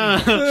just like,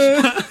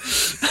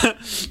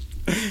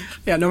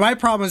 Yeah, no, my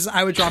problem is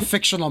I would draw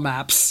fictional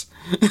maps.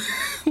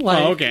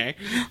 Like, okay.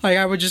 Like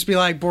I would just be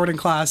like bored in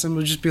class and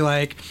would just be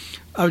like,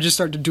 I would just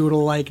start to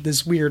doodle like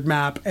this weird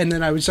map, and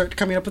then I would start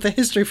coming up with a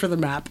history for the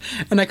map.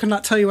 And I could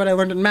not tell you what I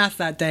learned in math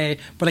that day,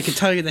 but I could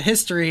tell you the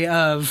history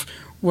of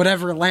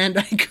whatever land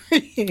I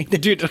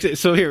created. Dude, okay,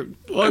 so here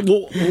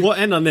we'll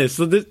end on this.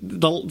 So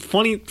the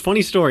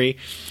funny story.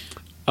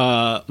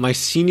 My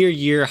senior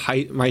year,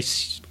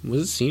 was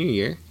it senior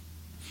year?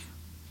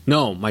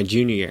 No, my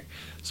junior year.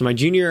 So my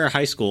junior year of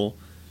high school,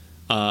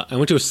 I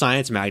went to a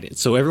science magnet.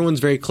 So everyone's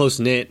very close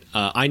knit.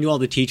 I knew all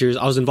the teachers.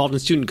 I was involved in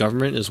student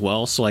government as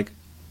well. So like,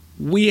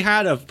 we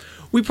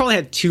probably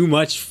had too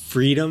much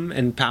freedom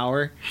and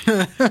power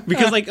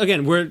because like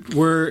again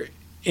we're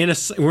in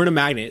a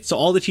magnet, so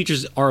all the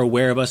teachers are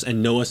aware of us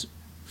and know us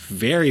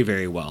very,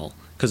 very well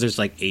because there's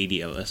like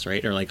 80 of us,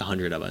 right, or like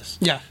 100 of us.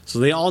 Yeah. So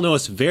they all know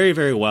us very,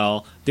 very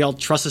well. They all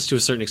trust us to a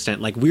certain extent.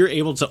 Like we were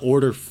able to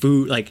order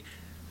food. Like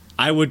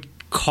I would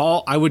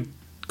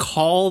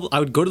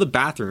go to the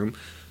bathroom,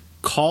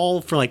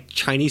 call for like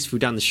Chinese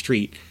food down the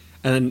street,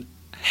 and then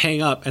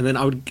hang up, and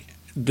then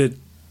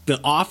the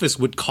office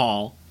would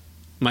call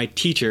my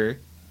teacher,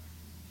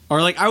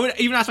 or like I would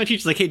even ask my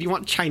teacher like, hey, do you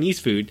want Chinese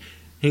food?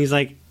 And he's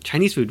like,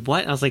 Chinese food,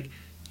 what? And I was like,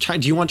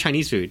 do you want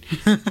Chinese food?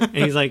 And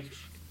he's like,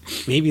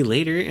 maybe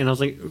later. And I was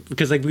like,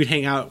 because like we'd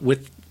hang out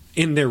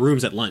in their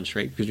rooms at lunch,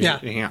 right? Because we'd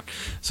hang out.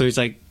 So he's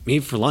like,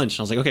 maybe for lunch. And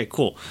I was like, okay,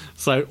 cool.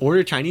 So I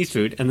ordered Chinese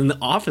food, and then the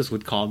office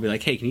would call and be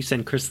like, hey, can you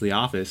send Chris to the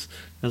office?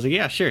 And I was like,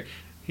 yeah, sure.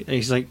 And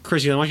he's like,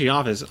 Chris, you want you to the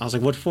office? I was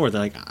like, what for?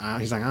 They're like,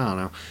 he's like, I don't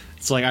know.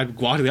 So like I'd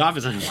walk to the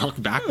office and I'd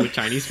walk back with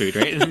Chinese food,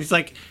 right? And he's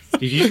like,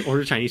 did you just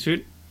order Chinese food?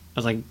 I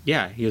was like,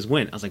 yeah. He goes,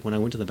 when? I was like, when I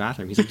went to the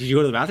bathroom. He's like, did you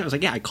go to the bathroom? I was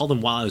like, yeah, I called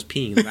him while I was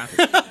peeing in the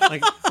bathroom.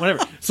 Like,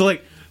 whatever.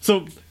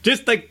 So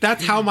just like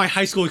that's how my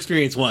high school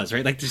experience was,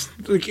 right? Like just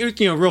like it was,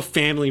 real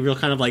family, real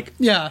kind of like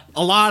a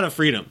lot of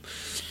freedom.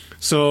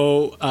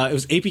 So it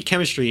was AP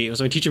chemistry. It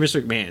was my teacher,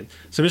 Mr. McMahon.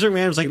 So Mr.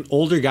 McMahon was like an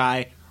older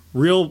guy,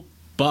 real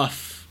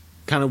buff,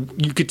 kind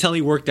of you could tell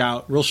he worked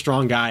out, real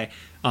strong guy.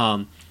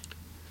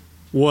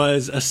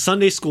 Was a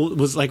Sunday school,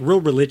 was like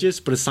real religious,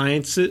 but a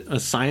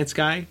science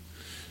guy.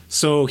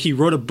 So he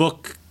wrote a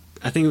book,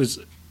 I think it was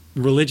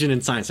Religion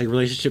and Science, like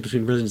relationship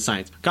between religion and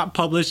science. Got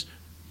published.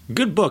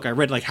 Good book. I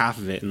read like half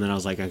of it, and then I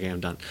was like, okay, I'm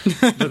done.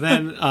 But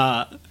then,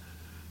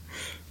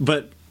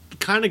 but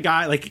kind of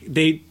guy, like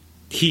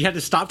he had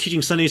to stop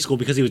teaching Sunday school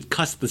because he would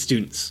cuss the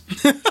students.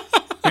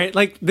 Right?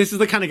 Like this is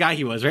the kind of guy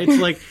he was, right? So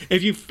like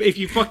if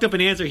you fucked up an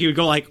answer, he would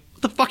go like,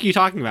 what the fuck are you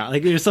talking about?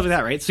 Like stuff like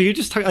that, right? So you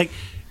just talk like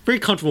very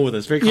comfortable with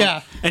us, very comfortable.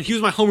 Yeah. And he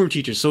was my homeroom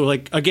teacher, so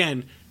like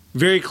again,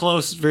 very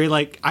close, very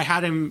like I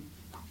had him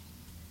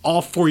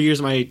all 4 years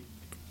of my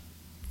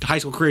high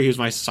school career. He was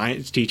my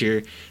science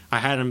teacher. I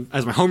had him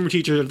as my homeroom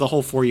teacher the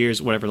whole 4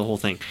 years, whatever, the whole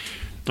thing.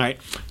 All right.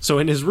 So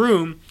in his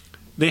room,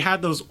 they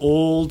had those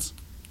old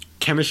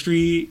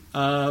chemistry.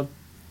 I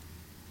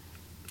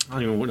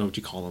don't even know what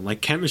you call them,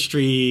 like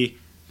chemistry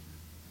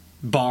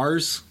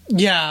bars.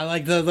 Yeah,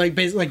 like the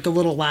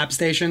little lab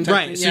station type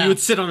right thing. So yeah. You would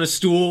sit on a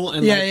stool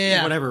and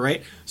whatever,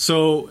 right?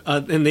 So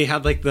and they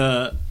had like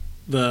the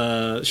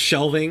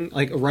shelving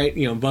like right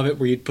above it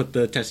where you'd put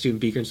the test tube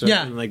and beaker and stuff,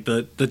 and like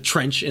the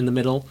trench in the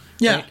middle.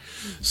 Right?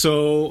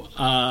 So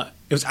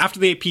it was after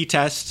the AP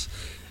test,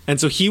 and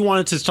so he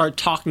wanted to start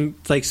talking,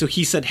 like, so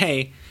he said,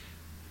 hey,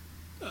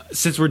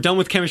 since we're done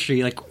with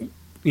chemistry, like,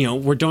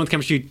 we're done with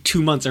chemistry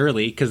 2 months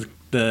early because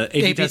the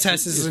AP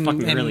test is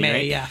fucking in early, May,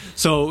 right? Yeah.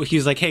 So he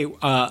was like, hey,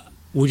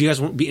 would you guys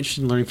be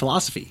interested in learning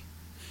philosophy?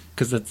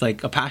 Because that's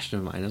like a passion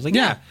of mine. I was like,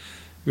 yeah.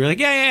 We were like,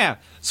 yeah.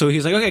 So he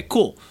was like, okay,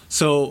 cool.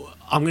 So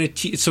I'm going to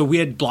teach. So we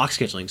had block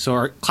scheduling. So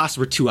our classes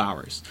were 2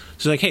 hours.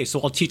 So like, hey, so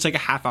I'll teach like a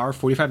half hour,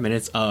 45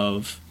 minutes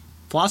of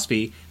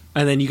philosophy,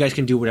 and then you guys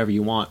can do whatever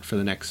you want for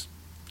the next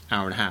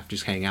hour and a half.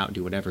 Just hang out and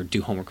do whatever,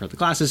 do homework for the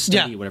classes,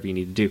 study, whatever you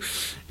need to do.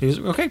 And he was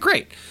like, okay,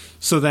 great.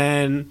 So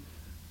then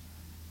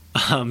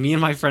me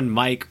and my friend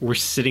Mike were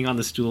sitting on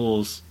the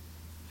stools,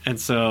 and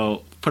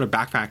so put our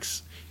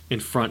backpacks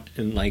in front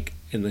and like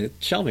in the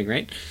shelving,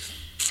 right?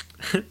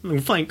 We're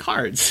playing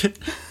cards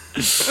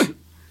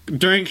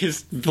during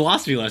his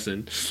philosophy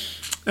lesson.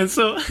 And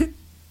so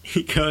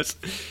he goes,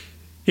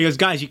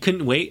 guys, you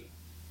couldn't wait?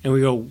 And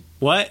we go,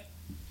 what?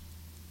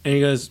 And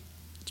he goes,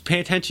 pay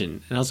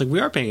attention. And I was like, we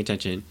are paying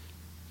attention.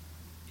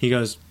 He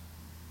goes,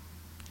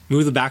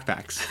 move the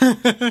backpacks.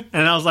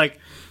 And I was like,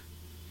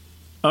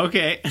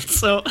 okay. And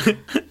so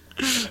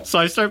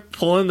I start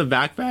pulling the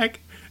backpack,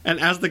 and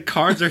as the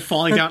cards are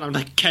falling down, I'm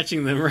like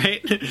catching them,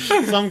 right?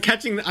 So I'm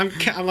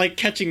like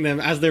catching them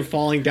as they're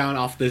falling down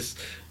off this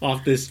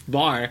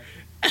bar.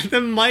 And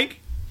then Mike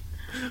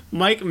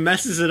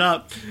messes it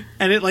up,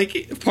 and it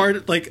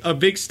like a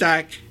big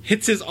stack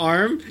hits his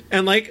arm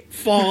and like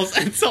falls,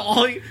 and so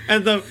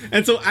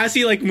so as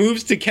he like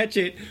moves to catch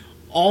it,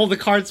 all the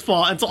cards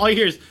fall, and so all you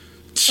hear is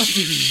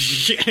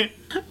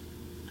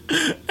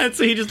and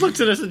so he just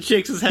looks at us and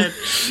shakes his head,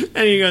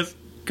 and he goes,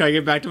 can I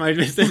get back to my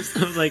business?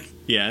 I was like,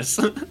 yes.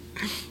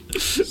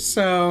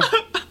 So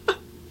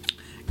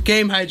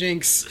game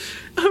hijinks.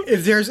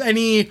 If there's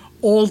any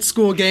old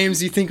school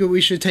games you think that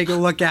we should take a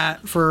look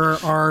at for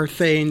our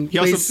thing, he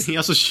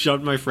also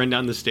shoved my friend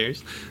down the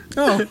stairs.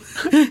 Oh.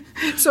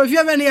 So if you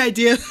have any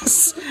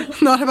ideas,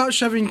 not about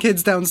shoving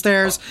kids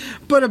downstairs,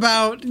 but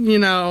about,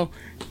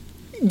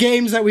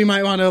 games that we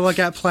might want to look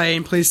at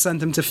playing, please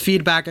send them to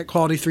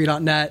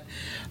feedback@quality3.net.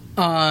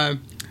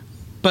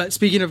 But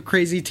speaking of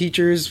crazy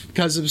teachers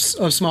because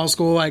of small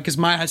school, like, because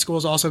my high school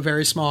is also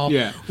very small.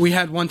 Yeah. We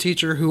had one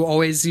teacher who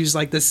always used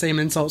like the same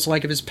insults. So,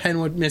 like, if his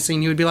pen went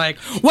missing, he would be like,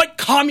 "What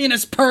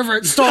communist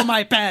pervert stole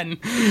my pen?"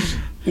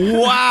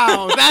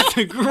 Wow, that's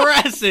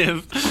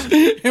aggressive.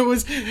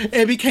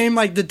 It became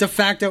like the de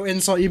facto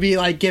insult. You'd be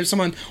like, give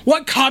someone,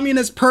 "What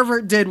communist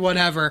pervert did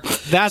whatever."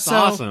 That's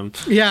awesome.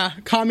 Yeah,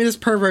 communist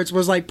perverts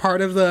was like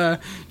part of the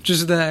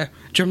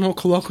general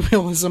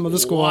colloquialism of the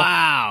school.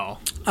 Wow.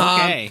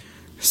 Okay.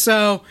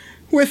 So,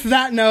 with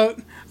that note,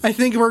 I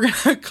think we're going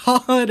to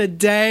call it a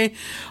day.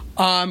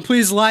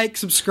 Please like,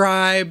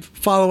 subscribe,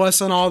 follow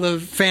us on all the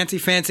fancy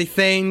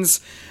things.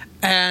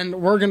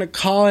 And we're going to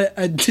call it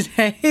a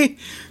day.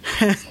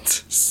 And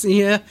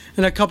see ya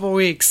in a couple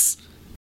weeks.